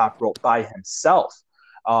over the top rope by himself.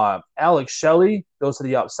 Alex Shelley goes to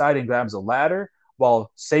the outside and grabs a ladder,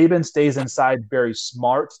 while Sabin stays inside very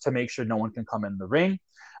smart to make sure no one can come in the ring.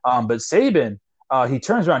 But Sabin, he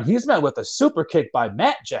turns around. He's met with a super kick by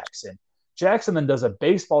Matt Jackson. Jackson then does a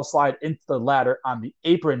baseball slide into the ladder on the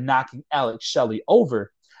apron, knocking Alex Shelley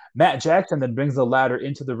over. Matt Jackson then brings the ladder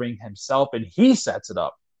into the ring himself, and he sets it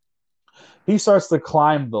up. He starts to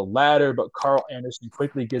climb the ladder, but Carl Anderson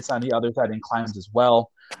quickly gets on the other side and climbs as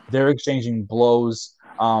well. They're exchanging blows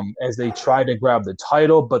as they try to grab the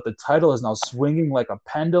title, but the title is now swinging like a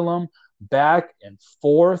pendulum back and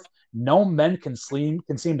forth. No men can seem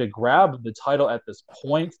to grab the title at this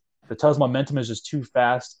point. The title's momentum is just too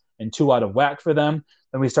fast and too out of whack for them.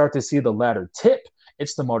 Then we start to see the ladder tip.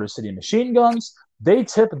 It's the Motor City Machine Guns. They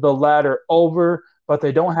tip the ladder over, but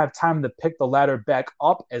they don't have time to pick the ladder back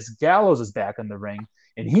up as Gallows is back in the ring,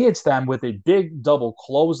 and he hits them with a big double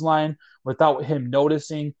clothesline. Without him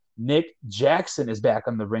noticing, Nick Jackson is back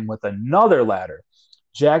in the ring with another ladder.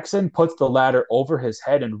 Jackson puts the ladder over his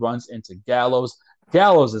head and runs into Gallows.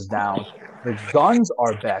 Gallows is down. The Guns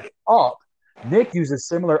are back up. Nick uses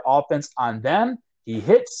similar offense on them. He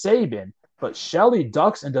hits Sabin, but Shelley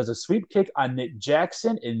ducks and does a sweep kick on Nick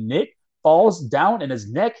Jackson, and Nick falls down and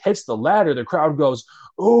his neck hits the ladder. The crowd goes,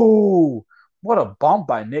 "Ooh, what a bump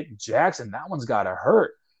by Nick Jackson. That one's got to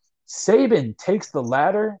hurt." Sabin takes the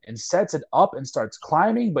ladder and sets it up and starts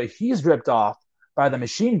climbing, but he's ripped off by the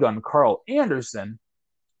machine gun Carl Anderson.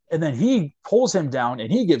 And then he pulls him down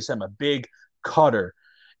and he gives him a big cutter.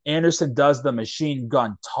 Anderson does the machine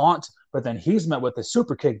gun taunt, but then he's met with a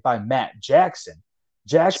super kick by Matt Jackson.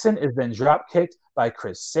 Jackson is then drop kicked by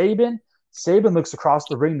Chris Sabin. Sabin looks across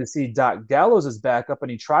the ring to see Doc Gallows is back up, and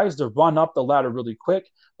he tries to run up the ladder really quick,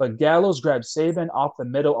 but Gallows grabs Sabin off the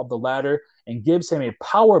middle of the ladder and gives him a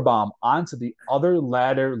power bomb onto the other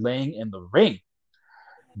ladder laying in the ring.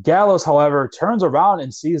 Gallows, however, turns around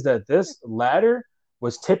and sees that this ladder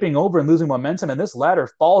was tipping over and losing momentum, and this ladder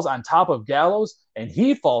falls on top of Gallows, and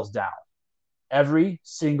he falls down. Every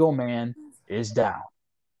single man is down.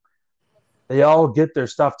 They all get their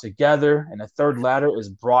stuff together, and a third ladder is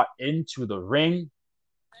brought into the ring.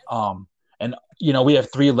 We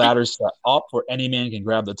have 3 ladders set up where any man can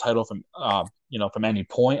grab the title from any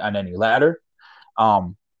point on any ladder.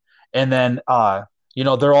 And then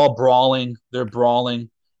they're all brawling. They're brawling,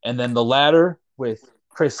 and then the ladder with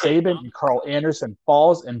Chris Sabin and Carl Anderson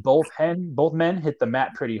falls, and both men hit the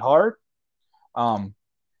mat pretty hard. And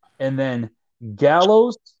then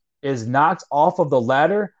Gallows is knocked off of the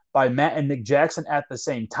ladder, by Matt and Nick Jackson at the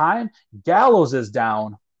same time. Gallows is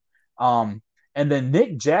down. And then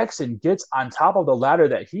Nick Jackson gets on top of the ladder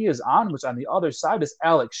that he is on, which on the other side is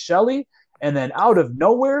Alex Shelley. And then out of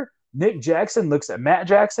nowhere, Nick Jackson looks at Matt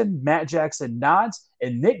Jackson. Matt Jackson nods,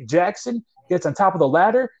 and Nick Jackson gets on top of the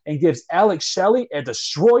ladder and gives Alex Shelley a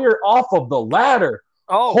destroyer off of the ladder.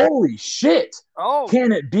 Oh. Holy shit. Oh.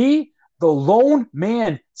 Can it be? The lone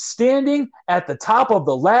man standing at the top of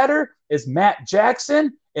the ladder is Matt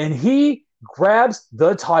Jackson, and he grabs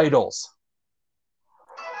the titles.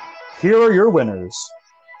 Here are your winners.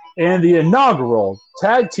 And the inaugural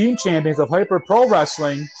Tag Team Champions of Hyper Pro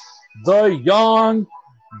Wrestling, the Young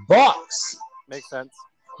Bucks. Makes sense.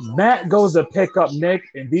 Matt goes to pick up Nick,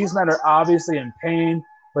 and these men are obviously in pain,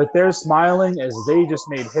 but they're smiling as they just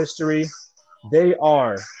made history. They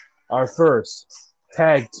are our first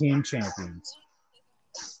Tag Team Champions.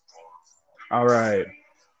 All right.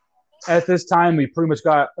 At this time, we pretty much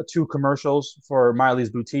got 2 commercials for Miley's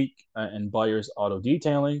Boutique and Buyer's Auto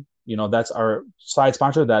Detailing. You know, that's our side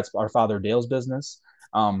sponsor. That's our father Dale's business.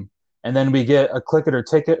 And then we get a click it or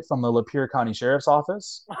ticket from the Lapeer County Sheriff's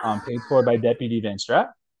Office, paid for by Deputy Van Stratt.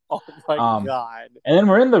 Oh, my God. And then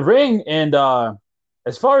we're in the ring, and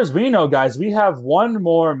as far as we know, guys, we have one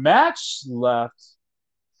more match left.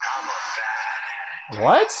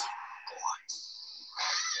 What?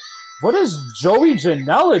 What is Joey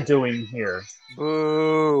Janela doing here?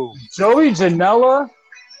 Boo. Joey Janela,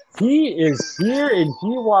 he is here, and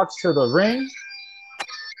he walks to the ring.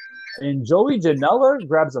 And Joey Janela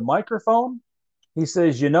grabs a microphone. He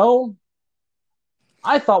says, you know,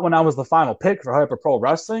 I thought when I was the final pick for Hyper Pro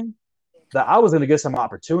Wrestling that I was going to get some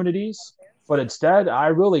opportunities, but instead I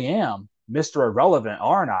really am Mr. Irrelevant,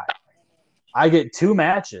 aren't I? I get 2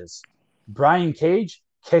 matches. Brian Cage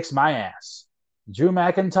kicks my ass. Drew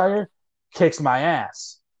McIntyre kicks my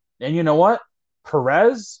ass. And you know what?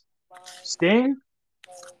 Perez, Sting,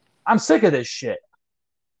 I'm sick of this shit.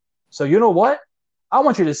 So you know what? I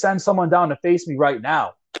want you to send someone down to face me right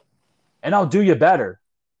now, and I'll do you better.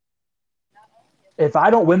 If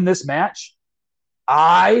I don't win this match,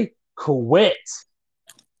 I quit.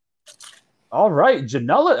 All right,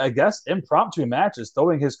 Janela, I guess, impromptu match is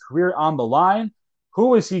throwing his career on the line.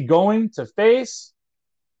 Who is he going to face?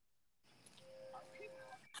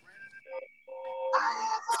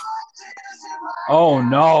 Oh,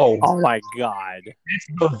 no. Oh, my God. It's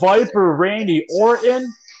the Viper, Randy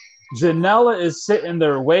Orton. Janela is sitting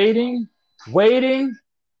there waiting,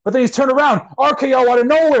 but then he's turned around. RKO out of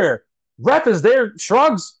nowhere. Ref is there,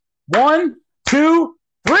 shrugs. 1, 2,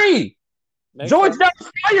 3. Joey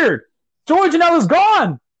Janela's fired. Joey Janela's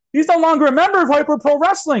gone. He's no longer a member of Hyper Pro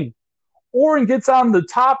Wrestling. Orton gets on the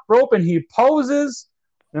top rope and he poses,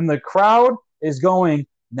 and the crowd is going,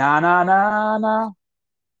 na, na, na, na,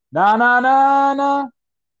 na, na, na, na.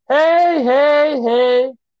 Hey, hey,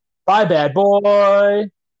 hey. Bye, bad boy.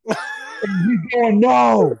 And he's going,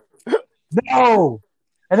 no.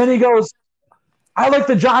 And then he goes, I like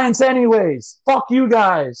the Giants anyways. Fuck you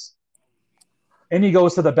guys. And he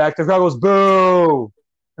goes to the back. The crowd goes, boo.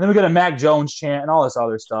 And then we get a Mac Jones chant and all this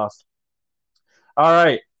other stuff. All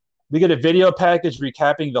right. We get a video package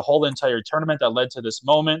recapping the whole entire tournament that led to this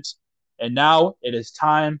moment. And now it is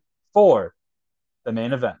time for the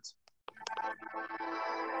main event.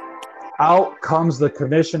 Out comes the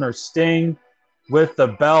Commissioner Sting with the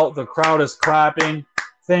belt. The crowd is clapping.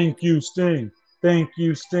 Thank you, Sting. Thank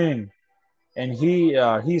you, Sting. And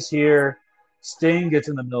he's here. Sting gets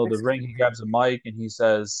in the middle of the ring. He grabs a mic and he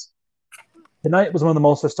says, tonight was one of the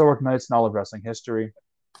most historic nights in all of wrestling history.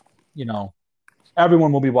 You know,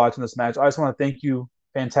 everyone will be watching this match. I just want to thank you,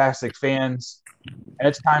 fantastic fans. And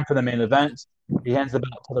it's time for the main event. He hands the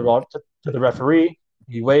belt to the referee.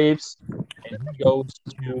 He waves, and he goes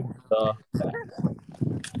to the back.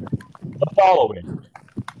 The following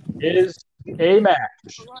is a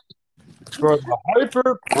match for the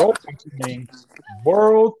Hyper Pro Wrestling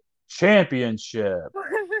World Championship.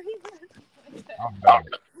 All right.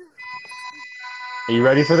 Are you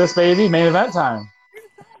ready for this, baby? Main event time.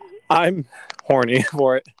 I'm horny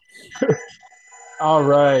for it. All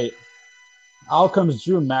right. Out comes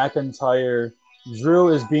Drew McIntyre. Drew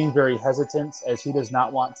is being very hesitant as he does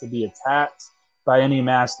not want to be attacked by any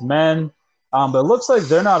masked men. But it looks like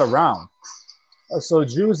they're not around. So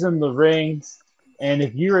Drew's in the ring. And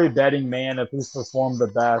if you're a betting man of who's performed the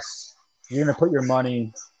best, you're going to put your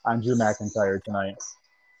money on Drew McIntyre tonight.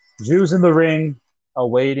 Drew's in the ring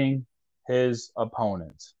awaiting his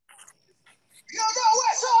opponent.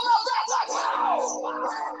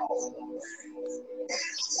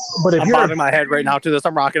 But if I'm bobbing my head right now to this.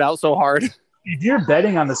 I'm rocking out so hard. if you're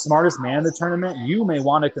betting on the smartest man in the tournament, you may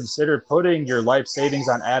want to consider putting your life savings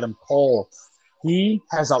on Adam Cole. He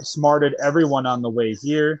has outsmarted everyone on the way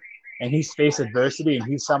here, and he's faced adversity, and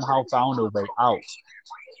he's somehow found a way out.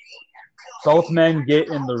 Both men get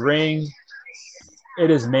in the ring. It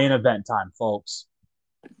is main event time, folks.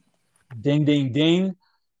 Ding, ding, ding.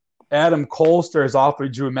 Adam Cole stares off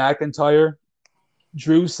at Drew McIntyre.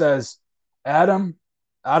 Drew says, Adam,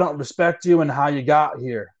 I don't respect you and how you got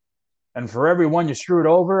here. And for everyone you screwed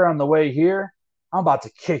over on the way here, I'm about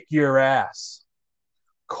to kick your ass.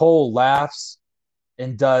 Cole laughs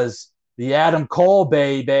and does the Adam Cole,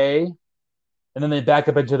 baby. And then they back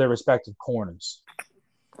up into their respective corners.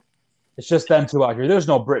 It's just them two out here. There's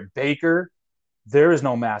no Britt Baker. There is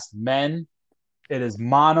no masked men. It is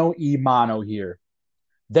mano y mano here.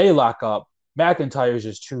 They lock up. McIntyre is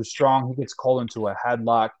just too strong. He gets Cole into a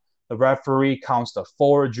headlock. The referee counts to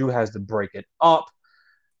 4. Drew has to break it up.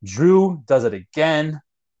 Drew does it again.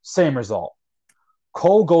 Same result.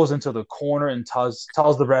 Cole goes into the corner and tells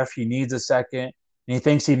the ref he needs a second, and he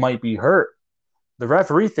thinks he might be hurt. The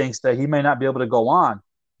referee thinks that he may not be able to go on.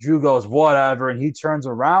 Drew goes, whatever, and he turns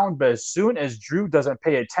around, but as soon as Drew doesn't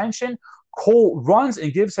pay attention, Cole runs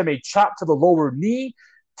and gives him a chop to the lower knee,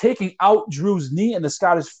 taking out Drew's knee, and the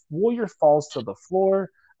Scottish Warrior falls to the floor.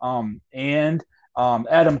 Adam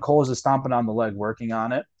Cole is stomping on the leg, working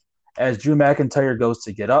on it. As Drew McIntyre goes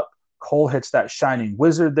to get up, Cole hits that Shining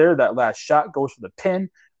Wizard there. That last shot goes for the pin.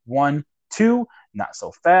 1, 2, not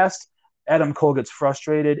so fast. Adam Cole gets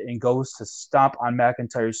frustrated and goes to stomp on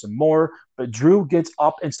McIntyre some more, but Drew gets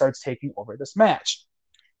up and starts taking over this match.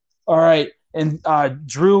 All right, and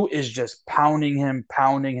Drew is just pounding him,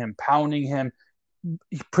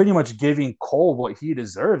 pretty much giving Cole what he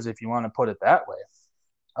deserves, if you want to put it that way.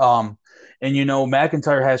 And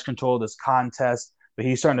McIntyre has control of this contest, but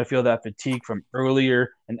he's starting to feel that fatigue from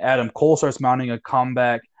earlier, and Adam Cole starts mounting a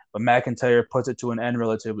comeback, but McIntyre puts it to an end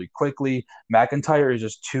relatively quickly. McIntyre is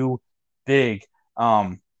just too big.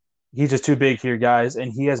 He's just too big here, guys,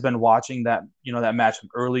 and he has been watching that match from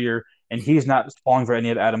earlier, and he's not falling for any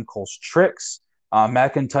of Adam Cole's tricks.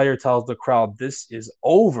 McIntyre tells the crowd this is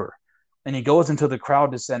over, and he goes into the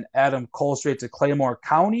crowd to send Adam Cole straight to Claymore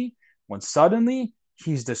County when suddenly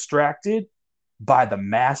he's distracted by the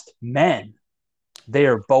masked men. They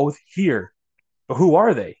are both here, but who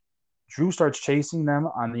are they? Drew starts chasing them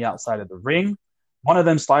on the outside of the ring. One of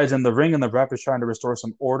them slides in the ring, and the ref is trying to restore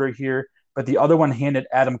some order here, but the other one handed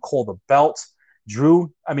Adam Cole the belt.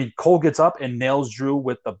 Cole gets up and nails Drew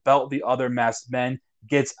with the belt. The other masked man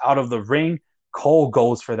gets out of the ring. Cole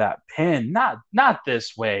goes for that pin. Not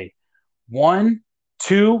this way. 1,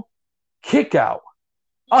 2, kick out.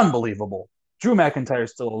 Unbelievable. Drew McIntyre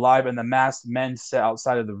is still alive, and the masked men sit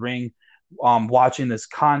outside of the ring watching this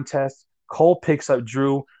contest. Cole picks up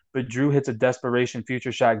Drew, but Drew hits a desperation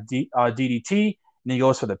future shock DDT, and he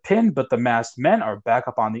goes for the pin, but the masked men are back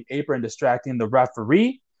up on the apron distracting the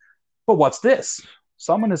referee. But what's this?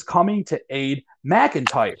 Someone is coming to aid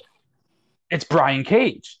McIntyre. It's Brian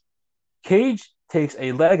Cage. Cage takes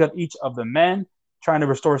a leg of each of the men, trying to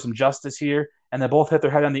restore some justice here, and they both hit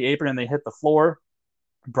their head on the apron and they hit the floor.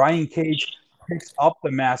 Brian Cage picks up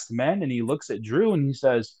the masked men, and he looks at Drew and he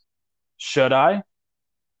says, should I?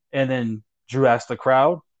 And then Drew asks the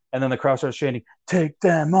crowd, and then the crowd starts chanting, take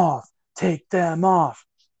them off, take them off.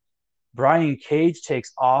 Brian Cage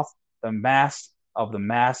takes off the mask of the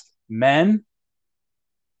masked men.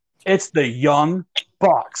 It's the Young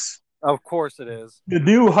Bucks. Of course it is. The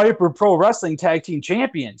new Hyper Pro Wrestling Tag Team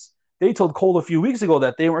Champions. They told Cole a few weeks ago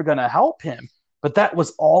that they weren't going to help him, but that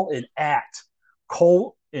was all an act.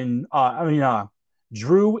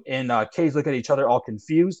 Drew and Cage look at each other all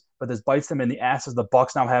confused, but this bites them in the ass as the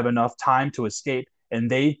Bucks now have enough time to escape, and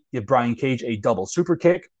they give Brian Cage a double super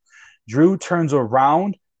kick. Drew turns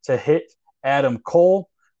around to hit Adam Cole.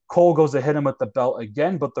 Cole goes to hit him with the belt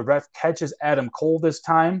again, but the ref catches Adam Cole this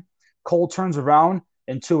time. Cole turns around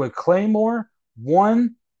into a Claymore.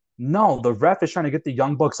 The ref is trying to get the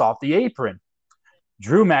Young Bucks off the apron.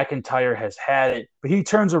 Drew McIntyre has had it, but he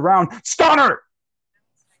turns around. Stunner!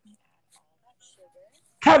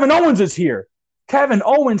 Kevin Owens is here. Kevin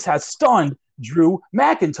Owens has stunned Drew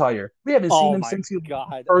McIntyre. We haven't seen him since he was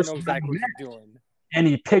first. I know exactly what you're doing. And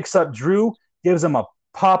he picks up Drew, gives him a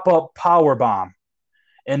pop-up power bomb.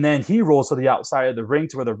 And then he rolls to the outside of the ring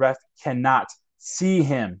to where the ref cannot see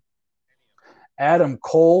him. Adam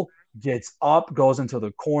Cole gets up, goes into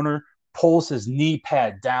the corner, pulls his knee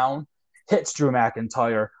pad down, hits Drew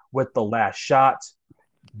McIntyre with the last shot.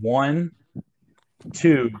 1,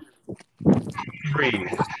 2, 3.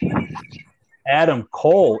 Adam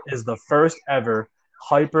Cole is the first ever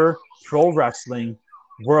Hyper Pro Wrestling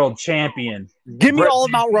world champion. Give me Britt, all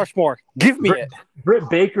of Mount Rushmore. Give me it. Britt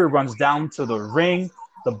Baker runs down to the ring.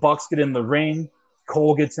 The Bucks get in the ring.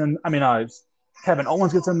 Kevin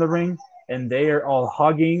Owens gets in the ring, and they are all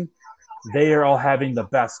hugging. They are all having the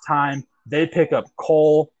best time. They pick up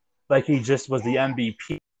Cole like he just was the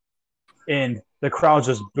MVP, and the crowd's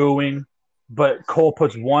just booing. But Cole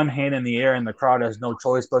puts one hand in the air, and the crowd has no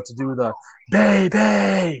choice but to do the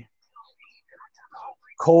baby.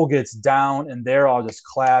 Cole gets down, and they're all just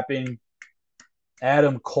clapping.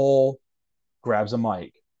 Adam Cole grabs a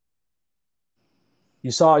mic.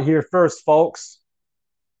 You saw it here first, folks.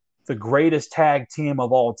 The greatest tag team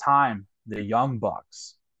of all time, the Young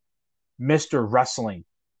Bucks. Mr. Wrestling,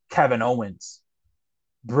 Kevin Owens.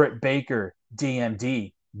 Britt Baker,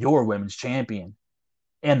 DMD, your women's champion.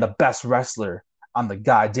 And the best wrestler on the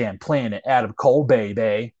goddamn planet, Adam Cole,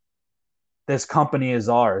 baby. This company is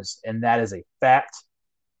ours, and that is a fact.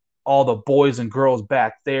 All the boys and girls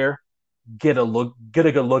back there, get a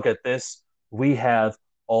good look at this. We have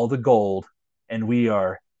all the gold, and we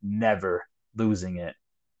are never losing it.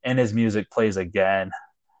 And his music plays again.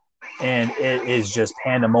 And it is just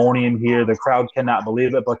pandemonium here. The crowd cannot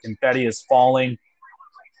believe it, but confetti is falling.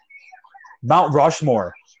 Mount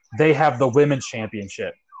Rushmore, they have the women's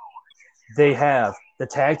championship. They have the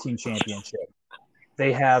tag team championship.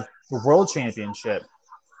 They have the world championship.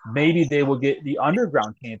 Maybe they will get the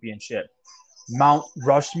underground championship. Mount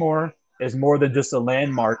Rushmore is more than just a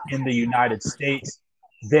landmark in the United States.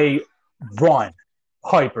 They run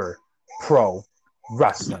hyper pro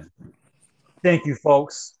wrestling. Thank you,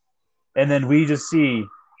 folks. And then we just see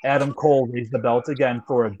Adam Cole raise the belt again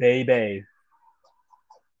for a baby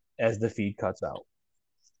as the feed cuts out.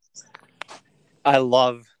 I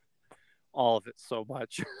love all of it so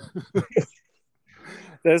much.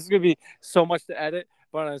 This is going to be so much to edit.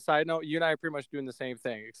 But on a side note, you and I are pretty much doing the same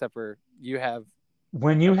thing, except for you have.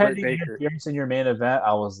 When you had the interference in your main event,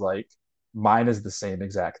 I was like, mine is the same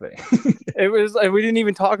exact thing. It was like we didn't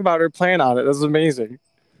even talk about or plan on it. This is amazing.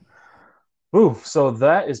 Ooh, so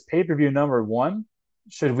that is pay-per-view number 1.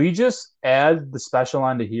 Should we just add the special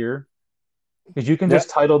onto here? Because you can just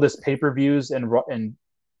title this pay-per-views and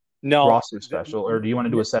roster special, or do you want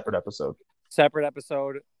to do a separate episode? Separate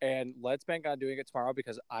episode, and let's bank on doing it tomorrow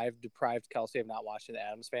because I've deprived Kelsey of not watching the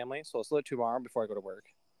Addams Family. So let's do it tomorrow before I go to work.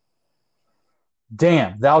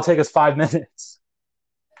 Damn, that'll take us 5 minutes.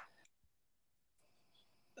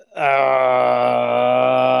 I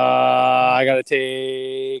gotta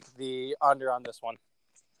take the under on this one.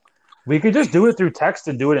 We could just do it through text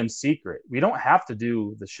and do it in secret. We don't have to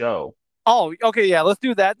do the show. Oh, okay, yeah, let's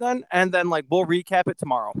do that then, and then we'll recap it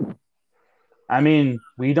tomorrow. I mean,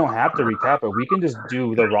 we don't have to recap it. We can just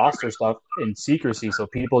do the roster stuff in secrecy so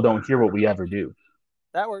people don't hear what we ever do.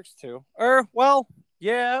 That works too.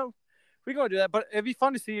 Yeah, we can do that, but it'd be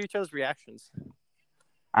fun to see each other's reactions.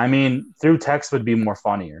 I mean, through text would be more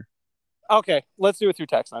funnier. Okay, let's do it through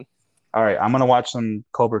text then. All right, I'm going to watch some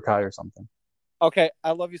Cobra Kai or something. Okay,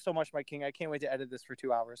 I love you so much, my king. I can't wait to edit this for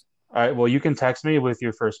 2 hours. All right, well, you can text me with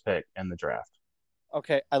your first pick in the draft.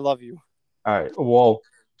 Okay, I love you. All right, well,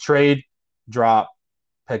 trade, drop,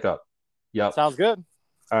 pick up. Yep. Sounds good.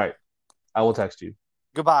 All right, I will text you.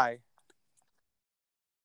 Goodbye.